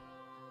move?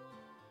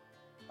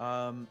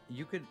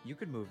 You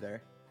could move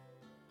there.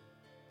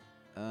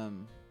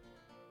 Can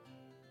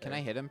There.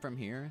 I hit him from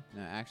here?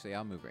 No, actually,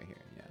 I'll move right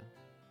here. Yeah.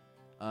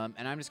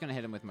 And I'm just gonna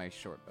hit him with my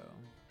short bow.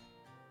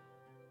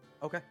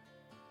 Okay.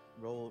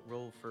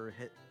 Roll for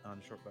hit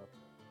on short bow.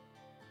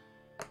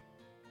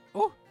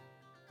 Oh.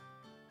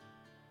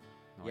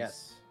 Nice.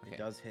 Yes, Okay. it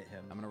does hit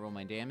him. I'm gonna roll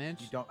my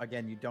damage.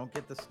 You don't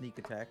get the sneak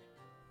attack.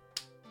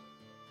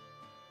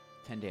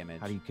 10 damage.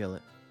 How do you kill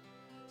it?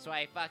 So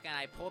I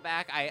pull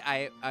back.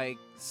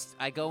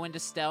 I go into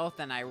stealth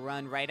and I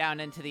run right out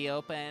into the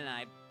open. And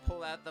I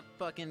pull out the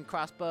fucking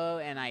crossbow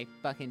and I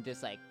fucking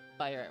just like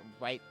fire it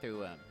right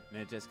through him.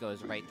 And it just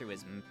goes right through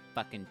his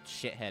fucking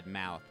shithead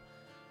mouth.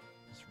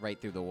 Just right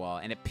through the wall.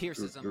 And it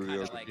pierces him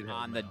kind of like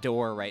on the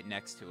door right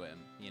next to him.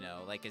 You know,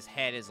 like his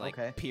head is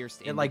like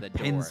pierced into the door. It like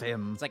pins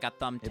him. It's like a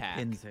thumbtack. It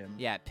pins him.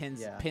 Yeah, it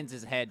pins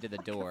his head to the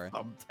door.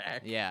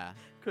 Thumbtack. Yeah.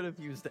 Could have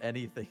used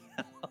anything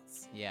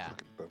else. Yeah.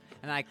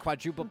 And I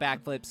quadruple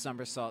backflip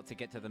somersault to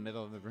get to the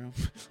middle of the room.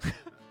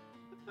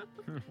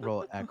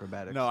 Roll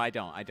acrobatics. No, I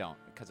don't,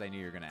 because I knew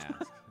you were gonna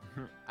ask.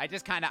 I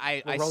just kind of,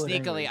 I roll it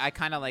sneakily, anyways. I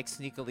kind of like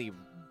sneakily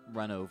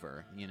run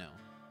over, you know.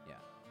 Yeah.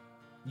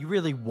 You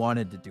really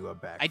wanted to do a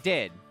back. I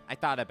did. I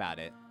thought about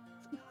it.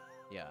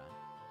 Yeah.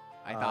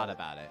 I thought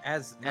about it.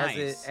 As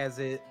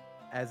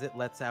it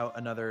lets out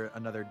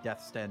another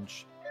death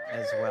stench,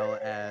 as well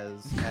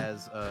as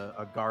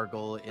a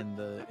gargle in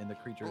the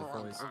creature's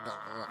voice.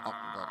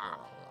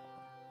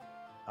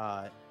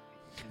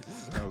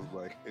 Sounds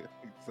like it.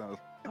 Sounds.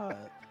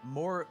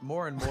 More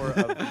and more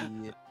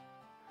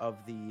of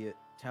the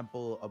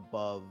temple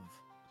above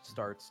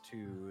starts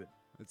to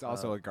It's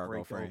also a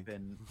gargle, break Frank.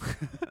 open,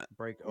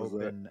 What's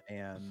that?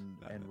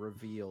 and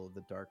reveal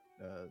the dark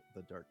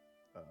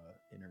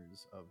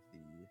inners of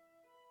the.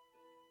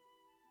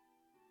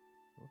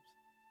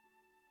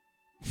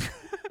 Whoops.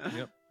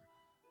 Yep.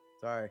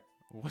 Sorry.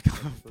 What the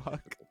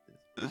fuck?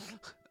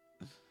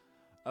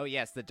 Oh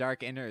yes, the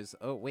dark inners.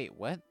 Oh wait,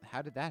 what?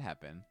 How did that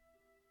happen?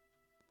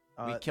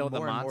 We killed the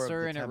more and more of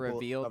monster the and it temple-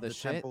 revealed of the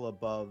shit? temple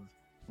above.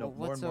 No, Well,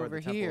 more what's and more over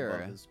of the temple here?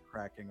 above is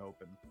cracking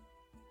open.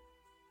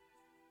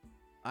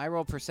 I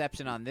roll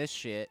perception on this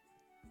shit.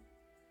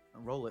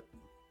 Roll it.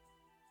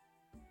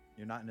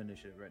 You're not in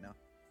initiative right now.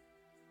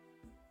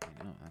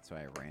 I know, that's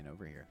why I ran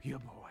over here. Yeah,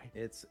 boy.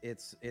 It's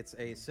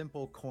a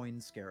simple coin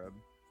scarab.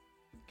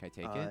 Can I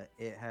take it?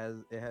 It has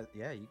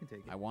yeah, you can take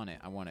it. I want it.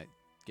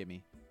 Give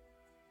me.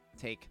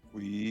 Take.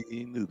 We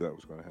knew that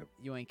was gonna happen.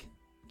 Yoink.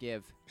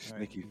 Give.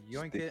 Alright, Sneaky,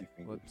 yoink sticky it.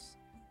 fingers. Whoops.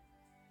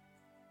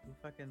 Who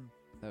fucking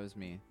That was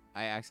me.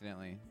 I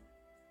accidentally.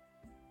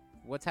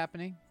 What's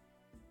happening?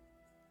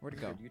 Where'd it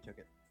go? You took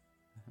it.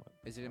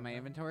 Is it in my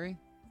inventory?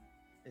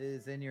 It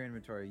is in your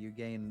inventory. You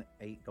gain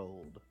 8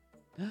 gold.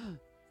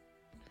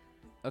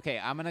 Okay,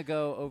 I'm gonna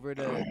go over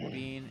to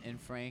Bean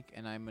and Frank,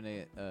 and I'm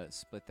gonna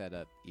split that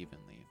up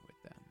evenly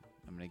with them.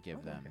 I'm gonna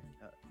give them.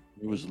 Okay.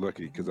 It was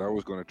lucky because I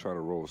was gonna try to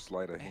roll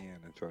sleight of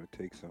hand and try to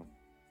take some.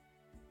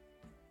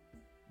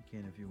 You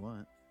can if you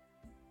want.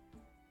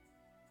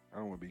 I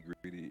don't want to be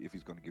greedy if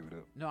he's gonna give it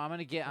up. No, I'm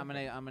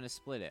gonna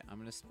split it. I'm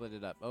gonna split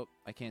it up. Oh,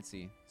 I can't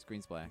see.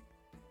 Screen's black.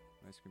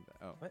 My screen black.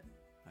 Oh, What?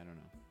 I don't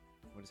know.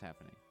 What is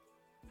happening?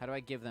 How do I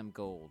give them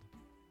gold?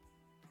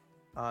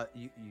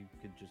 You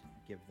could just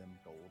give them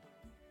gold.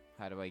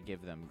 How do I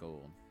give them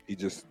gold?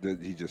 Did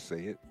he just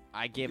say it?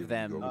 I give Give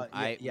them them. gold.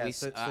 I you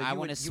want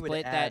would- to you would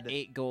split add- that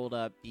 8 gold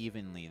up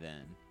evenly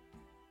then.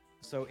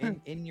 So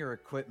in your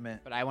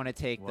equipment. But I want to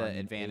take the 1, 8.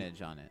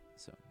 advantage on it.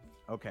 So.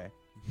 Okay.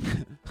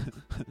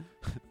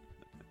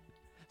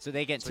 So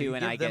they get So 2 you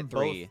and I give them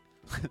get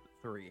 3.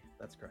 3.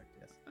 That's correct.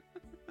 Yes.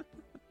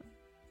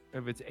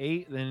 If it's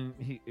 8, then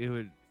it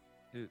would.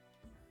 Is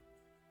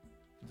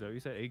that what you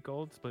said? 8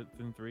 gold split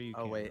in 3. You Oh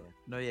can't wait. really.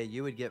 No, yeah,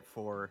 you would get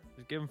 4.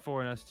 Just give them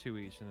 4 and us 2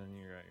 each, and then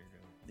you're at your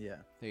go. Yeah.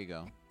 There you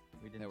go.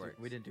 We That didn't. works.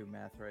 We didn't do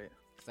math right.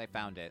 Because I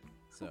found it.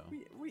 So.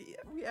 We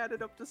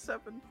added up to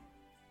 7.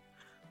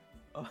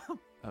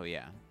 Oh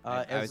yeah. I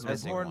was As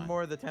missing more and one.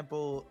 more the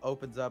temple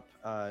opens up,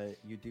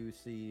 you do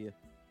see.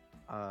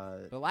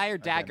 The liar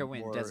again,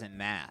 Daggerwind more- doesn't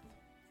math.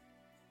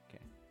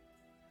 Okay.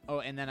 Oh,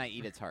 and then I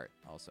eat its heart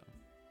also.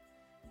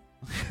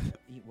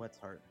 Eat what's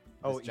heart?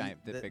 Oh, eat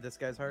giant- the big- this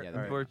guy's heart. yeah, the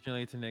All right.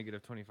 Unfortunately, it's a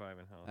negative 25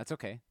 in health. That's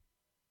okay.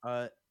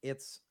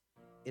 It's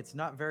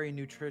not very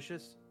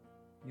nutritious.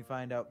 You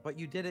find out, but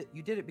you did it.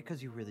 You did it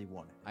because you really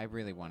wanted. I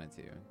really wanted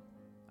to.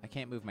 I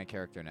can't move my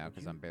character now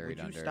because I'm buried Would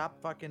you under. stop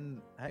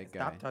fucking? big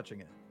Stop guy. touching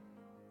it.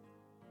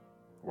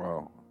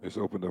 Wow, it's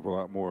opened up a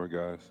lot more,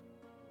 guys.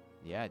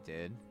 Yeah, it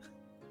did.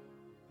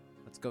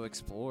 Let's go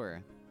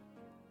explore.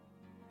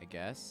 I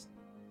guess.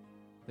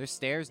 There's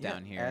stairs Yeah,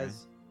 down here.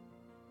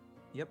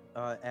 Yep.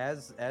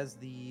 As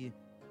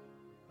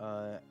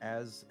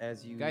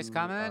you guys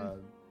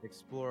coming?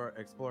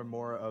 Explore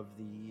more of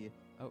the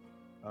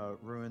Oh.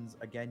 ruins.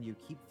 Again, you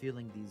keep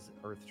feeling these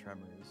earth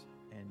tremors,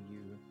 and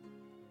you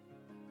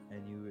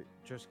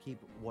just keep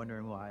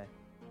wondering why.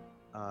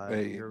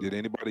 Hey, you're- did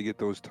anybody get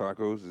those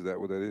tacos? Is that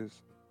what that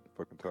is?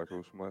 Fucking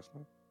tacos from last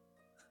night?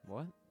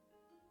 What?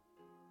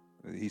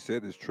 He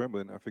said it's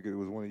trembling. I figured it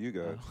was one of you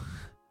guys. Oh.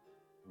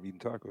 I'm eating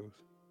tacos.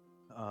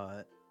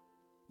 you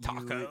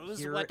Tacos?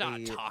 hear What are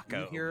You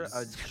hear a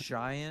tacos?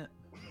 giant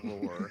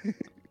roar.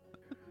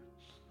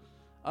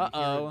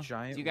 Uh-oh.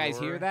 giant Do you guys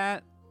hear roar.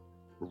 that?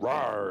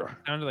 Roar.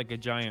 Sounded like a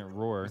giant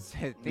roar. I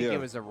think Yeah. it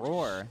was a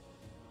roar.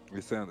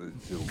 It sounded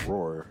just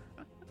roar.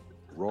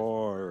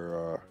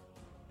 Roar.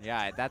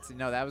 Yeah,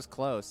 that was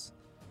close.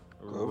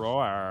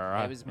 Roar.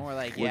 It was more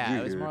like, What'd yeah, you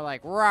it was hear? more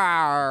like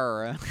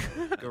roar.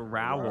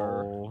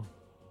 Growl.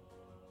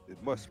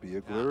 It must be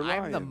a glitter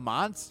lion. I'm the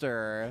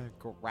monster.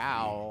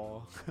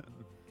 Growl.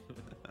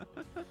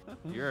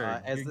 You're,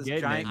 As you're this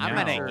getting giant it I'm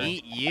now. gonna monster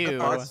eat you.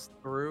 busts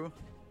through.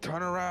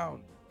 Turn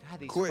around. God,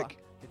 these Quick.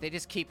 they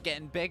just keep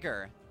getting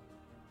bigger.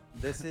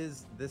 This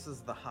is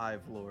the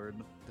Hive Lord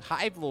The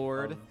Hive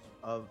Lord.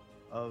 of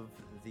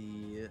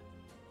the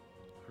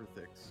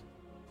Kruthix.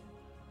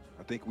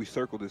 I think we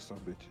circled this son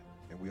bitch,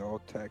 and we all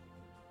attack.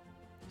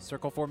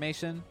 Circle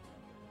formation.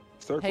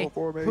 Circle Hey,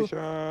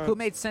 formation. Who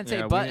made Sensei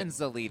Yeah, we- Buttons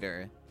the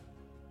leader?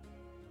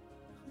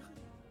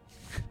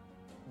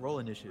 Roll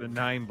The initiative.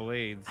 9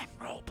 blades.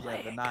 Role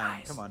Yeah, the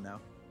 9. Come on now.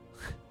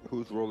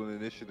 Who's rolling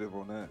initiative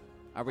on that?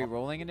 Are we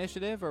rolling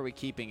initiative or are we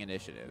keeping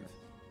initiative?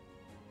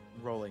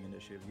 Rolling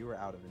initiative. You were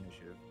out of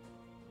initiative.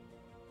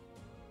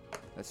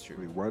 That's true.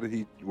 Wait, why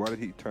did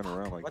he turn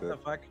around like What that? the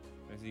fuck?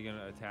 Is he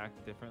gonna attack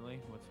differently?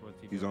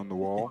 What's he He's doing? on the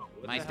wall.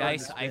 What My the hell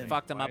is dice, this I spin?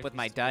 fucked him Why up is with he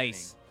my spinning?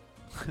 dice.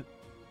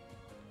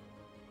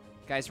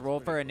 Guys, roll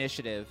for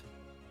initiative.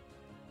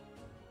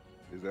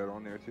 Is that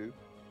on there too?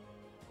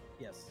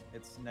 Yes,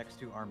 it's next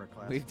to armor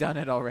class. We've done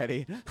it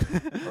already.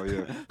 Oh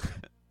yeah.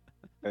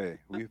 Hey,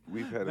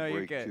 we've had No, a you're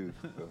break good.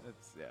 too.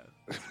 That's,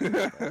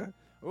 yeah.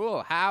 Ooh,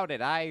 how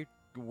did I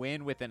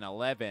win with an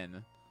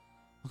 11?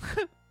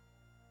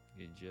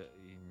 You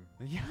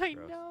Yeah, I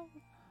Gross. know.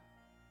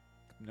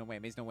 No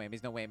whammies, no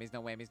whammies, no whammies,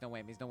 no whammies, no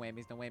whammies, no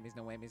whammies, no whammies,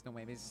 no whammies, no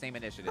whammies. Same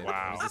initiative.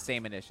 Wow. It was the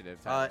same initiative.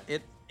 Tyler.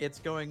 It's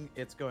going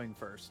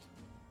first.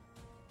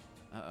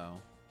 Uh-oh.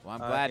 Well,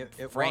 I'm Uh, glad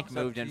it Frank walks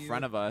up moved to in you.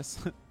 front of us.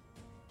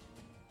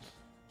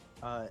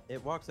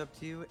 It walks up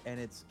to you and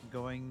it's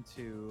going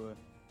to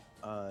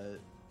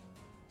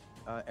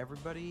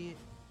everybody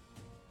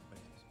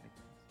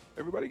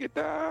Everybody get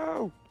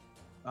down.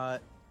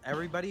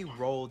 everybody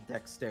roll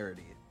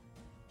dexterity.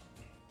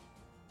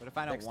 But if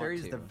I don't Dexterity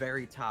want is to, the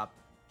very top.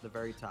 The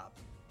very top.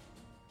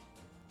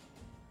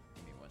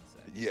 give me 1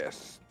 sec.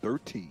 Yes,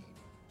 13.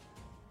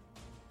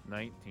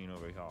 19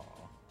 over here.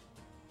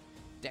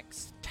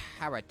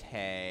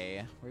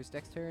 Dexterity. Where's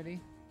dexterity?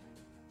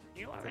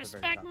 You will It's at the very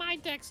respect top. my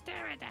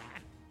dexterity.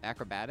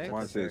 Acrobatics?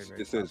 Mine the very, says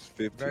very it says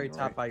 15. Very top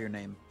right? by your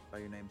name. By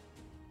your name.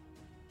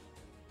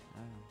 Oh,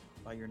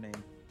 By your name.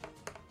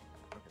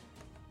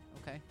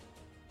 okay.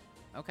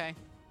 Okay.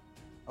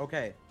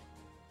 Okay.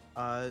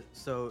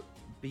 So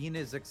Bean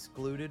is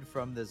excluded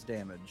from this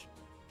damage.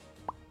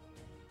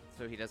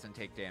 So he doesn't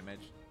take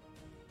damage.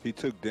 He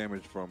took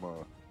damage from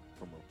a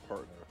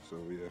partner, so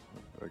yeah,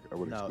 I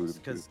would No, exclude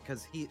him too.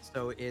 because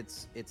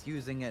it's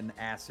using an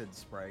acid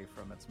spray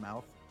from its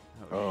mouth.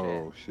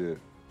 Oh shit!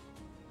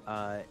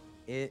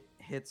 It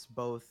hits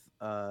both.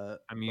 I'm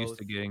used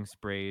to both- getting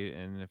sprayed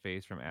in the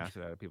face from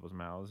acid out of people's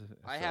mouths.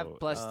 I have so,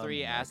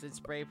 +3 um, acid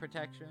spray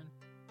protection.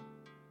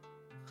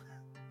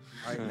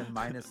 All right, then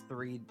minus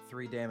three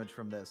damage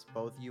from this.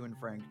 Both you and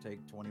Frank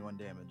take 21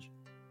 damage.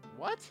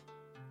 What?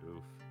 Oof.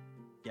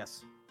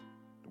 Yes.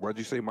 Why'd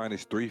you say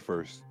 -3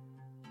 first?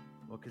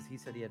 Well, because he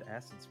said he had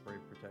acid spray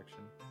protection.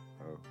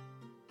 Oh,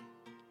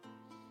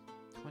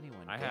 21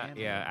 I have damage.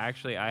 yeah.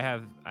 Actually, I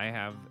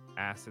have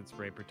acid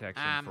spray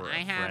protection for a I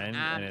have, friend,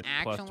 and it's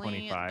plus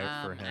actually,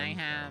 25 for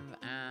him.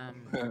 I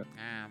so-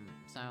 have,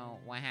 so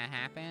what had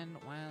happened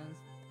was,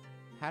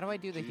 How do I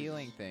do the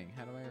healing Jesus. thing?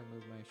 How do I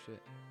remove my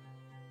shit?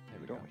 There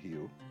you we go. don't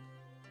heal.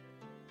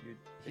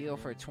 Heal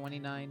for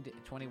 21 damage?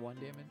 21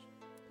 damage.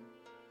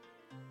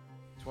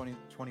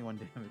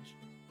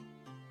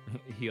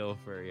 heal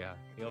for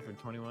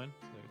 21.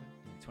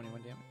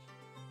 21 damage?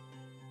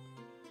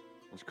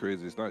 It's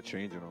crazy. It's not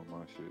changing on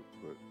my shit,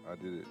 but I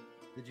did it.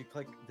 Did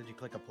you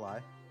click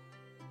apply?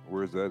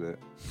 Where's that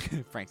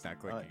at? Frank's not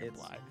clicking it's-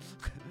 apply.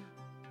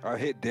 I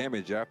hit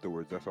damage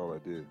afterwards. That's all I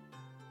did.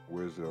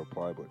 Where's the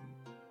apply button?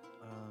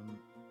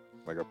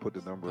 Like I put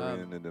the number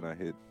in and then I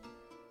hit.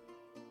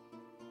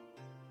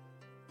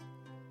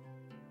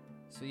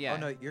 So yeah. Oh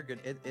no, you're good.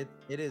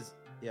 It is.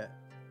 Yeah.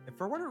 And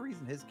for whatever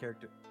reason, his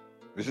character.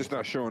 It's just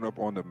not showing up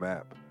on the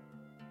map.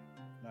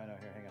 No, here,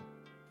 hang on.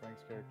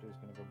 Frank's character is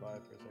gonna go by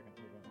for a second.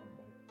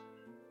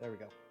 There we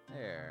go.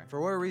 There.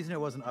 For whatever reason, it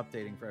wasn't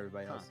updating for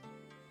everybody Huh. else.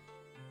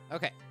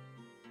 Okay.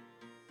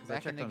 'Cause I Back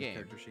in checked the on his game.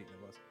 character sheet and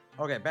it was.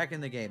 Okay, back in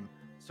the game.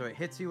 So it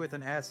hits you with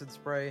an acid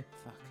spray.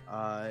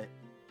 Fuck.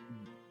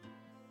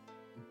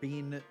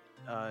 Bean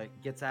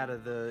gets out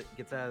of the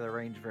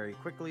range very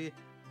quickly,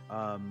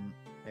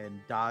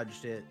 and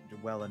dodged it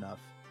well enough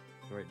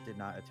so it did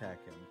not attack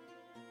him.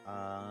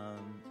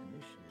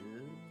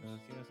 Initiative.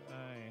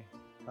 CSI.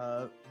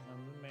 Uh,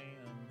 I'm the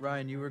man.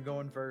 Ryan, you were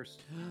going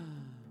first.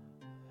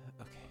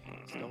 Okay.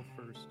 Stealth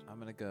first. I'm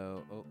gonna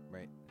go. Oh,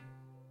 right.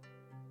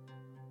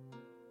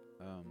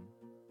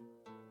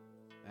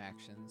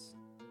 Actions.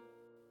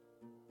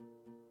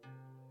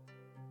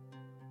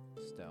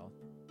 Stealth.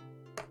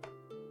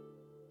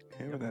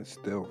 Having that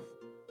stealth.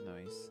 No,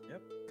 Nice.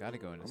 Yep. Gotta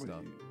go into I'm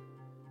gonna stealth. use-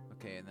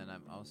 Okay, and then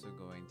I'm also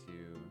going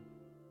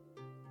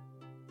to.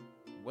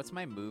 What's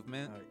my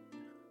movement?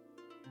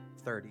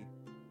 30. Okay,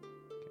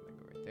 I'm gonna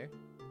go right there.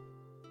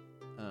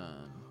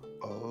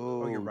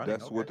 Oh, you're running,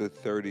 that's what okay. the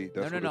 30. That's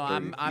No, what no, the no.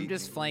 30 I'm feet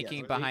just means. flanking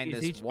Yes. behind Is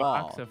this each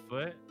wall. box a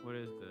foot? What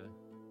is the?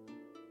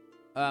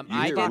 You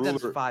I hit did ruler-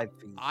 That's 5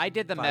 feet. I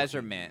did the 5 feet.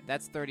 measurement.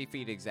 That's 30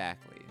 feet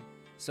exactly.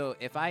 So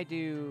if I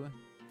do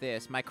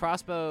this, my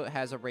crossbow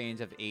has a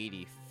range of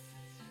 80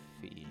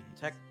 feet.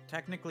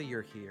 Technically,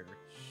 you're here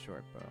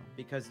Short bow.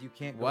 because you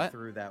can't go What?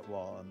 through that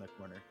wall in the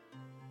corner.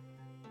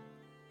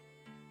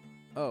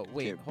 Oh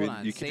wait, Can't hold bend-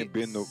 on. you can't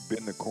bend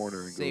the corner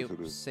and go say, to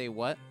the- Say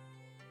what?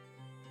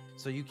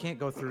 So you can't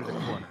go through the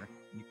corner.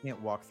 You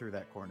can't walk through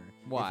that corner.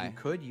 Why?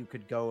 If you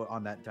could go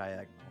on that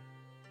diagonal.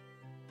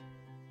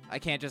 I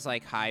can't just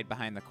like hide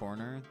behind the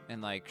corner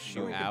and like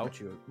shoot we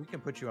out. We can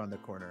put you on the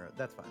corner.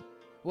 That's fine.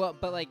 Well,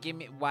 but like, give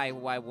me why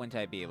wouldn't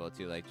I be able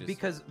to like just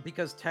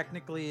Because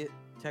technically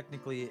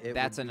it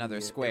That's would another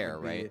be- it square,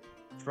 would be right?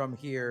 From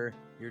here,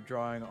 you're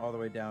drawing all the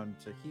way down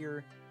to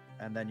here,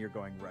 and then you're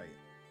going right.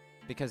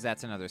 because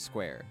that's another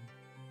square.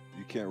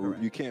 You can't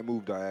Correct. you can't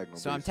move diagonal.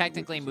 So I'm basically, what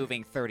technically you're saying.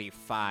 moving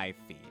 35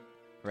 feet,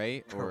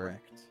 right?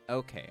 Correct. Or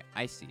okay,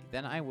 I see.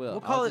 Then I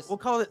will. We'll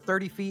call it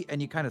 30 feet, and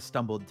you kind of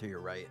stumbled to your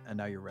right, and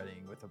now you're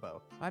readying with a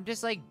bow. I'm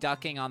just like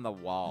ducking on the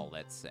wall.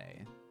 Let's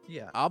say.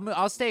 Yeah.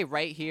 I'll stay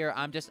right here.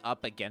 I'm just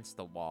up against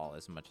the wall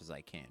as much as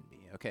I can be.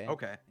 Okay.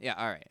 Okay. Yeah.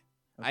 All right.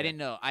 I Okay.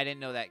 didn't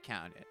know that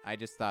counted. I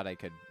just thought I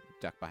could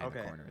duck behind the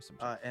Okay. corner or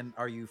something. And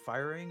are you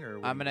firing or?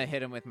 what I'm are you gonna doing?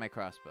 hit him with my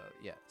crossbow.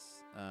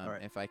 Yes. right,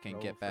 If I can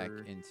roll get back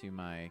for- into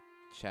my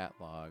chat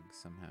log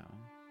somehow.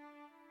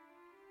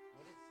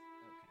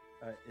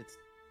 It's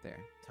There.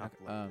 top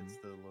Okay, left. It's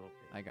the little.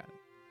 I got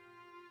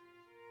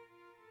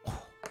it.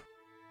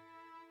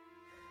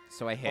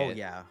 So I hit.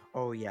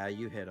 Oh yeah.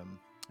 You hit him.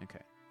 Okay.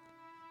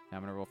 Now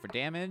I'm gonna roll for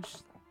damage.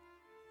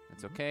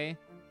 That's okay.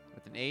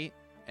 With an 8,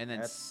 and then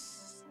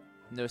That's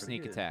no pretty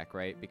sneak good. attack,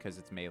 right? Because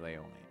it's melee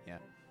only. Yeah.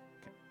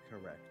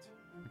 Correct.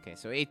 Okay,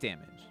 so 8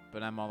 damage,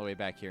 but I'm all the way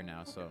back here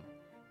now, so.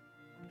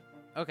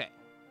 Okay,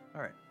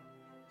 All right.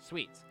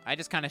 sweet. I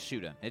just kind of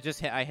shoot him.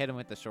 I hit him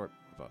with the short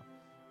bow.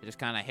 It just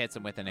kind of hits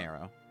him with an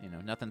arrow. You know,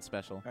 nothing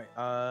special. All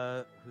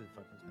right. Who the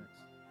fuck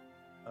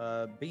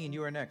was next? Bean,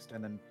 you are next,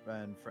 and then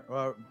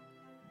well,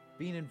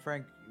 Bean and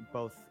Frank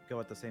both go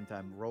at the same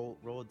time. Roll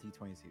a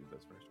d20, see who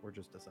goes first, or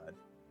just decide.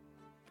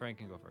 Frank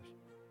can go first.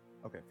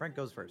 Okay, Frank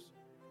goes first.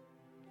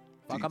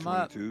 Fuck 'em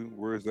up. D22,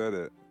 where is that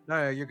at?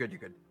 No, you're good. You're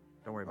good.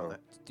 Don't worry about Oh.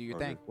 that. Do your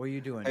Okay. thing. What are you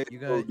doing? Hey, You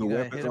so gotta, the you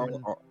gotta weapons, hit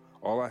him.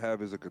 all I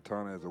have is a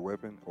katana as a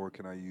weapon, or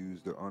can I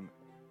use the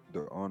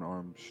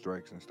unarmed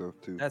strikes and stuff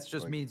too? That's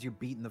just Like, means you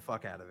beating the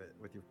fuck out of it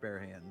with your bare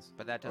hands.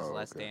 But that does Oh,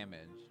 less okay.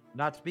 damage.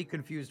 Not to be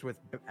confused with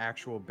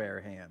actual bare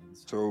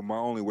hands. So my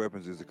only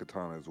weapons is the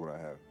katana is what I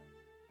have,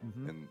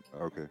 Mhm. and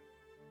okay.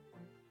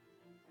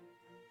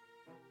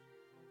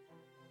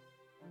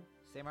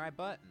 Samurai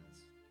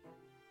buttons.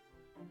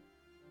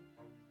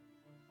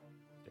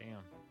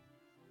 Damn.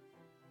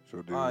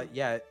 So dude,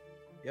 Yeah.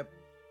 Yep.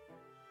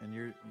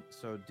 And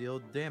so deal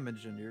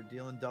damage, and you're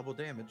dealing double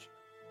damage.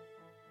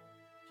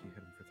 You hit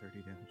him for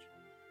 30 damage.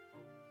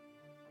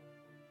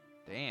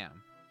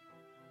 Damn.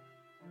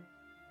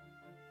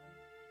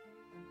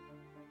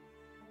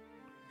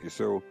 yeah,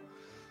 so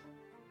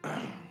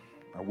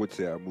I would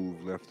say I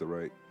move left to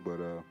right, but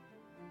You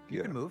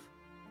yeah, can move.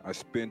 I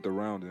spent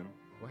around him.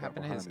 What got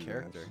happened to his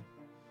behind his character?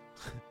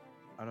 ass.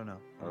 I don't know.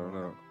 I don't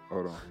know.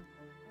 Hold on.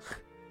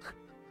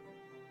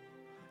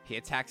 He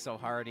attacked so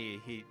hard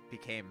he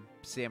became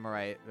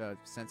Samurai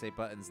Sensei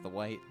Buttons the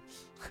White.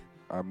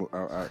 I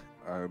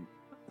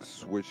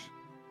switch.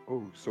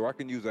 Oh, so I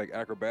can use like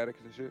acrobatics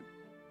and shit.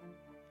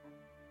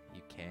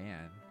 You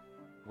can.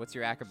 What's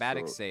your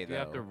acrobatics So- say Do though? you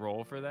have to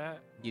roll for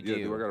that? You Yeah,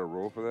 do. do I gotta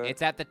roll for that?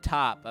 It's at the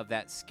top of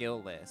that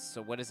skill list.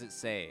 So what does it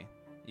say?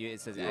 It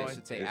says Yeah, it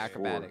should say it's 4.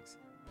 acrobatics.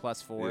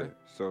 Plus 4. Yeah.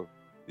 So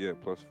yeah,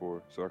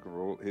 +4. So I can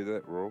roll. Hit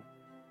that roll.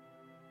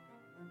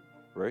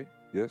 Right?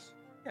 Yes.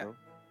 Yeah. No?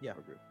 Yeah.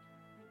 Okay.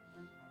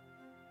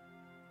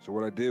 So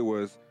what I did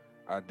was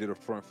I did a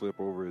front flip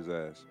over his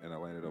ass and I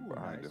landed up Ooh,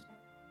 behind nice. him.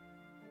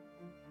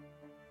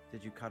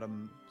 Did you cut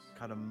him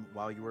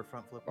while you were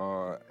front flipping?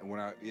 And when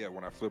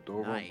I flipped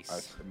over him,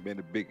 Nice.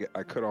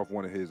 I cut off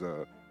one of his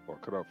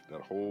cut off that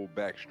whole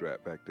back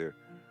strap back there,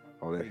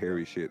 all that There you go.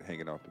 hairy shit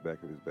hanging off the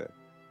back of his back.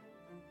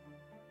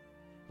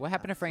 What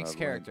happened to Frank's I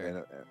character?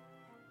 landed-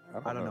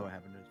 and I don't know what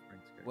happened to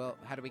Frank's character. Well,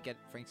 how do we get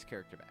Frank's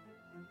character back?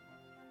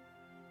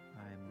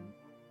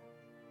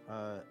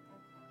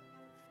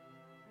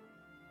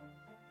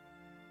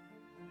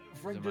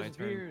 Frank Is it my turn for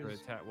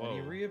disappears. attack? And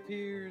he Whoa.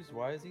 reappears.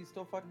 Why is he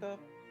still fucked up?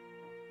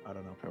 I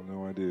don't know. I have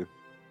no idea.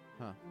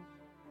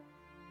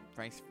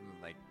 Frank's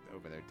like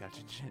over there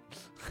touching shit.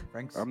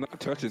 Frank's. I'm not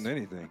touching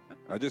anything.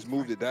 I just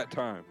moved it that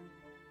time.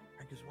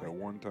 Frank is That white.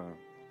 one time.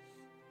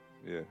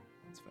 Yeah,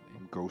 That's funny.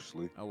 I'm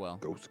ghostly. Oh well.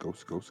 Ghost.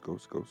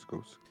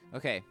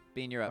 Okay,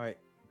 Bean, you're up. All right,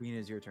 Bean,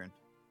 is your turn.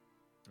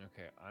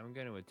 Okay, I'm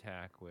going to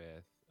attack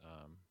with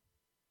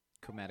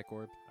Chromatic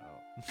orb. oh,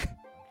 actually,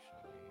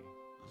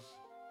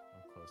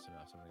 close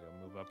enough. So I'm gonna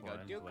go move up Go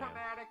one. do land.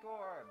 chromatic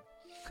orb.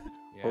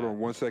 Yeah. Hold on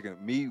 1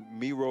 second.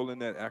 Me rolling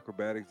that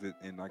acrobatics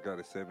and I got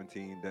a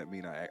 17. That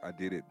mean I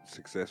did it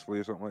successfully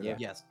or something like Yeah.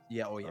 that? Yes.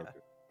 Yeah. Oh yeah. Okay.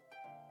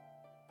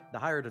 The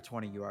higher to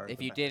 20 you are. If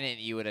the you better. didn't,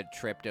 you would have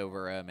tripped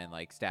over him and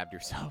like stabbed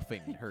yourself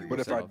and hurt But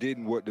if yourself. I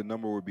didn't, what the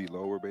number would be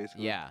lower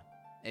basically? Yeah.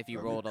 If you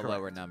Okay. rolled a lower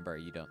Correct. number,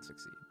 you don't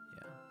succeed.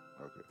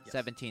 Yeah. Okay. Yes.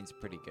 17's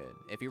pretty good.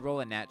 If you roll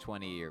a nat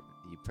 20, you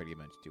pretty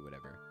much do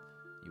whatever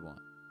you want.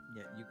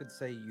 Yeah, you could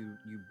say you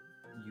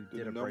Do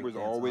did the a numbers breakdance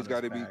always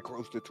got got to be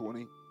close to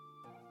 20?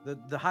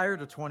 The higher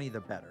to 20,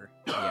 the better.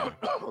 Yeah.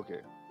 Okay.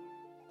 It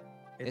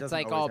It's doesn't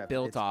like always all have to-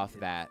 built it's- off it-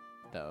 that,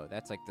 though.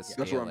 That's like the Yeah. scaling.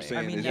 That's what I'm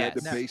saying. mean, Is yeah, that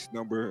the no- base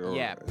number? Or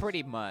Yeah,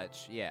 pretty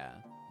much. Yeah.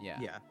 Yeah.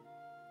 Yeah.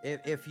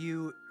 If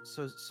you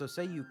so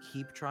say you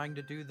keep trying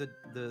to do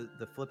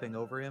the flipping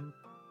over him,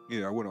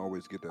 Yeah, I wouldn't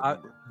always get that uh,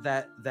 number.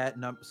 that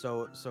number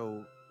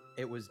so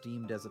it was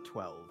deemed as a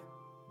 12.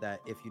 That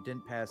if you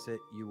didn't pass it,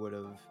 you would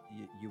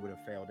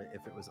have failed it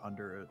if it was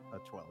under a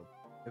 12.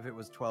 If it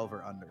was 12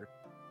 or under,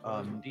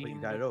 but you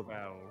Deemed got it a over.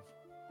 12.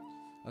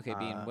 Okay,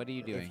 Bean, what are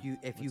you doing?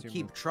 If you What's your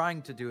keep move?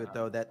 trying to do it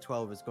though, that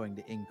 12 is going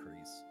to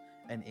increase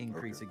and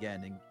increase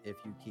again, if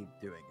you keep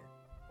doing it.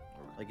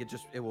 Like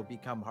it will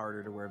become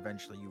harder to where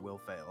eventually you will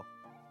fail.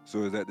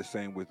 So is that the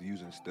same with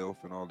using stealth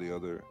and all the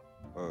other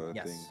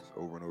Yes. things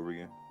over and over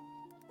again?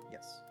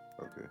 Yes.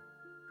 Okay.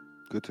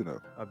 Good to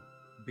know.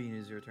 Bean,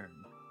 is your turn.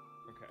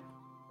 Okay.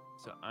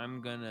 So I'm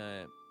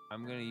gonna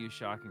use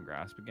shock and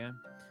grasp again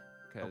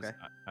because Okay.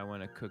 I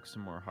want to cook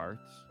some more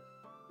hearts.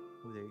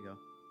 Oh, there you go.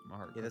 My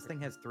heart. Yeah, this cooker.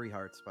 thing has 3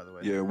 hearts, by the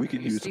way. Yeah, we can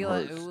You use some steal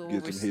it- hearts, we're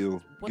get s- some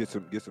heal,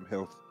 what- get some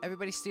health.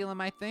 Everybody's stealing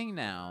my thing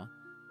now.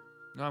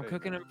 No, I'm Hey,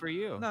 cooking man. them for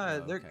you.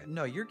 No, okay.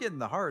 no, you're getting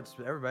the hearts,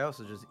 but everybody else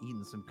is just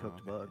eating some Oh,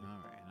 cooked okay. bug. All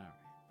right, all right.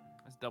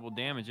 That's double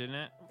damage, isn't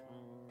it?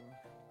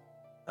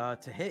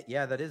 To hit,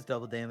 yeah, that is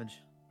double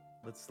damage.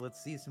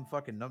 Let's see some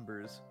fucking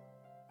numbers.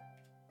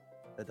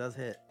 That does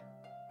hit.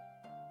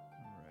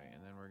 All right,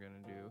 and then we're gonna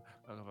do.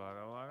 Oh, wah,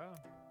 wah.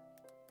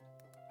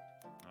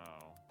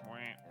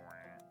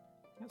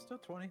 Yeah, still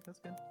 20. That's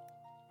good.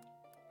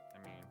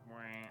 I mean,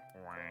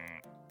 wah, wah.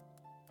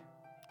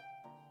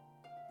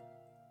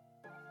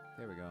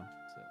 There we go.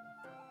 So,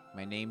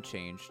 my name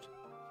changed.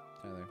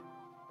 Tyler.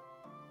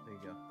 There you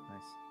go.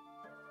 Nice.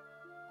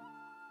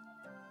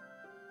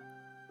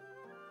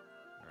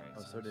 All right.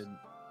 Oh, so did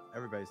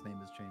everybody's name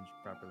has changed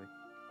properly.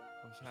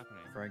 What's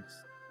happening? Frank's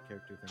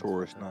character thing.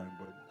 Taurus 9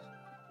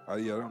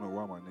 buttons. Yeah, I don't know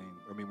why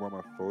why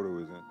my photo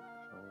isn't.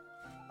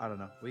 I don't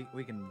know.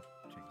 We can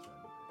change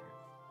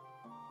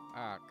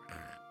that.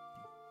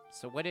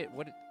 So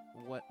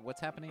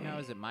what's happening now?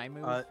 Is it my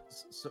move?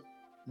 So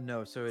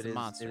no, so It's it a is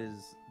monster.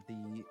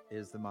 it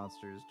is the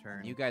monster's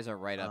turn. You guys are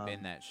right up in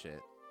um, that shit.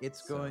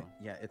 It's going so-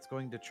 yeah, it's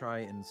going to try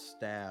and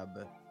stab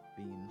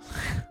Bean.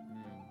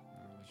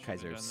 You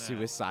guys are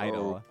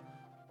suicidal.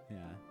 Yeah.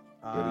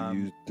 Gotta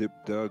use dip,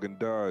 dug, and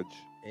dodge.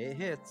 It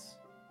hits.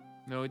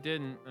 No, it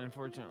didn't.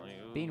 Unfortunately.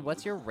 Bean, Ooh.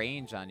 what's your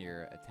range on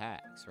your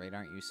attacks? Right?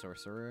 Aren't you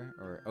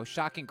sorcerer? Or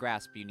shock and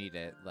grasp? You need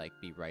to like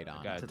be right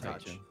on. gotta To right?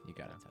 touch. You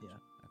gotta touch. Yeah.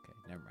 Okay,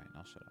 never mind.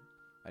 I'll shut up.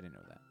 I didn't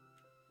know that.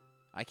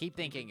 I keep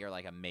thinking you're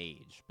like a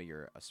mage, but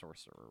you're a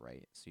sorcerer,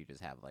 right? So you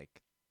just have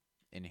like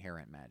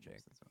inherent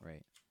magic,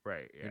 right?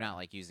 Right. Yeah. You're not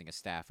like using a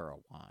staff or a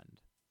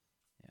wand.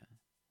 Yeah.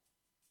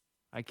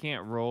 I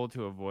can't roll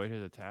to avoid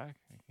his attack.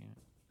 I can't.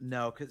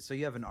 No, so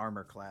you have an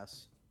armor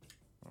class.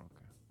 Okay.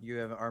 You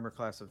have an armor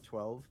class of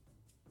 12.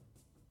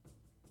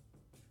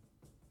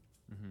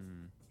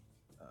 Mm-hmm.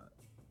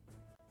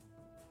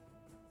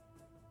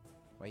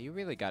 Well, you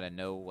really got to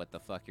know what the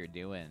fuck you're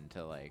doing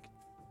to like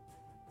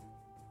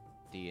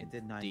It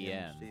did 9 DM,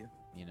 damage to you.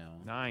 you know.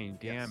 9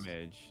 Yes.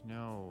 damage.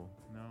 No.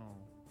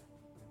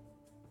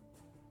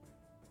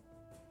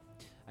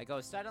 I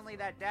go, suddenly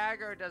that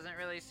dagger doesn't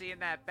really seem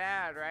that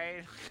bad,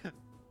 right?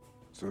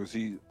 So is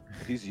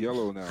he's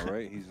yellow now,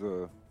 right? He's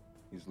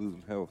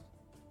losing health.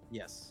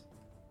 Yes.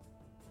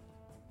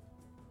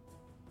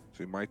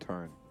 So my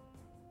turn.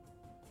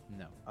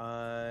 No.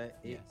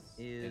 It Yes.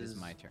 It is is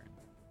my turn.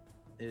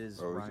 It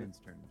is Oh, is it? Ryan's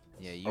turn.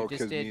 Yeah, Oh, you 'cause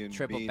just me did and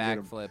triple Bean hit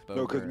him. backflip over.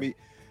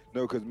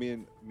 No, cause me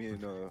and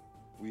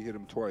we hit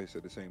him twice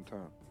at the same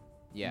time,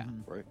 Yeah,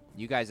 Mhm. right?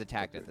 you guys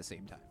attacked at Okay. the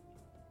same time.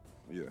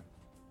 Yeah.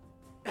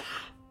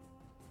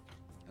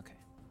 Okay.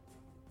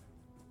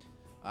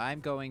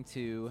 I'm going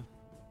to.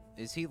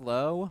 Is he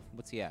low?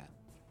 What's he at?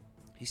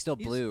 He's still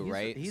blue,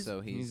 right?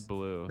 So He's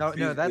blue. No,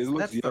 no, It that's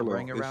looks the yellow.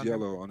 ring It's around him.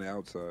 yellow on the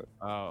outside.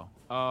 Oh,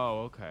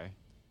 okay.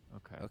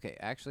 Okay. Okay,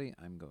 actually,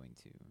 I'm going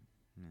to.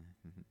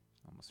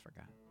 Almost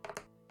forgot.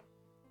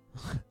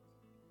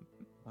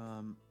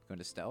 Going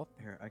to stealth.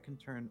 Here, I can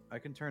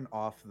turn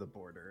off the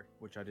border,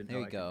 which I didn't There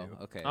know you I go. could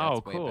do. Okay. Oh,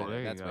 that's way cool. better. There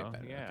you That's go. way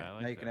better. Yeah, okay. I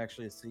like Now you can that.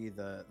 actually see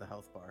the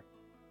health bar.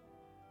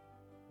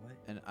 What?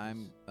 And is-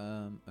 I'm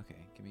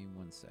okay. Give me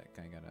 1 sec.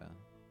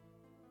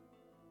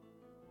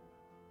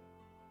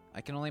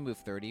 I can only move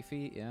 30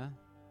 feet. Yeah.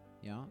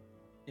 Yeah.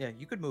 Yeah,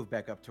 you could move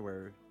back up to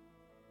where.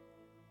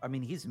 I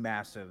mean, he's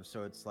massive,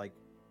 so it's like,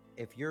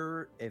 if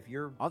you're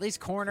All these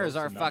corners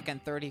Close are enough. fucking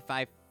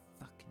 35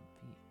 fucking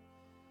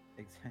feet.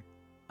 Exactly.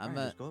 I'm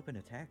Just go up and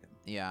attack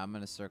him. I'm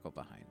gonna circle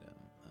behind him.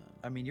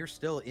 I mean, you're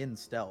still in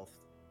stealth.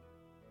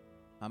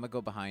 I'm gonna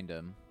go behind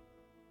him.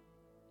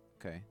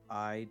 Okay.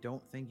 I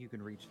don't think you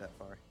can reach that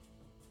far.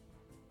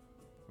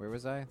 Where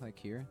was I? Like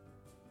here?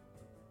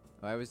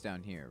 Oh, I was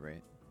down here,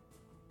 right?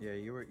 Yeah,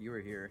 you were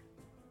here.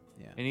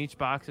 Yeah. And each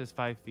box is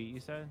 5 feet, you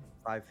said?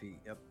 5 feet.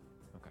 Yep.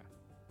 Okay.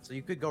 So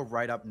you could go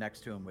right up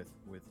next to him with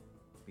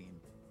Bean.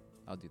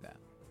 I'll do that.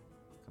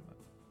 Come up.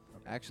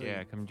 Okay. Actually,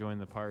 Yeah, come join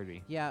the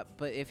party. yeah,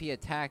 but if he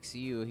attacks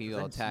you, he But will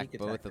then attack sneak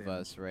both attack of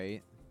damage. us,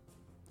 right?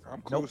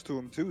 I'm close to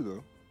him too,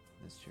 though.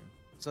 That's true.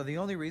 So the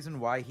only reason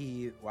why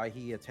he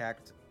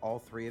attacked all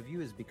 3 of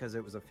you is because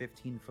it was a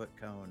 15-foot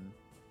cone.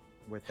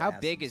 With How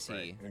acid big is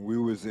spray. he? And we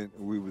was.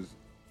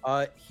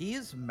 He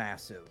is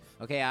massive.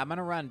 Okay, I'm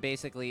gonna run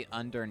basically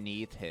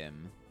underneath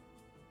him,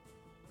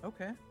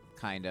 Okay.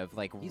 kind of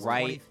like He's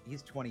right,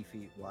 he's 20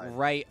 feet wide.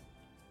 right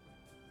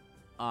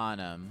on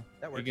him.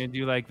 That You're works. gonna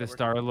do like the That works.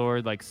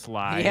 Star-Lord like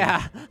slide.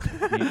 Yeah.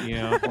 You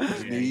know? On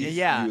his knees,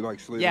 Yeah. You, like,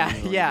 slid Yeah,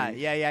 on your yeah,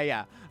 knees.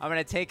 yeah. I'm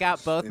gonna take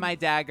out both my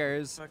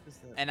daggers, What the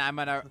fuck is that? and I'm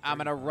gonna That's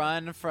 35.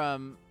 run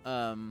from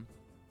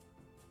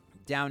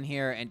down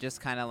here and just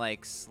kind of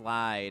like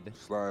slide.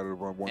 Slide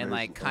around one And, of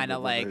his, like, kinda under one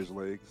of like- his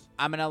legs.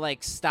 I'm gonna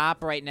like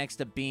stop right next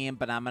to Beam,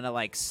 but I'm gonna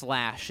like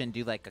slash and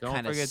do like a Don't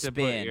kind of forget to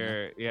spin. put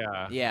your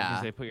I was Yeah.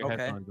 gonna say, put your Okay.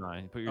 headphones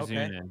on. Put your Okay.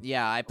 zoom in.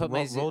 Yeah, I put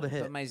my Roll to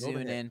hit. put my Roll to zoom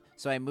hit. in.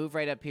 So I move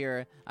right up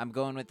here. I'm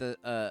going with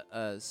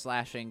the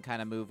slashing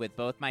kind of move with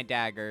both my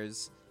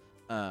daggers.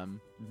 Mhm.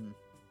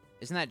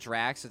 Isn't that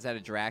Drax? Is that a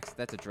Drax?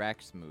 That's a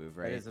Drax move,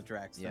 right? That is a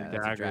Drax. Yeah, thing.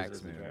 that's a Daggers Drax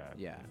is a move. Drax.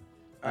 Yeah.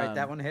 All right,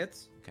 that one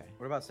hits. Okay.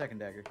 What about second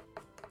dagger?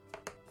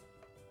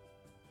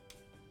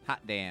 Hot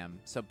damn.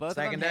 So both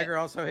Second of them dagger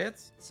also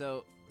hits. hit.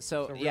 So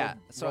So yeah. roll,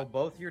 So roll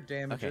both your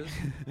damages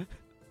okay.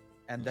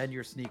 and then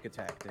your sneak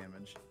attack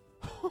damage.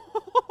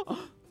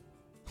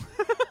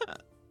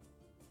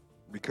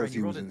 Because Right, he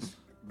you was rolled in. it-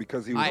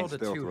 Because he You was in rolled a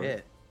stealth, 2 right?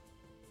 hit.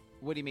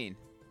 what do you mean?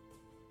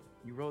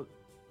 You rolled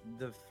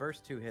the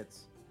first 2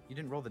 hits. You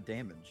didn't roll the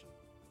damage.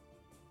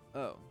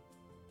 Oh.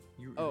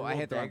 You Oh, I rolled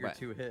hit the wrong dagger button.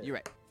 2 hit. You're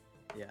right.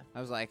 Yeah.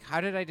 I was like,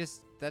 how did I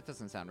just? That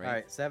doesn't sound right. All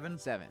right, 7.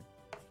 7.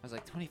 I was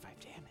like 25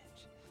 damage.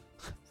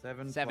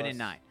 7. 7 and plus-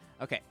 9.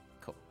 Okay.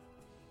 Cool.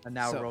 And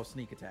now So- roll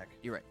sneak attack.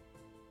 You're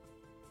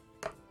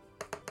right.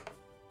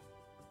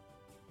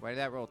 Why did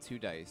that roll 2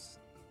 dice?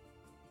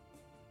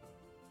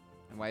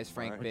 And why is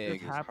Frank Mine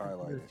big? is What happened to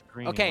the highlighted.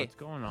 screen? Okay, What's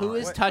going on? who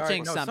is What?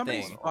 touching All right, no,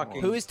 somebody's something?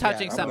 fucking- Who is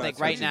touching yeah, I'm something not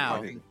right touching now?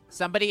 anything.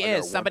 Somebody I got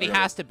is. Somebody one- I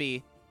got- has to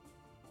be.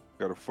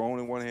 Got a phone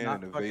in one hand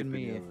not and a fucking vape in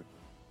me. the other.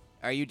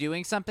 Are you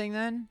doing something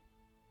then?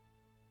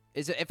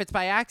 Is it if it's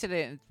by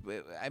accident?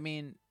 I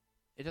mean,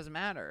 it doesn't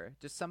matter.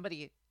 Just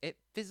somebody. It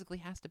physically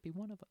has to be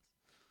one of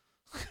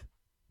us.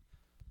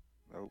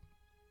 Nope.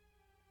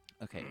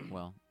 Okay,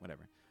 well,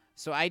 whatever.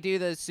 So I do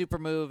the super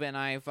move and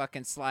I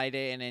fucking slide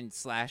in and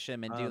slash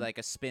him and do like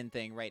a spin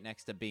thing right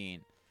next to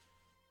Bean.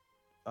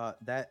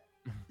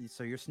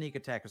 So your sneak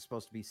attack is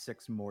supposed to be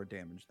 6 more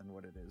damage than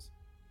what it is.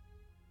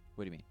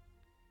 What do you mean?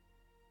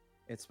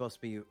 It's supposed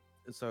to be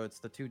so it's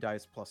the 2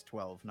 dice plus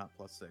 12, not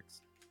plus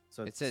 6.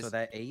 So It says so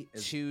that 8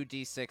 is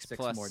 2d6 6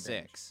 plus more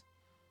damage. 6.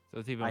 So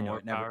it's even I know more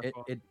it never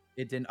powerful.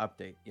 it didn't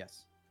update.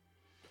 Yes.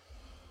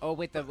 Oh,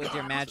 with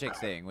your magic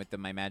thing, with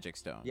my magic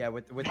stone. Yeah,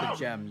 with the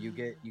gem, you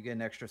get an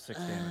extra 6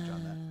 damage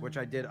on that, which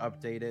I did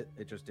update it.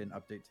 It just didn't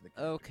update to the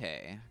character.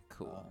 Okay,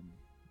 cool. Um,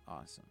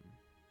 Awesome.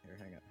 Here,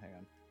 hang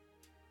on.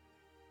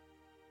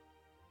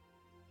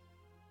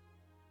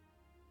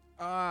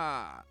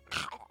 Ah.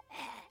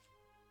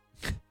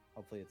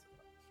 Hopefully it's.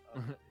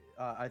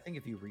 I think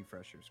if you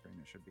refresh your screen,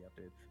 it should be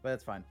updated, but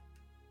that's fine.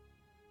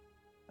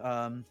 So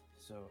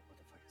what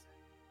the fuck is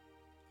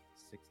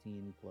that?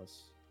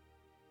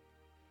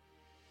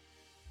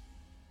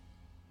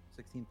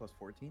 16 plus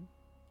 14?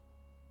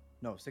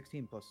 No,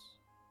 16 plus.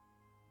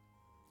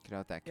 Get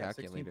out that Yeah,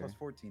 16 calculator. plus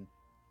 14.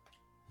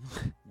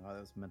 No, that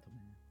was mental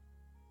man.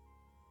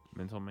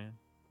 Mental man.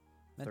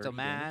 Mental 30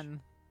 damage.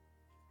 man.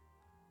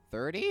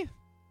 30?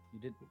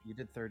 You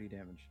did 30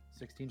 damage.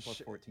 16 plus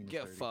 14 is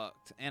Get 30.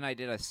 fucked. And I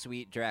did a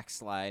sweet Drax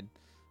slide.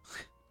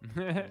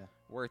 Yeah.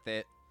 Worth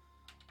it.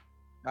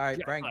 All right,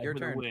 Yeah, Frank, your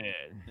with a turn. win.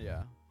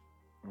 Yeah.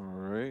 All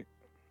right.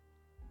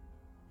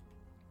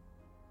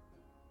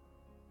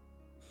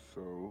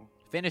 So,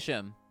 Finish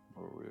him.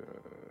 where we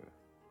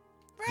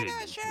at?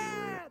 Finish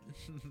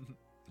him!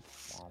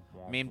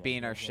 Me and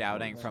Bean are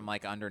shouting from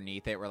like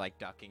underneath it. We're like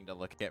ducking to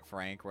look at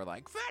Frank. We're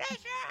like,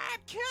 finish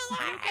him! Kill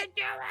him!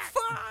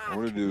 I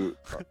want to do.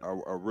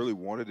 I really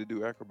wanted to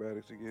do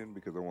acrobatics again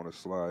because I want to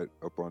slide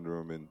up under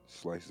him and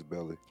slice his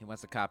belly. He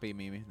wants to copy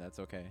me. That's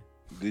okay.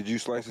 Did you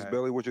slice his Okay.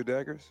 belly with your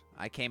daggers?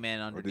 I came in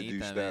did underneath you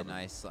him stab and him?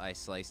 I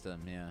sliced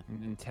him. Yeah.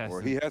 Intestines.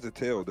 Or he has a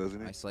tail,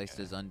 doesn't I he? sliced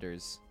his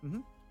unders.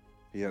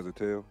 He has a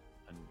tail.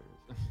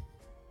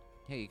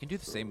 Yeah, you can do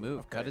the same So,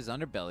 move. Cut okay. his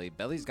underbelly.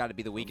 Belly's got to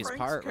be the weakest Frank's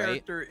part, right?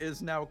 character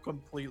is now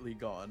completely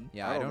gone.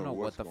 Yeah, I don't know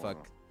what what's the going fuck.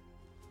 on.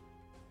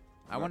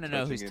 I I'm want to not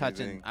know who's touching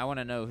touching. anything. I want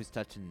to know who's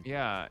touching.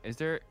 Yeah. Is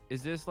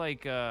this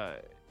like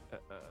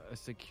a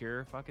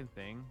secure fucking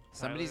thing?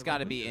 Somebody's got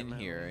to be in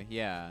here.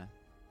 Yeah.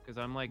 Because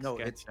I'm like No,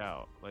 sketched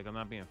out. Like I'm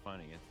not being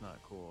funny. It's not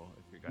cool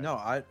if your guys.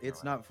 No,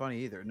 it's not funny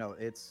either. No,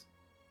 it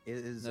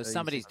is. No, a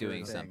somebody's secure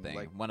doing thing. something.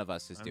 Like One of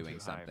us is I'm doing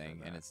too high for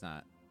something, and that. it's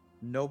not.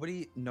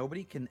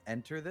 nobody can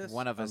enter this.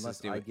 One of us is unless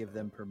doing- I give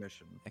them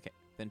permission. Okay,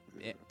 then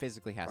it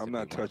physically has to I'm be not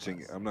one of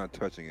touching. us. I'm not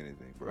touching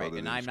anything, bro. Right, other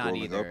and than I'm not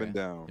scrolling either. up and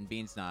down. And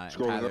Bean's not.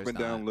 Scrolling Tyler's up and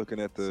down, not. looking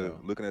at the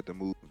So-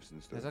 moves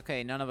and stuff. It's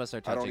okay. None of us are I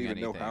touching don't even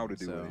anything. know how to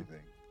do so-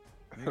 anything.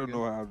 I You're don't good.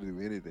 know how to do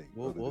anything.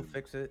 We'll other we'll than-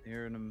 fix it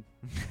here in a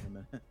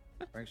minute.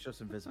 Frank's just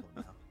invisible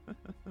now.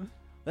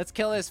 Let's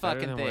kill this Better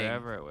fucking than thing.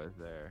 whatever it was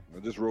there. I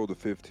just rolled a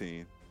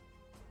 15.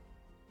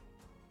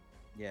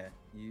 Yeah,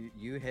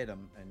 you hit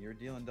him and you're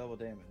dealing double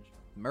damage.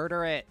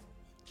 Murder it.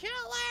 Kill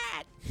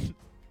it!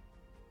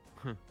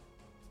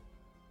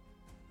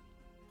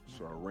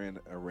 So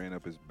I ran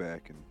up his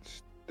back and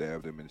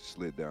stabbed him and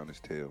slid down his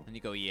tail. And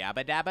you go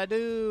yabba dabba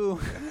doo.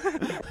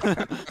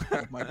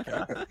 Oh my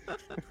god.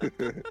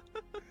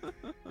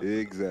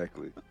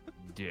 Exactly.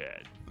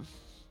 Dead.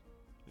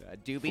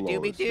 Doobie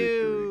Flawless doobie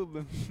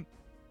doob.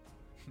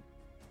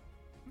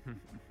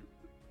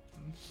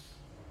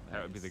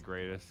 That would be the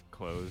greatest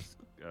close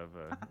of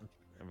a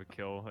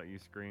kill that you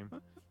scream.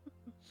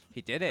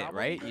 He did it,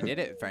 right? You did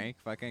it, Frank.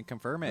 Fucking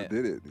confirm I it.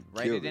 did it.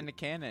 Write Killed it into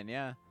canon,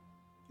 yeah.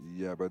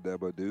 Yabba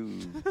dabba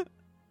doo.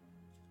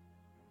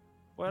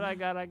 What I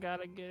gotta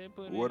get it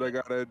put What in I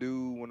it. gotta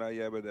do when I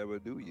yabba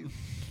dabba do you?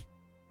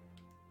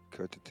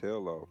 Cut your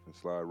tail off and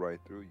slide right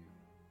through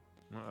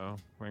you. Uh-oh.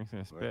 Frank's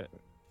gonna Like spit.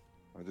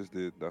 that. I just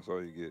did. That's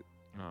all you get.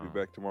 Oh. Be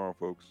back tomorrow,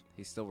 folks.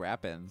 He's still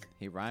rapping.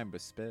 He rhymed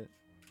with spit.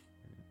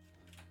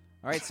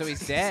 All right, so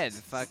he's dead.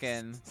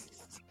 Fucking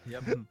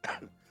Yep.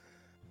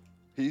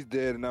 He's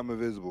dead and I'm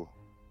invisible.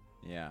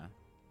 yeah.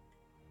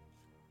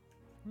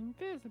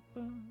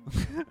 Invisible.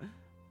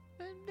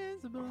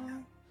 Invisible.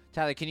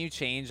 Tyler, can you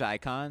change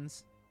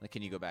icons? Like,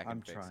 can you go back and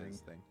I'm fix trying. this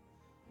thing?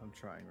 I'm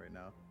trying right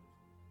now.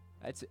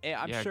 I'm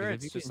Yeah, sure 'cause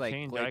it's if you just can like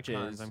change glitches,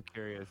 icons, I'm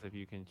curious if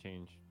you can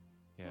change.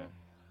 Yeah.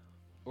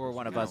 or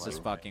one of Yeah, us is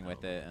like- fucking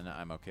with it, and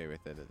I'm okay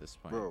with it at this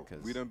point. Bro,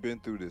 'cause- we done been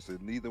through this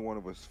and neither one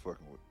of us is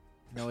fucking with.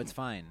 No, it's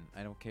fine.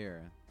 I don't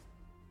care.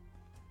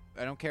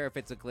 I don't care if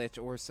it's a glitch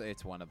or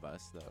it's one of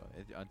us, though.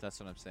 That's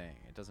what I'm saying.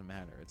 It doesn't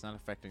matter. It's not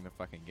affecting the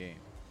fucking game.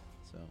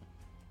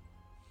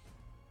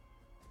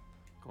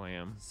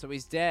 Glam. So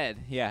he's dead.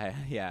 Yeah,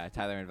 yeah.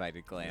 Tyler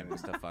invited Glam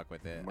just to fuck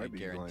with it. I Might be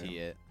guarantee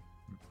Glam. it.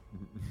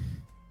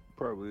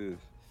 Probably is.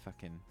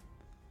 Fucking.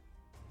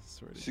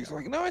 Swear to She's God.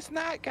 like, no, it's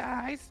not,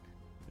 guys.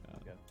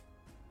 Yeah.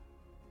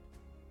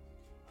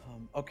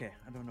 Okay,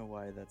 I don't know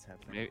why that's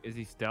happening. Maybe- Is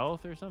he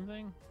stealth or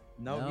something?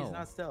 No, No. he's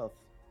not stealth.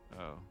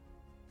 Oh.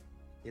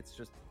 It's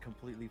just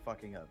completely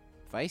fucking up.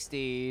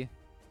 Feisty.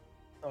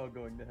 Oh,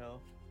 going to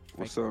hell.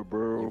 What's Like, up,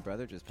 bro? Your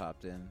brother just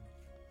popped in.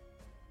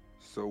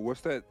 So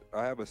what's that?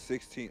 I have a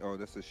 16. Oh,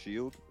 that's a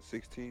shield.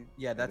 16.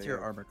 Yeah, And that's they your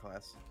have- armor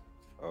class.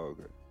 Oh,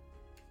 okay.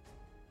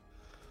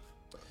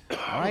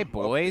 All right,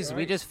 boys. We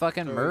alright. just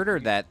fucking So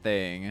murdered you- that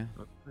thing.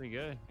 Pretty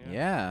good.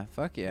 Yeah.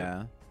 Fuck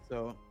yeah.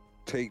 So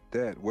Take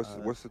that. What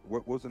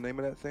was the name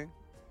of that thing?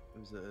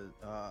 there's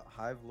a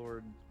Hive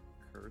Lord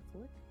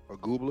Kurthlik. A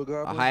Goobla A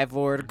Goblin. Hive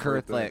Lord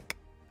Heard that. Kurthlik.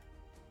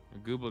 A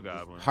Google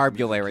Goblin. Harbulary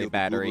Killed the Goobla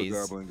batteries.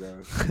 Goblin,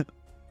 guys.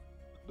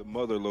 The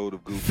mother load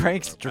of Goobla.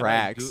 Frank's Goblin.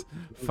 Drax.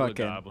 Google Fucking.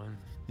 Goblin.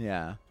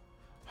 Yeah.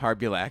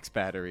 Harbulax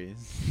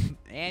batteries.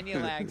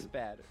 Annulax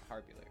batteries.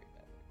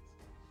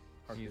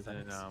 Harbulary batteries. He's an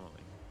anomaly.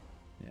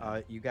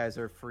 Yeah. You guys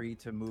are free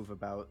to move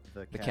about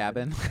the The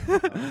cabin.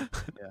 cabin?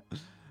 Yeah.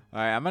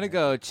 Alright, I'm gonna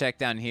go check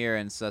down here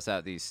and suss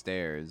out these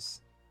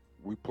stairs.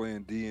 We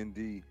playing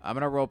D&D. I'm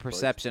gonna roll Christ.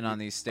 perception on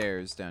these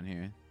stairs down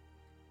here.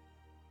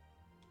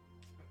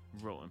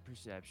 Rolling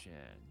perception.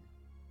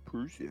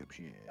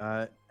 Perception.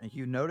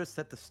 You notice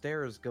that the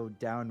stairs go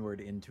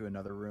downward into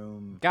another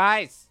room.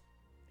 Guys!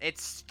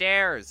 It's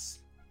stairs!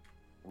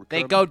 We're They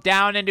coming. go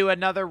down into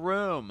another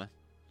room!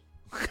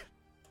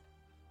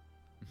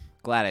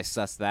 Glad I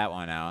sussed that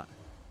one out.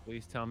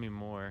 Please tell me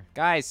more.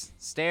 Guys,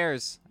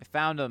 stairs. I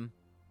found them.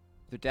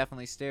 They're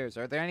definitely stairs.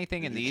 Are there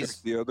anything in Did you these?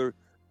 check the other?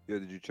 Yeah,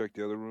 did you check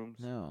the other rooms?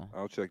 No.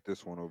 I'll check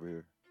this one over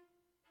here.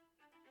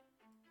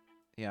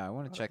 Yeah, I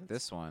want to Oh, check that's-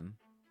 this one.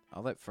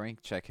 I'll let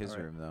Frank check his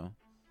Alright. room, though.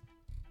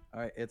 All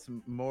right, it's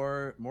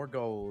more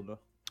gold.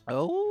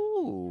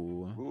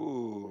 Oh.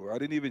 Ooh, I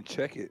didn't even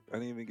check it. I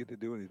didn't even get to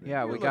do anything.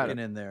 Yeah, You're we got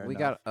looking in there. We enough.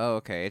 got. Oh,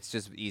 okay. It's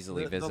just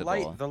easily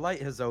visible. The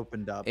light has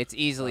opened up. It's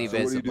easily So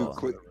what do you do?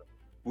 visible.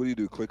 What do you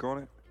do? Click on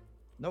it?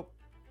 Nope.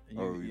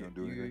 Oh, you don't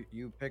do anything?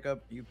 You pick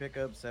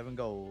up 7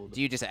 gold.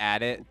 Do you just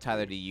add it,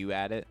 Tyler? Do you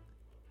add it?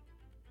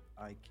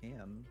 I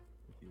can.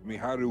 if you I mean,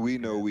 want. how do we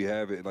know Yeah. we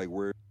have it? Like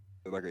where,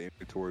 like an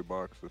inventory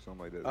box or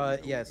something like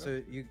that? Yeah.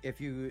 So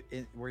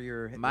where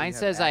you're. Mine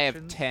says I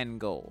have 10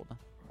 gold.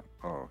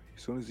 Oh,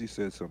 as soon as he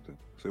said something,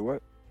 say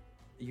what?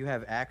 You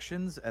have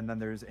actions, and then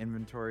there's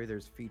inventory.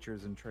 There's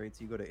features and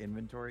traits. You go to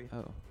inventory,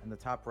 Oh. and the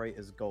top right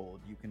is gold.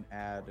 You can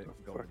add What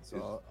the gold. fuck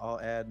So I'll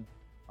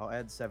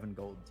add 7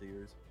 gold to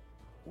yours.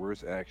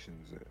 Where's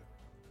actions at?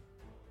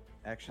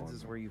 Actions Oh,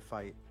 is no. where you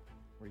fight.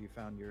 where you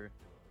found your.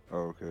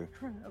 Oh, okay.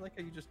 I like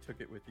how you just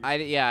took it with you. I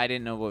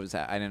didn't know what was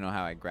that. I didn't know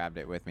how I grabbed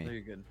it with No, me.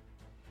 you're good.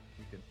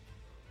 You're good.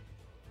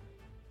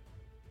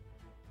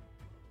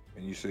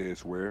 And you say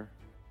it's where?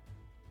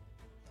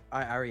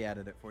 I already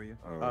added it for you.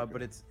 Oh, okay.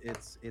 But it's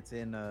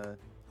in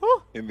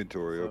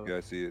Inventory. So, Okay, I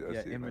see it. I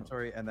yeah, see it now.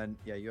 inventory, and then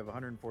you have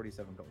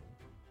 147 gold.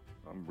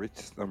 I'm rich.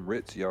 I'm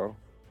rich, y'all.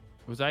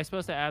 Was I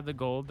supposed to add the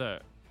gold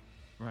that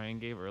Ryan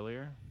gave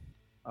earlier?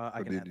 I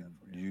Or can add did that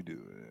for you. you do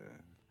it?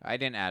 I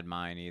didn't add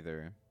mine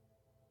either.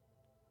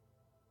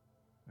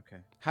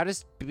 Okay. How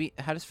does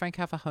Frank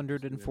have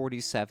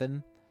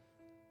 147?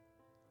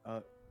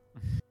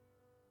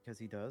 Because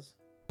he does.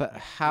 But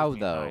how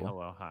Excuse me, hi, though?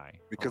 hello, hi.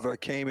 Because I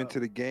came into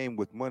the game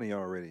with money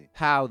already.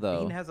 How Bean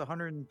though? has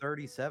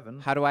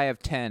 137. How do I have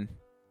 10?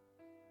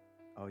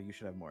 Oh, you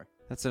should have more.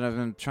 That's what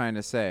I'm trying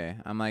to say.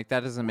 I'm like, that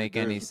doesn't Well, make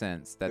any there's-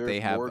 sense that there's they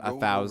have more gold over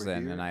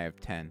 1,000 here. and I have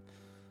 10.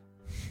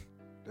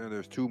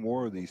 There's 2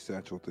 more of these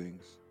satchel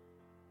things.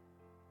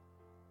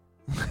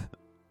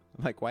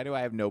 Like, why do I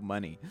have no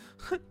money?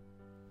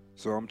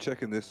 So I'm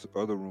checking this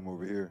other room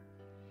over here.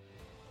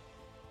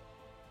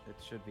 It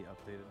should be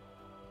updated.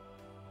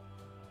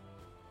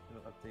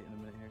 It'll update in a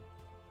minute here.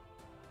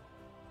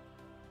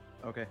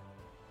 Okay.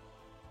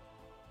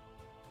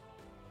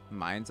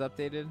 Mine's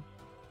updated?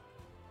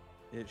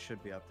 It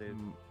should be updated.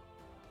 Mm,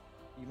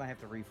 You might have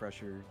to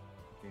refresh your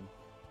game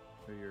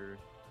or your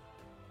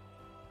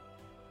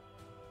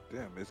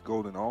Damn, it's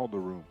gold in all the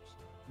rooms.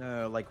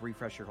 no, like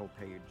refresh your whole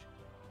page.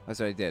 That's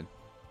what I did.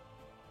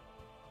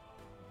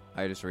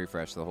 I just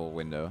refreshed the whole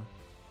window.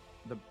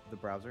 The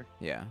browser.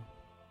 Yeah.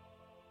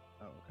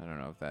 Oh, I don't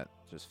know if that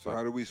just So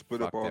how do we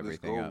split up fucked all this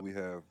everything gold up. we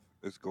have?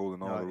 It's gold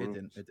in all no, the it rooms.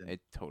 didn't. It didn't.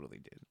 It totally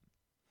did.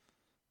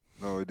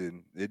 No, it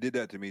didn't. It did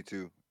that to me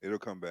too. It'll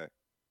come back,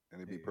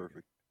 and it'll be Here you go.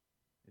 perfect.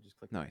 It just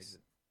clicked on Nice.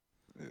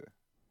 exit.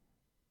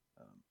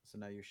 Yeah. So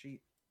now your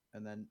sheet,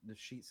 and then the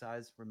sheet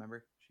size.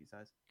 Remember sheet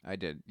size. I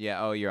did.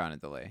 Yeah. Oh, you're on a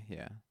delay.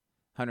 Yeah.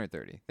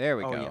 130. There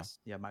we oh go. yes.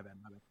 Yeah, my bad.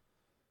 My bad.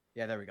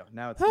 Yeah, there we go.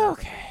 Now it's now it's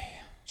updated. Okay.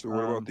 So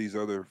what Um, about these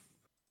other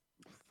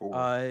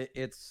 4?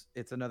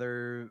 It's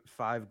another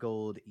 5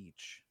 gold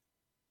each.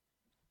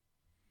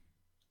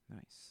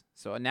 Nice.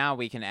 So now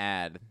we can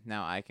add.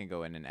 Now I can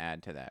go in and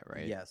add to that,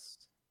 right? Yes.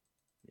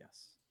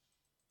 Yes.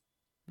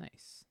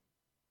 Nice.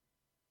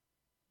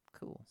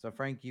 Cool. So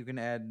Frank, you can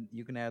add.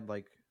 You can add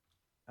like.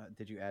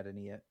 Did you add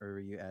any yet, or are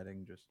you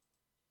adding just?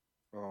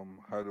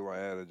 How do I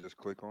add it? Just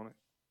click on it,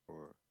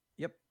 or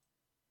Yep.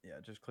 Yeah,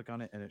 just click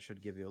on it, and it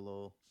should give you a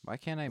little. Why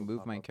can't I It'll move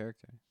pop my up.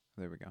 character?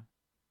 There we go.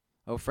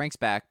 Oh, Frank's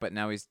back, but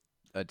now he's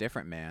a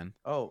different man.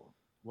 Oh,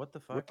 what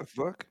the fuck? what the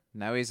fuck?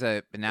 Now he's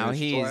a. Now It's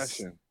he's.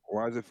 flashing.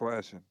 Why is it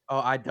flashing? Oh,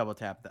 I double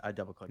tapped. I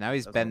double clicked. Now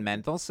he's That's Ben all.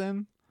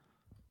 Mendelsohn.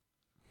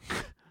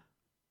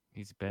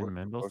 He's Ben What the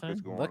fuck is Mendelsohn.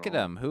 going Look at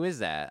on? him. Who is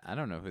that? I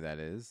don't know who that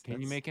is. Can you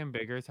That's- make him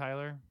bigger,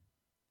 Tyler?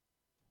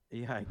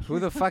 Yeah. I Who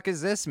the can't- fuck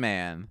is this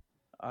man?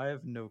 I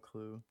have no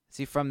clue. Is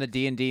he from the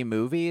D&D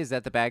movie? Is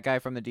that the bad guy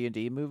from the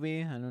D&D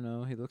movie? I don't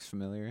know. He looks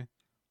familiar.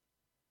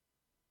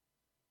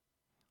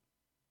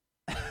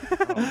 Oh,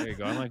 there you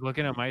go. I'm like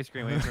looking at my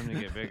screen, waiting for him to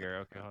get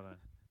bigger. Okay, hold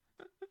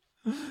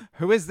on.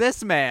 Who is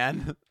this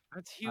man?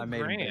 That's Hugh I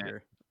made him Grant.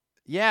 bigger.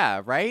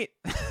 Yeah, right?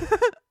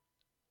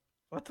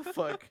 What the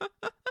fuck?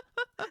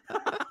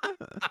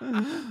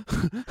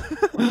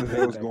 What the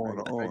hell's Back going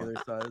to on? regular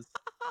size.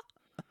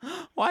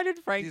 Why did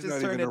Frank He's just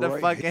not turn even into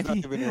the right- he's not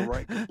fucking even the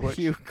right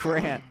complexion. Hugh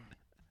Grant?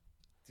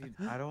 Dude,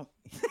 I don't.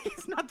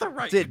 It's not the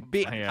right. Did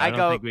be Yeah, I I don't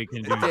go think we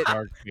can do did-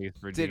 dark face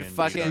for did D&D.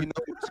 fucking- You know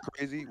what's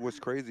crazy? What's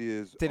crazy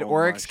is did on my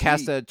Oryx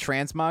cast sheet- a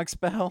transmog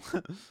spell?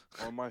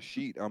 on my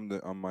sheet? I'm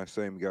my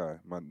same guy.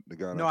 The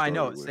guy. No, I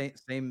know. Same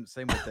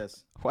with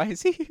this. Why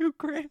is he Hugh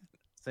Grant?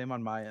 Same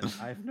on my end.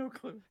 I have no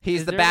clue.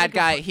 He's Is the there, bad like, a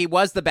guy. fu- He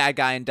was the bad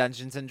guy in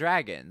Dungeons and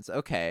Dragons.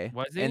 Okay.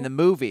 Was In he? the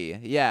movie.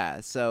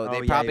 Yeah. So Oh, they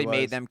yeah, he probably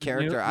made was. them The new-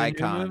 character the new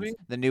icons. movie?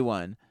 The new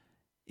one.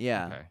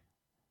 Yeah. Okay.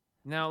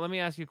 Now let me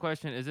ask you a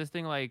question. Is this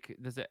thing like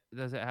does it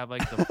have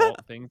like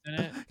default things in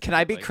it? Can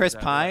I be Like, Chris is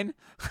that Pine?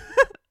 Oh,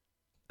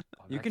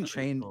 You that's can pretty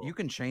change. cool. You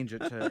can change it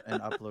to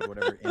and upload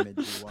whatever image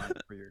you want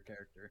for your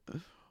character.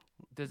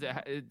 Does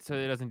so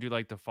it doesn't do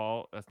like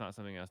default? That's not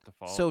something that's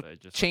default. So it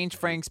just change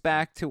Frank's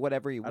back to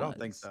whatever he I wants. don't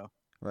think so.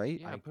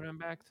 Right? Yeah, put him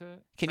back to.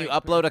 Can you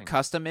Frank, put your upload a thing.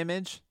 custom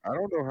image? I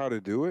don't know how to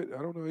do it.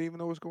 I don't even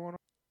know what's going on.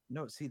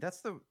 No, see,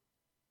 that's the.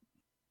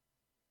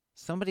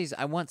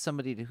 I want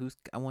somebody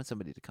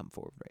to come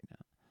forward right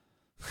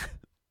now.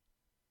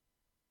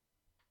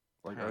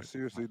 Like How I to-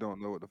 seriously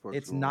don't know what the fuck.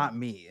 It's not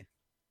me.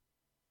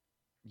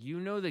 You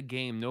know the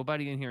game.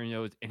 Nobody in here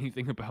knows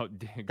anything about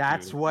Dig.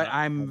 That's dude. what Not-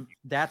 I'm.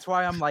 That's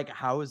why I'm like,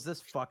 how is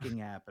this fucking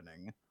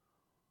happening?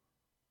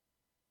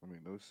 I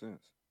mean, no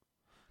sense,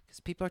 Because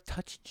people are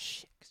touching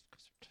shit. 'Cause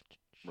they're touching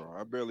shit. bro.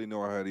 I barely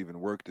know how to even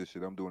work this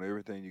shit. I'm doing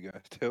everything you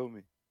guys tell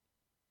me.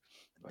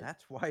 Like-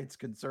 That's why it's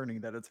concerning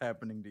that it's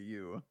happening to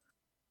you.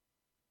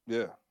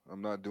 Yeah,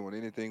 I'm not doing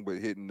anything but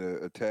hitting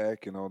the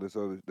attack and all this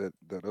other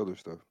that other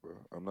stuff, bro.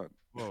 I'm not.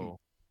 Whoa,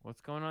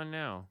 what's going on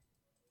now?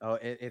 Oh,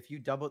 if you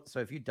double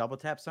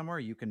tap somewhere,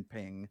 you can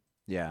ping.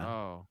 Yeah.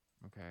 Oh,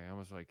 Okay, I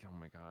was like, oh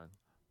my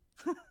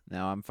god.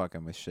 Now I'm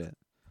fucking with shit.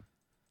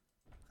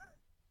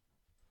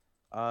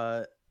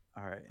 All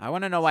right. I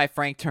want to know why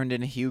Frank turned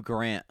into Hugh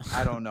Grant.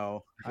 I don't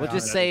know. We'll I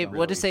just honestly say don't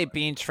we'll know. just say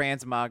being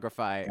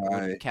transmogrified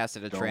I would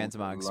casted a Don't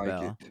transmog like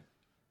spell. it.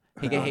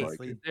 He I get don't hit- like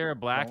Honestly, Is there a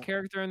black don't-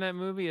 character in that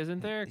movie?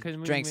 Isn't there?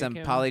 Couldn't we Drank make some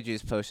him...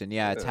 polyjuice potion.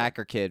 Yeah, it's Yeah.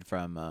 Hacker Kid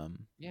from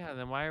Yeah,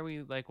 then why are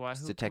we like, why?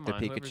 It's Who? Detective come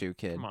on, whoever- Pikachu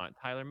kid. Come on,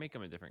 Tyler, make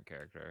him a different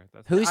character.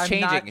 That's Who's I'm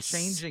changing? not S-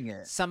 changing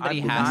it.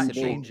 somebody I'm has not to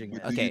be. changing But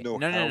it. do Okay, you know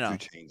no, how no. to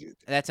change it?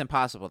 That's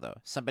impossible though.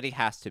 Somebody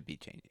has to be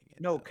changing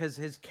it. No, though. because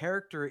his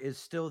character is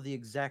still the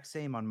exact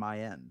same on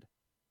my end.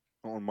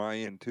 On my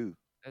end too.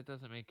 that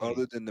doesn't make any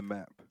Other than the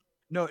map.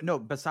 No.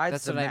 Besides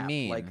That's the what I map,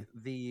 like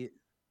mean.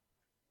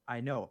 I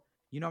know.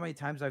 You know how many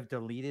times I've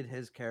deleted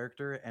his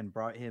character and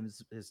brought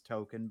his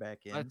token back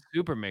in? That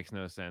super makes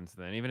no sense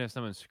then. Even if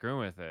someone's screwing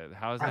with it,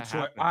 how does that That's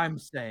what happen? I'm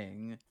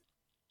saying.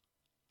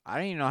 I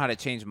don't even know how to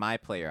change my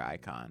player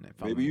icon.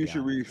 If I'm Maybe gonna you be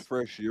should honest.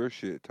 refresh your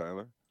shit,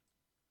 Tyler.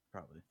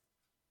 Probably.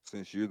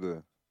 Since you're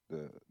the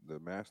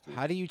master.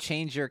 How do you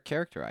change your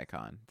character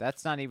icon?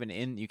 That's not even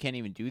in. You can't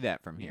even do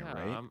that from here, Yeah,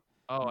 right?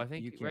 oh, I You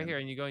think right can. here,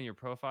 and you go in your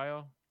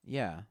profile,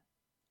 Yeah.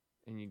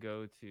 and you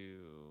go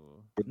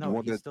to. But the No,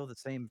 one he's that still the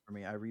same for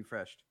me. I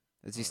refreshed.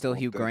 Is he still well,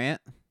 Hugh that-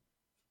 Grant?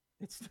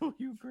 It's still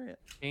Hugh Grant.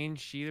 Change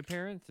sheet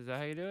appearance. Is that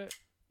how you do it?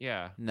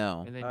 Yeah.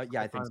 No. And then Yeah, you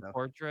I click think on so.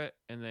 portrait,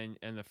 and then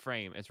the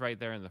frame. It's right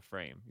there in the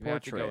frame. You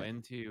have to go Portrait.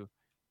 into. you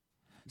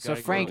So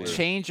gotta go Frank, where? in-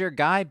 change your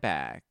guy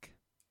back.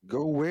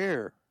 go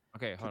where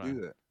Okay, to hold do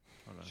on. that?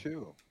 Hold on.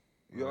 Chill.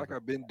 You're Hold like on.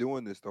 I've been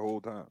doing this the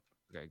whole time.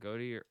 Okay, go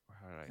to your.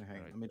 How did I? Okay, how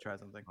did I let do me it? try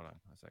something. Hold on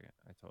a second.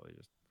 I totally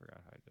just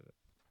forgot how I did it.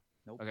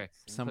 Nope. Okay,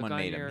 same Someone on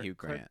made him your- Hugh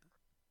click- Grant.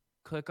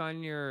 Click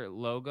on your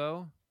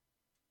logo,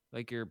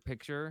 like your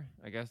picture.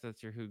 I guess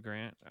that's your Hugh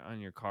Grant on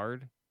your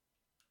card.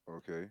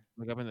 Okay.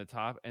 Look up in the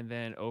top, and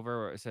then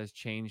over where it says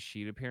change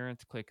sheet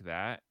appearance, click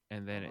that,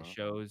 and then it Uh-huh.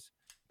 shows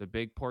the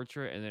big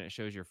portrait, and then it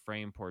shows your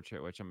frame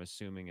portrait, which I'm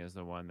assuming is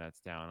the one that's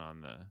down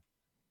on the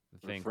The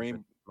thing. 'cause frame.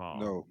 it's small.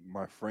 No,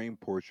 my frame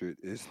portrait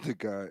is the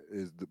guy.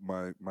 Is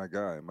my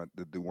guy.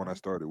 The one I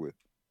started with.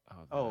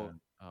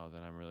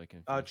 Then I'm really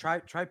confused.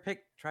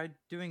 Try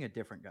doing a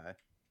different guy.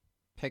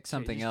 Pick Just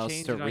something else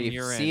change to it on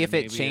your see end, if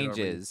and it maybe it'll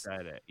changes.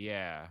 reset it.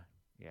 Yeah.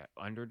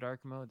 Under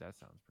dark mode. That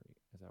sounds pretty.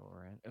 Is that what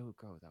we're in? Oh,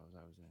 go. That was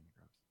I was in.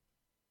 Gross.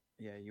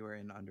 Yeah, you were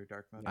in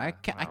Underdark mode. I Yeah,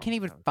 can't. I wow, can't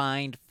even that was-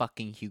 find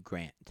fucking Hugh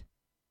Grant.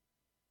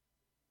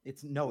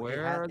 It's no.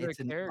 Where it has, are the it's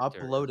an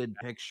characters? uploaded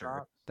picture.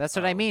 Desktop? That's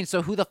what I Oh. mean.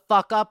 So who the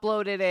fuck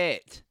uploaded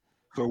it?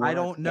 So I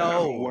don't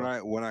know.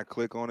 When I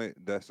click on it,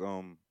 that's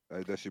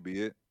that should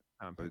be it.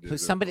 Or Who does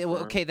it somebody? Well,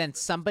 confirm? okay, then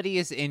somebody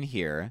is in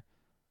here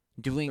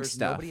doing There's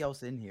stuff. nobody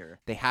else in here.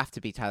 They have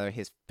to be Tyler.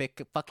 His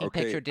fucking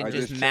Okay, picture I didn't just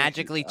just changed it.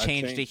 magically I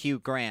change to changed- Hugh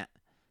Grant.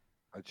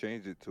 I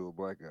changed it to a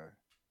black guy.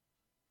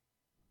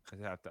 Does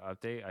it have to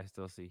update? I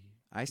still see.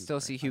 I Hugh still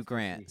Grant. see Hugh still see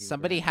Grant. Hugh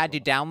Somebody Grant as had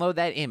to download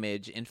that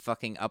image and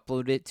fucking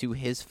upload it to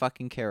his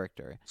fucking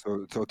character.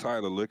 So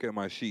Tyler, look at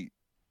my sheet.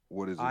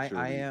 What is it? I show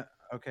you? am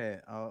okay.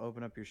 I'll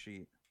open up your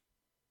sheet.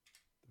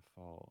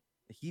 Default.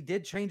 He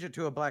did change it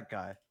to a black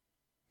guy.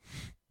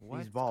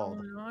 What's bald.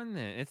 going on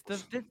then? It's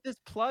this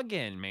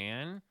plugin,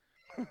 man.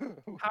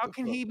 How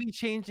can he be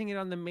changing it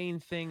on the main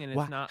thing and it's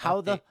Wha- not?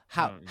 how the update-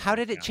 how I don't how know,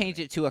 did it yeah, change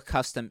right. it to a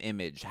custom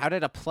image? How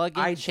did a plugin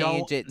I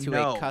change don't it to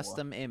know. a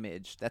custom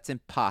image? That's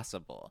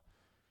impossible.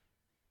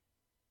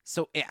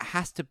 So it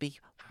has to be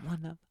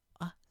one of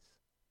us.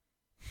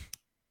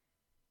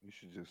 You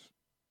should just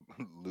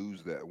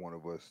lose that one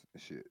of us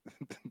shit.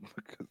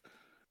 Because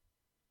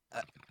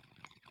I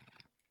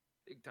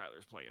think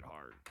Tyler's playing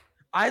hard.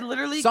 I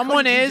literally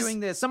Someone couldn't be is. doing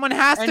this. Someone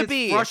has and to it's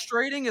be.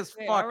 frustrating as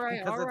Okay, fuck all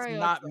right, because all right, it's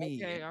not okay,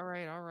 me. Okay, all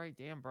right.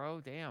 Damn,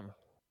 bro, damn.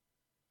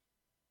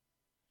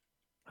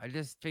 I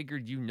just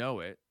figured you know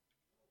it.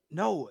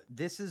 No,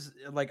 this is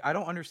like I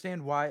don't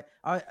understand why.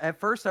 At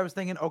first I was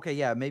thinking, okay,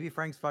 yeah, maybe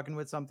Frank's fucking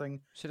with something.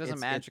 Shit doesn't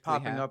It's magically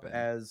popping up happen.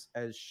 as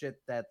shit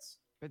that's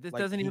But this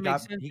Like, doesn't he even got-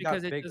 make sense he got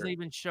because it bigger. doesn't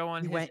even show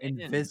on he his went end.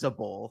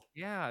 invisible.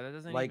 Yeah, that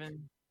doesn't Like,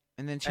 even.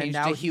 And then changed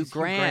now to he's Hugh Hugh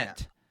Grant.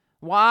 Grant.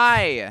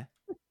 Why?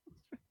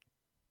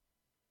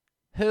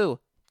 Who?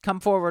 Come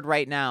forward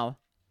right now.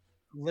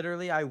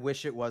 Literally, I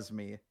wish it was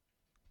me.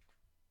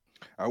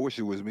 I wish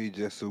it was me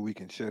just so we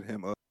can shut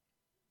him up.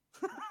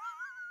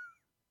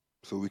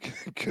 So we can,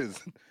 because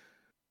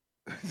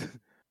I'm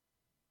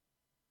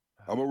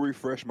gonna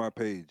refresh my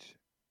page.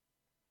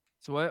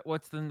 So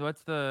what's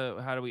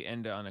the how do we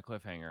end it on a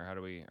cliffhanger? How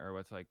do we or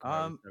what's like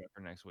how do we set it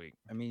for next week?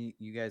 I mean,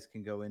 you guys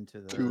can go into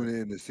the Tune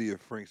in to see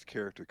if Frank's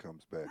character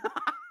comes back.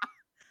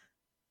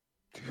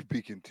 To be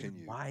Dude,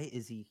 continued. why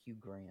is he Hugh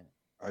Grant?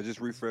 I just This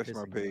is refreshed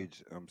my pissing me off.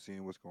 page. I'm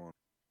seeing what's going on.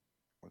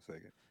 1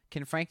 second.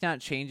 Can Frank not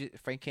change it?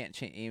 Frank can't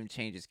even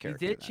change his He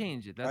character. did then.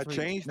 change it. I That's what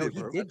changed No, it, he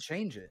bro. did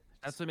change it.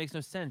 That's what makes no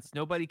sense.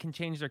 Nobody can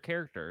change their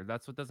character.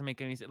 That's what doesn't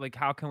make any sense. Like,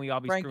 how can we all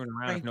be Frank, screwing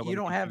around? Frank, if nobody you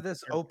don't can have change their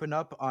this character? open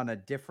up on a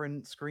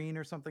different screen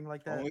or something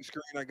like that? Only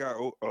screen I got,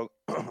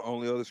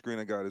 only other screen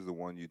I got is the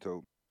one you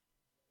told.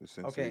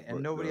 essentially. Okay, and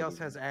but nobody the else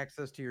other- has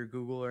access to your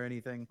Google or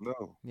anything.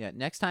 No. Yeah,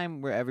 next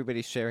time where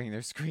everybody's sharing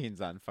their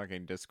screens on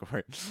fucking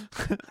Discord.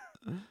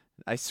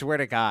 I swear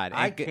to God.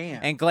 I And,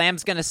 can't. And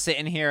Glam's gonna sit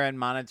in here and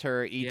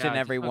monitor each Yeah, and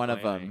every just put one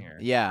of Glam in them. here.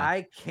 Yeah.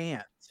 I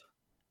can't.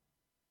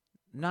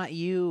 Not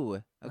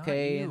you. Not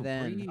Okay, you,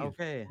 then. breathe.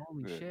 Okay.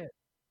 Holy Yeah. shit.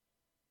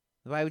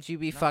 Why would you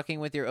be No. fucking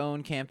with your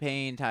own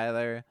campaign,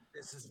 Tyler?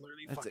 This is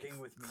literally That's fucking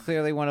with me.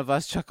 clearly one of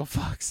us chuckle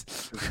fucks.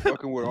 It's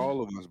fucking with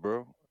all of us,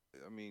 bro.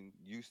 I mean,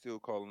 you still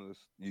calling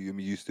us?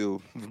 You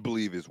still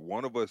believe it's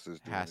one of us is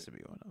doing Has it? to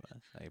be one of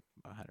us. I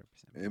 100%.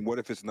 And what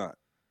if it's not?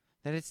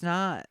 Then it's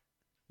not.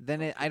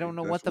 Then I Okay, don't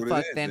know that's what the what it fuck.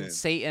 is Then then. it's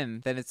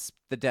Satan. Then it's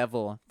the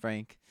devil,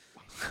 Frank.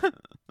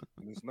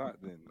 And it's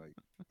not then. Like,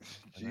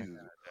 Jesus.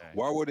 Okay.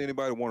 Why would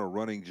anybody want a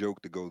running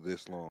joke to go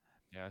this long?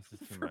 Yeah,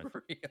 this is too For much.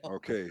 real.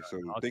 Okay, so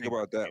I'll think take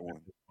about the that game one.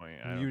 at this point.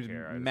 I don't You care. I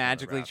just wanna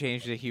magically wrap it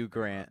changed up. to Hugh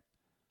Grant.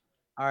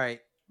 All right,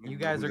 You you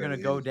know guys who are gonna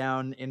that go is.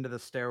 down into the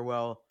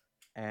stairwell,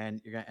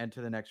 and you're gonna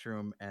enter the next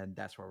room, and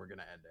that's where we're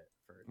gonna end it.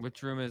 For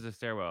Which room is the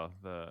stairwell?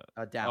 The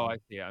down. Oh, I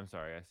see it. I'm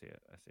sorry. I see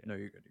it. I see it. No,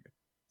 you're good. You're good.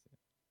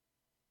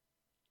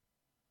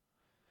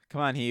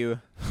 Come on, Hugh.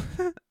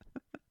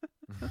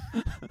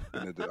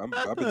 I've been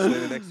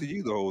standing next to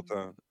you the whole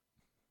time.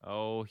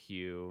 Oh,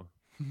 Hugh.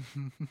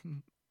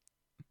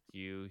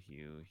 Hugh.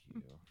 Oh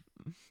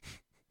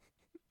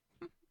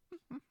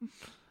my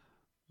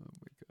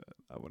God.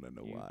 I want to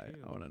know You why.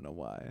 too. I want to know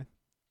why.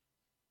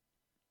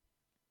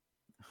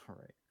 All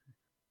right.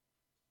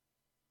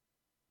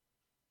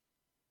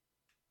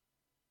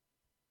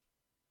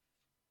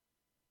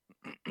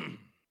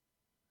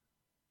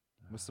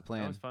 What's the That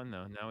plan? was fun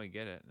though. Now we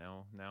get it.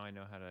 Now I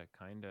know how to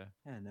kind of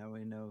Yeah, now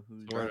we know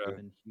who's Sorta.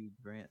 been Hugh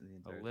Grant the a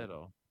entire time.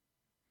 little.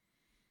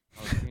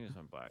 Oh, the screen is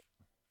on black.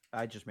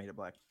 I just made it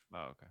black. Oh,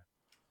 okay.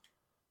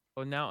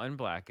 Oh, now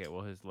unblack it.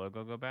 Will his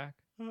logo go back?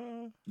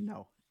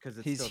 No, because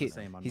it's He's still Hugh, the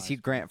same on he's my Hugh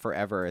screen. Grant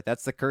forever.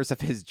 That's the curse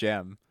of his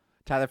gem.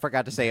 Tyler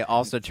forgot to say it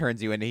also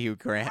turns you into Hugh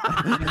Grant.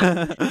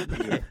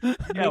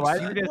 Yeah, why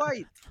Makes did you you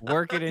white.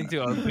 work it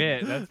into a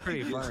bit? That's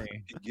pretty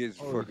funny. He gets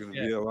Holy fucking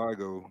shit.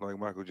 Villago like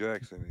Michael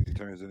Jackson, and he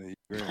turns into Hugh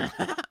Grant.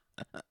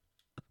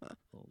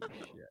 Holy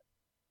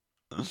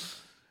shit.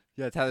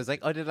 Yeah, Tyler's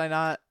like, oh, did I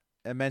not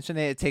mention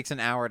it? It takes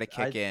an hour to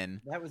kick in.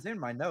 That was in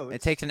my notes.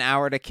 It takes an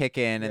hour to kick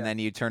in, Yeah. and then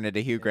you turn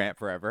into Hugh Grant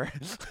forever.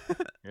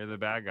 You're the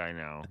bad guy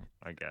now,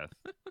 I guess.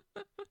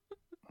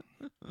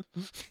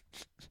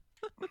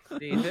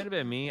 See, if it had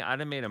been me, I'd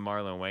have made a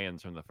Marlon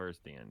Wayans from the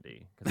first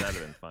D&D because that'd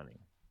have been funny.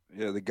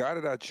 Yeah, the guy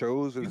that I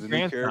chose as Hugh a new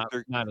Grant's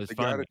character, not as the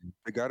guy funny.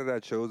 the guy that I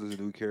chose as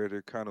a new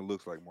character kind of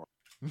looks like Mark.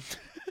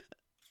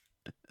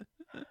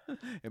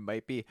 It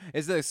might be.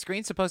 Is the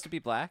screen supposed to be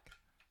black?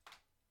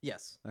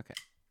 Yes.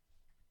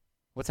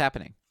 What's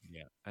happening?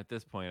 Yeah. At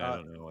this point, I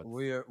don't know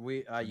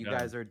what's. You done.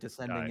 guys are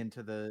descending Died.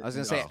 into the. I was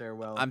into gonna the say,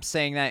 stairwell. I'm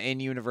saying that in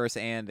universe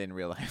and in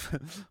real life.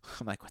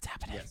 I'm like, what's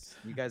happening? Yes,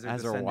 you guys are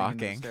As we're descending into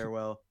walking. the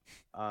stairwell.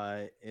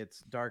 It's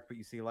dark, but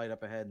you see light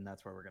up ahead, and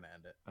that's where we're gonna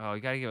end it. Oh,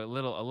 you gotta give it a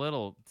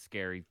little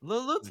scary.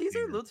 Little teaser,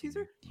 Finger little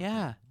teaser.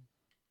 Yeah.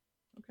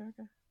 Okay,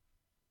 okay.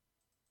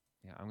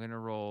 Yeah, I'm gonna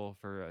roll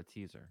for a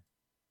teaser.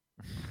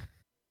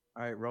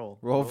 All right, roll.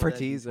 Roll for that D20.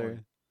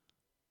 teaser.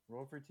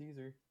 Roll for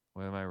teaser.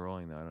 What am I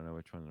rolling though? I don't know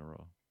which one to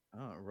roll.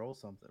 Oh, roll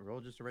something.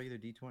 Roll just a regular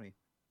D20.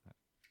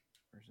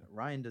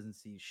 Ryan doesn't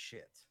see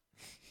shit.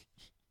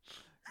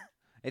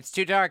 It's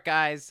too dark,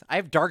 guys. I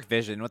have dark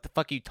vision. What the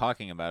fuck are you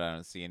talking about? I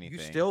don't see anything.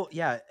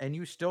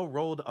 You still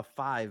rolled a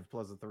 5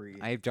 plus a 3.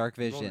 I have dark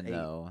You rolled an vision 8.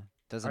 though.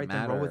 Doesn't All right, matter.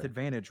 then roll with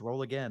advantage.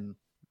 Roll again.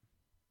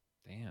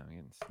 Damn, I'm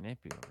getting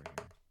snippy over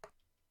here.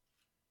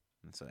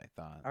 That's what I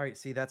thought. All right,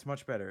 see, that's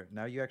much better.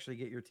 Now you actually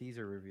get your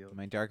teaser revealed.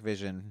 My dark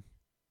vision.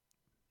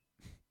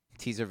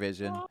 Teaser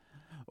vision.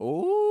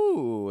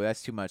 Oh,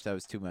 that's too much. That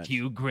was too much.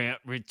 Hugh Grant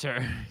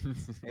returns.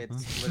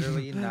 It's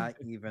literally not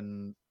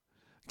even.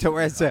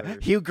 Taurus.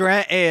 others. Hugh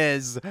Grant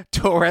is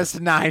Taurus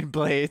 9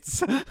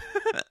 Blades.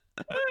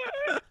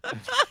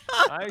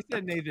 I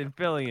said Nathan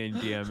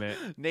Fillion, damn it.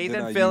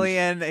 Nathan I use-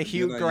 Fillion,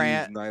 Hugh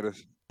Then I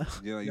use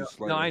Grant. use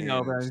sleight no, of I know,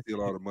 hand but and I'm-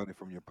 steal all the money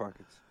from your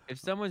pockets. If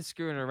someone's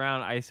screwing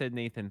around, I said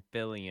Nathan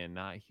Fillion,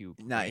 not Hugh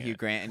Grant. Not Hugh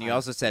Grant. And you God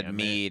also said damn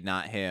it. me,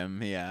 not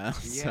him. Yeah.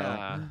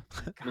 Yeah.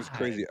 It's God.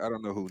 crazy. I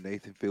don't know who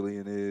Nathan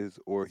Fillion is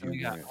or So Hugh we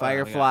got Grant.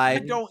 Firefly. I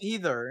don't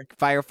either.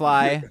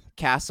 Firefly,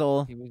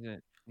 Castle, He was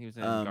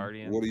in Um,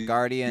 Guardian. What are you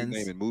Guardians.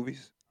 naming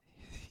movies?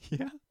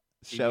 yeah.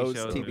 TV Shows,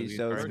 TV movies, shows.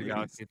 Guardians of the movies.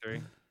 Galaxy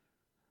 3.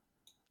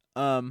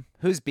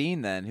 Who's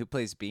Bean then? Who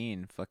plays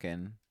Bean?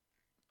 Fucking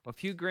Well, if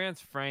Hugh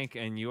Grant's Frank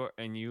and you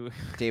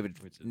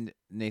David Which is-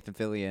 Nathan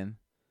Fillion.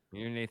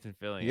 you're Nathan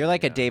Fillion. You're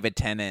like a yeah. David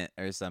Tennant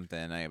or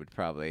something. I would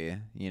probably,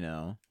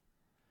 I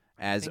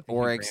as think the Hugh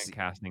Oryx. Grant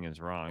casting is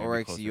wrong. It'd be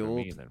Oryx closer to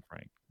me Yule. than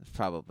Frank.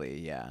 Probably,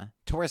 yeah.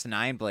 Taurus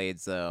 9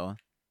 Blades, though.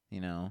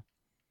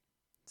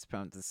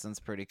 This sounds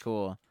pretty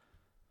cool.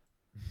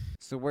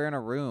 So we're in a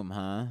room,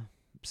 huh?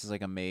 This is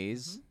like a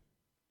maze.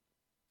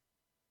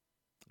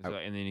 So,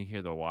 and then you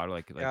hear the water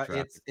like Yeah,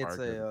 Jurassic it's Park,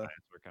 a, the dinosaur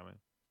coming.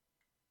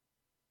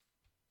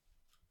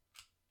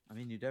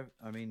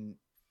 I mean,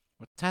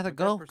 Tyler, With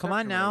that go. Come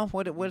on perception now.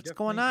 roll, What's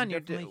going on? You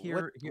definitely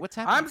hear, What's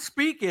happening? I'm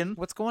speaking.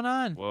 What's going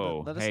on?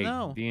 Whoa. Let us hey,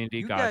 know. D&D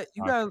You gods.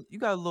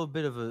 got a little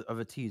bit of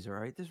a tease, all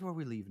right? This is where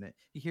we're leaving it.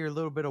 You hear a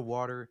little bit of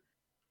water.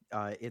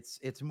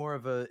 It's more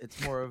of a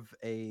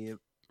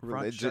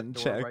front shut Religion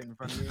door check. right in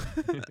front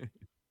of you.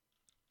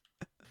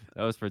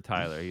 That was for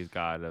Tyler. He's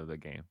god of the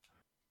game.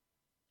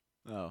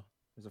 Oh.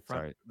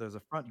 There's a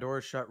front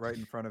door shut right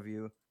in front of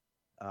you,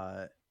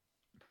 and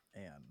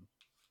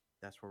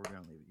that's where we're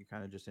gonna leave it. You're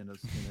kind of just in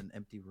an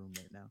empty room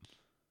right now.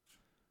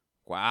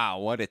 Wow,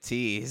 what a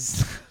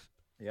tease.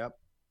 Yep,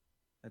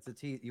 that's a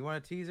tease. You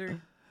want a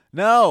teaser?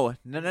 No.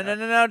 Don't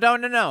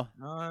No,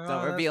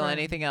 that's reveal fine.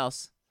 anything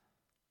else.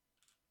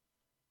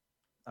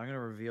 I'm gonna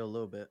reveal a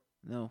little bit.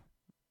 No.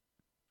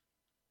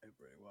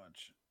 Everybody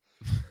watch.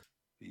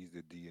 He's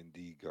the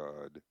D&D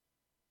god.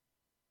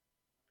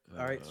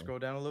 All right, scroll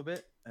down a little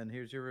bit, and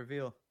here's your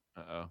reveal.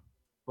 Uh-oh.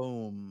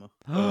 Boom.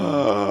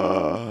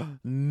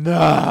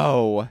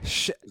 No.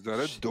 Is that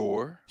a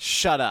door?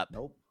 Shut up.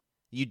 Nope,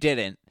 You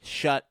didn't.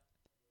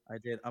 I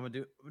did. I'm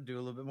gonna do a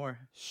little bit more.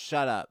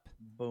 Shut up.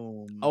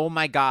 Boom. Oh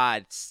my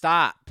God.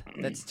 Stop.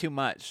 That's too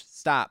much.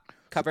 Stop.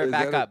 Cover it Is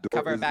back that a up. door-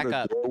 Cover it is back a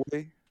up.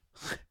 doorway?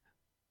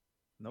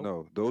 Nope.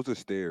 No, those are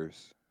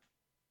stairs.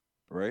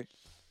 Right?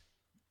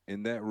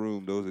 In that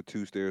room, those are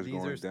two stairs These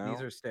going are down.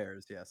 these are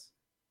stairs. Yes,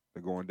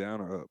 They're going down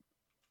or up.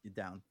 you're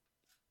down.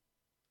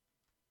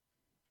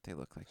 They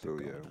look like So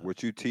they're yeah, going up.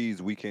 what you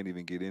tease, we can't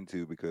even get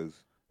into because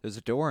There's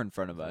a door in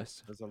front of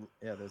us.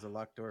 There's a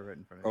locked door right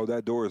in front of you. oh,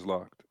 that door is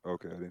locked.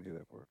 Okay, I didn't hear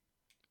that part.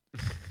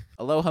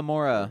 Aloha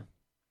Mora.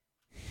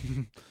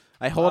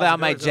 I hold the out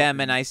my door's gem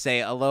open. and I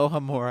say Aloha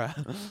Mora.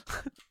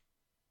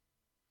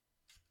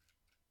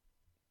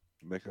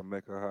 Mecca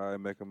high,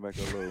 Mecca low,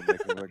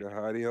 Mecca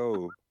hidey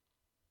ho.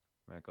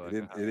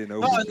 It didn't Oh,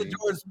 open. and the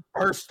doors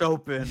burst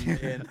open.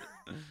 And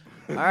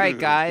All right,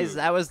 guys.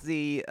 That was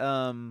the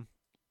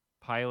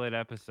Pilot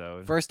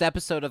episode. first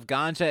episode of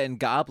Ganja and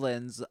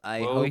Goblins. I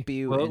hope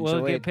you will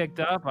enjoyed. get picked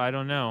up. I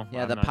don't know.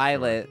 Yeah, I'm the not sure.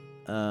 pilot.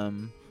 I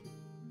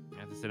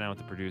have to sit down with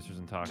the producers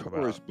and talk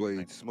Taurus about.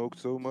 Blade smoked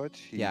so much,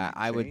 he Yeah,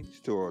 I would-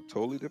 changed to a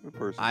totally different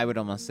person. I would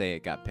almost say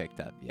it got picked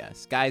up.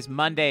 Yes, guys.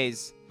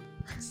 Mondays.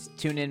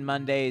 Tune in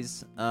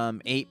Mondays,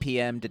 8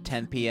 p.m. to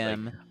 10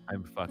 p.m.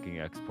 I'm fucking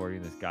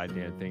exporting this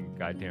goddamn thing.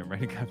 Goddamn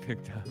right, it got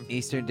picked up.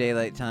 Eastern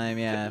Daylight Time.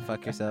 Yeah,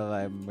 fuck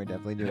yourself. We're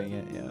definitely doing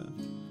it.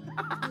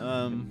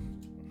 Yeah.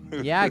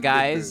 Yeah,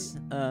 guys.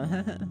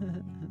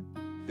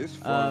 It's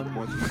fun Um,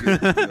 once you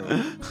get, you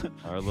know,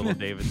 Our little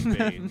David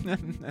Spade.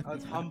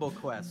 it's Humble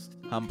Quest.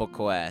 Humble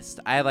Quest.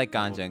 I like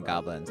Ganja and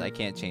Goblins. I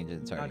can't change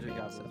it. Sorry. Ganja man,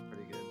 Goblin's so.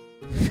 pretty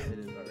good. It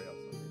is already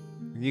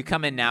also You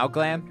come in now,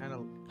 Glam? kind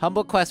of.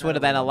 Humble Quest would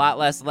have been a Kinda lot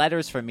less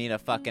letters for me to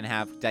fucking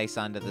have dice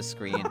onto the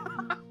screen.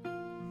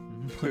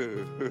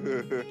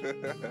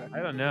 I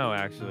don't know,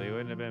 actually. It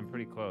wouldn't have been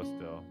pretty close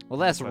still. Well,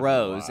 less Quest is a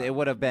rows. lot. It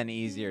would have been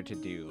easier to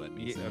do. Let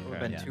me Yeah, see. It would okay. have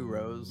been Yeah. 2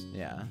 rows.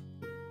 Yeah.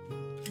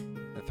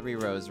 The 3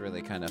 rows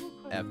really kind of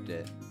effed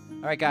it.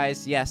 All right,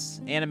 guys.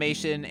 Yes,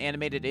 animation,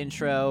 animated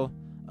intro,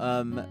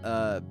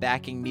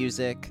 backing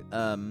music.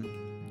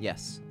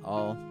 Yes,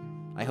 all.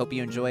 I hope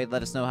you enjoyed.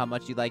 Let us know how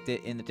much you liked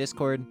it in the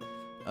Discord.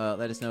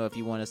 Let us know if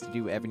you want us to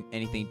do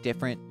anything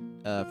different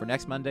for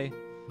next Monday.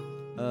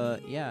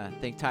 Yeah,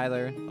 thank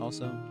Tyler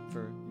also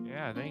for.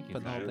 Yeah, thank you.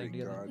 Put the whole Tyler. thing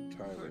together. God,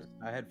 Tyler.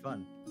 I had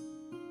fun.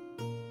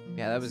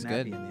 Yeah, that was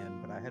Snappy good. in the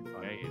end, but I had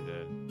fun. Yeah, you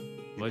did.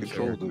 You Blood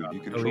control sugar. the you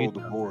control the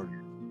Elite. board.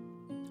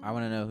 I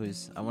want to know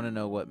I want to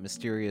know what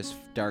mysterious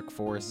dark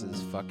force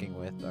is fucking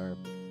with our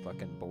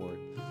fucking board.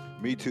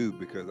 Me too,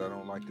 because I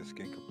don't like the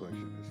skin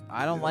complexion.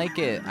 I don't like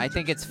it. I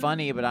think it's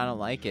funny, but I don't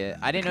like it.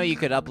 I didn't know you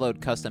could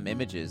upload custom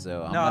images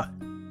though.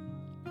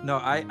 No,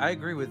 I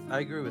agree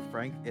with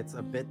Frank. It's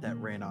a bit that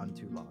ran on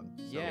too long.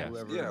 So Yeah.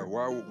 whoever- Yeah,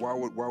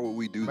 why would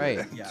we do Right.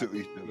 that Yeah. to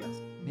each other?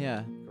 Yes,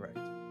 Yeah. correct.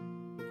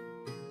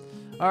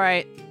 All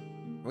right.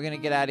 We're gonna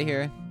get out of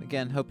here.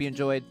 Again, hope you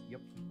enjoyed.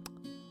 Yep.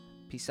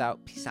 Peace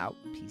out. Peace out.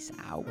 Peace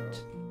out.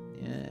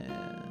 Yeah.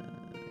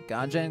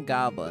 Ganja and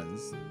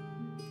Goblins.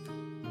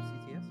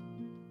 CTS?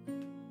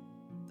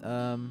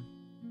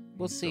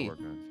 We'll He's still see.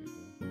 working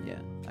on it. Yeah.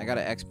 I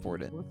gotta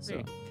export it. We'll So.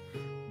 see.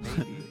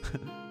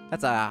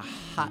 That's a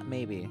hot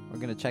maybe. We're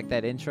gonna check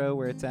that intro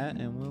where it's at,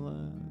 and we'll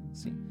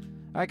see.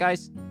 All right,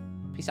 guys.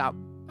 Peace out.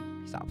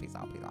 Peace out. Peace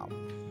out. Peace out.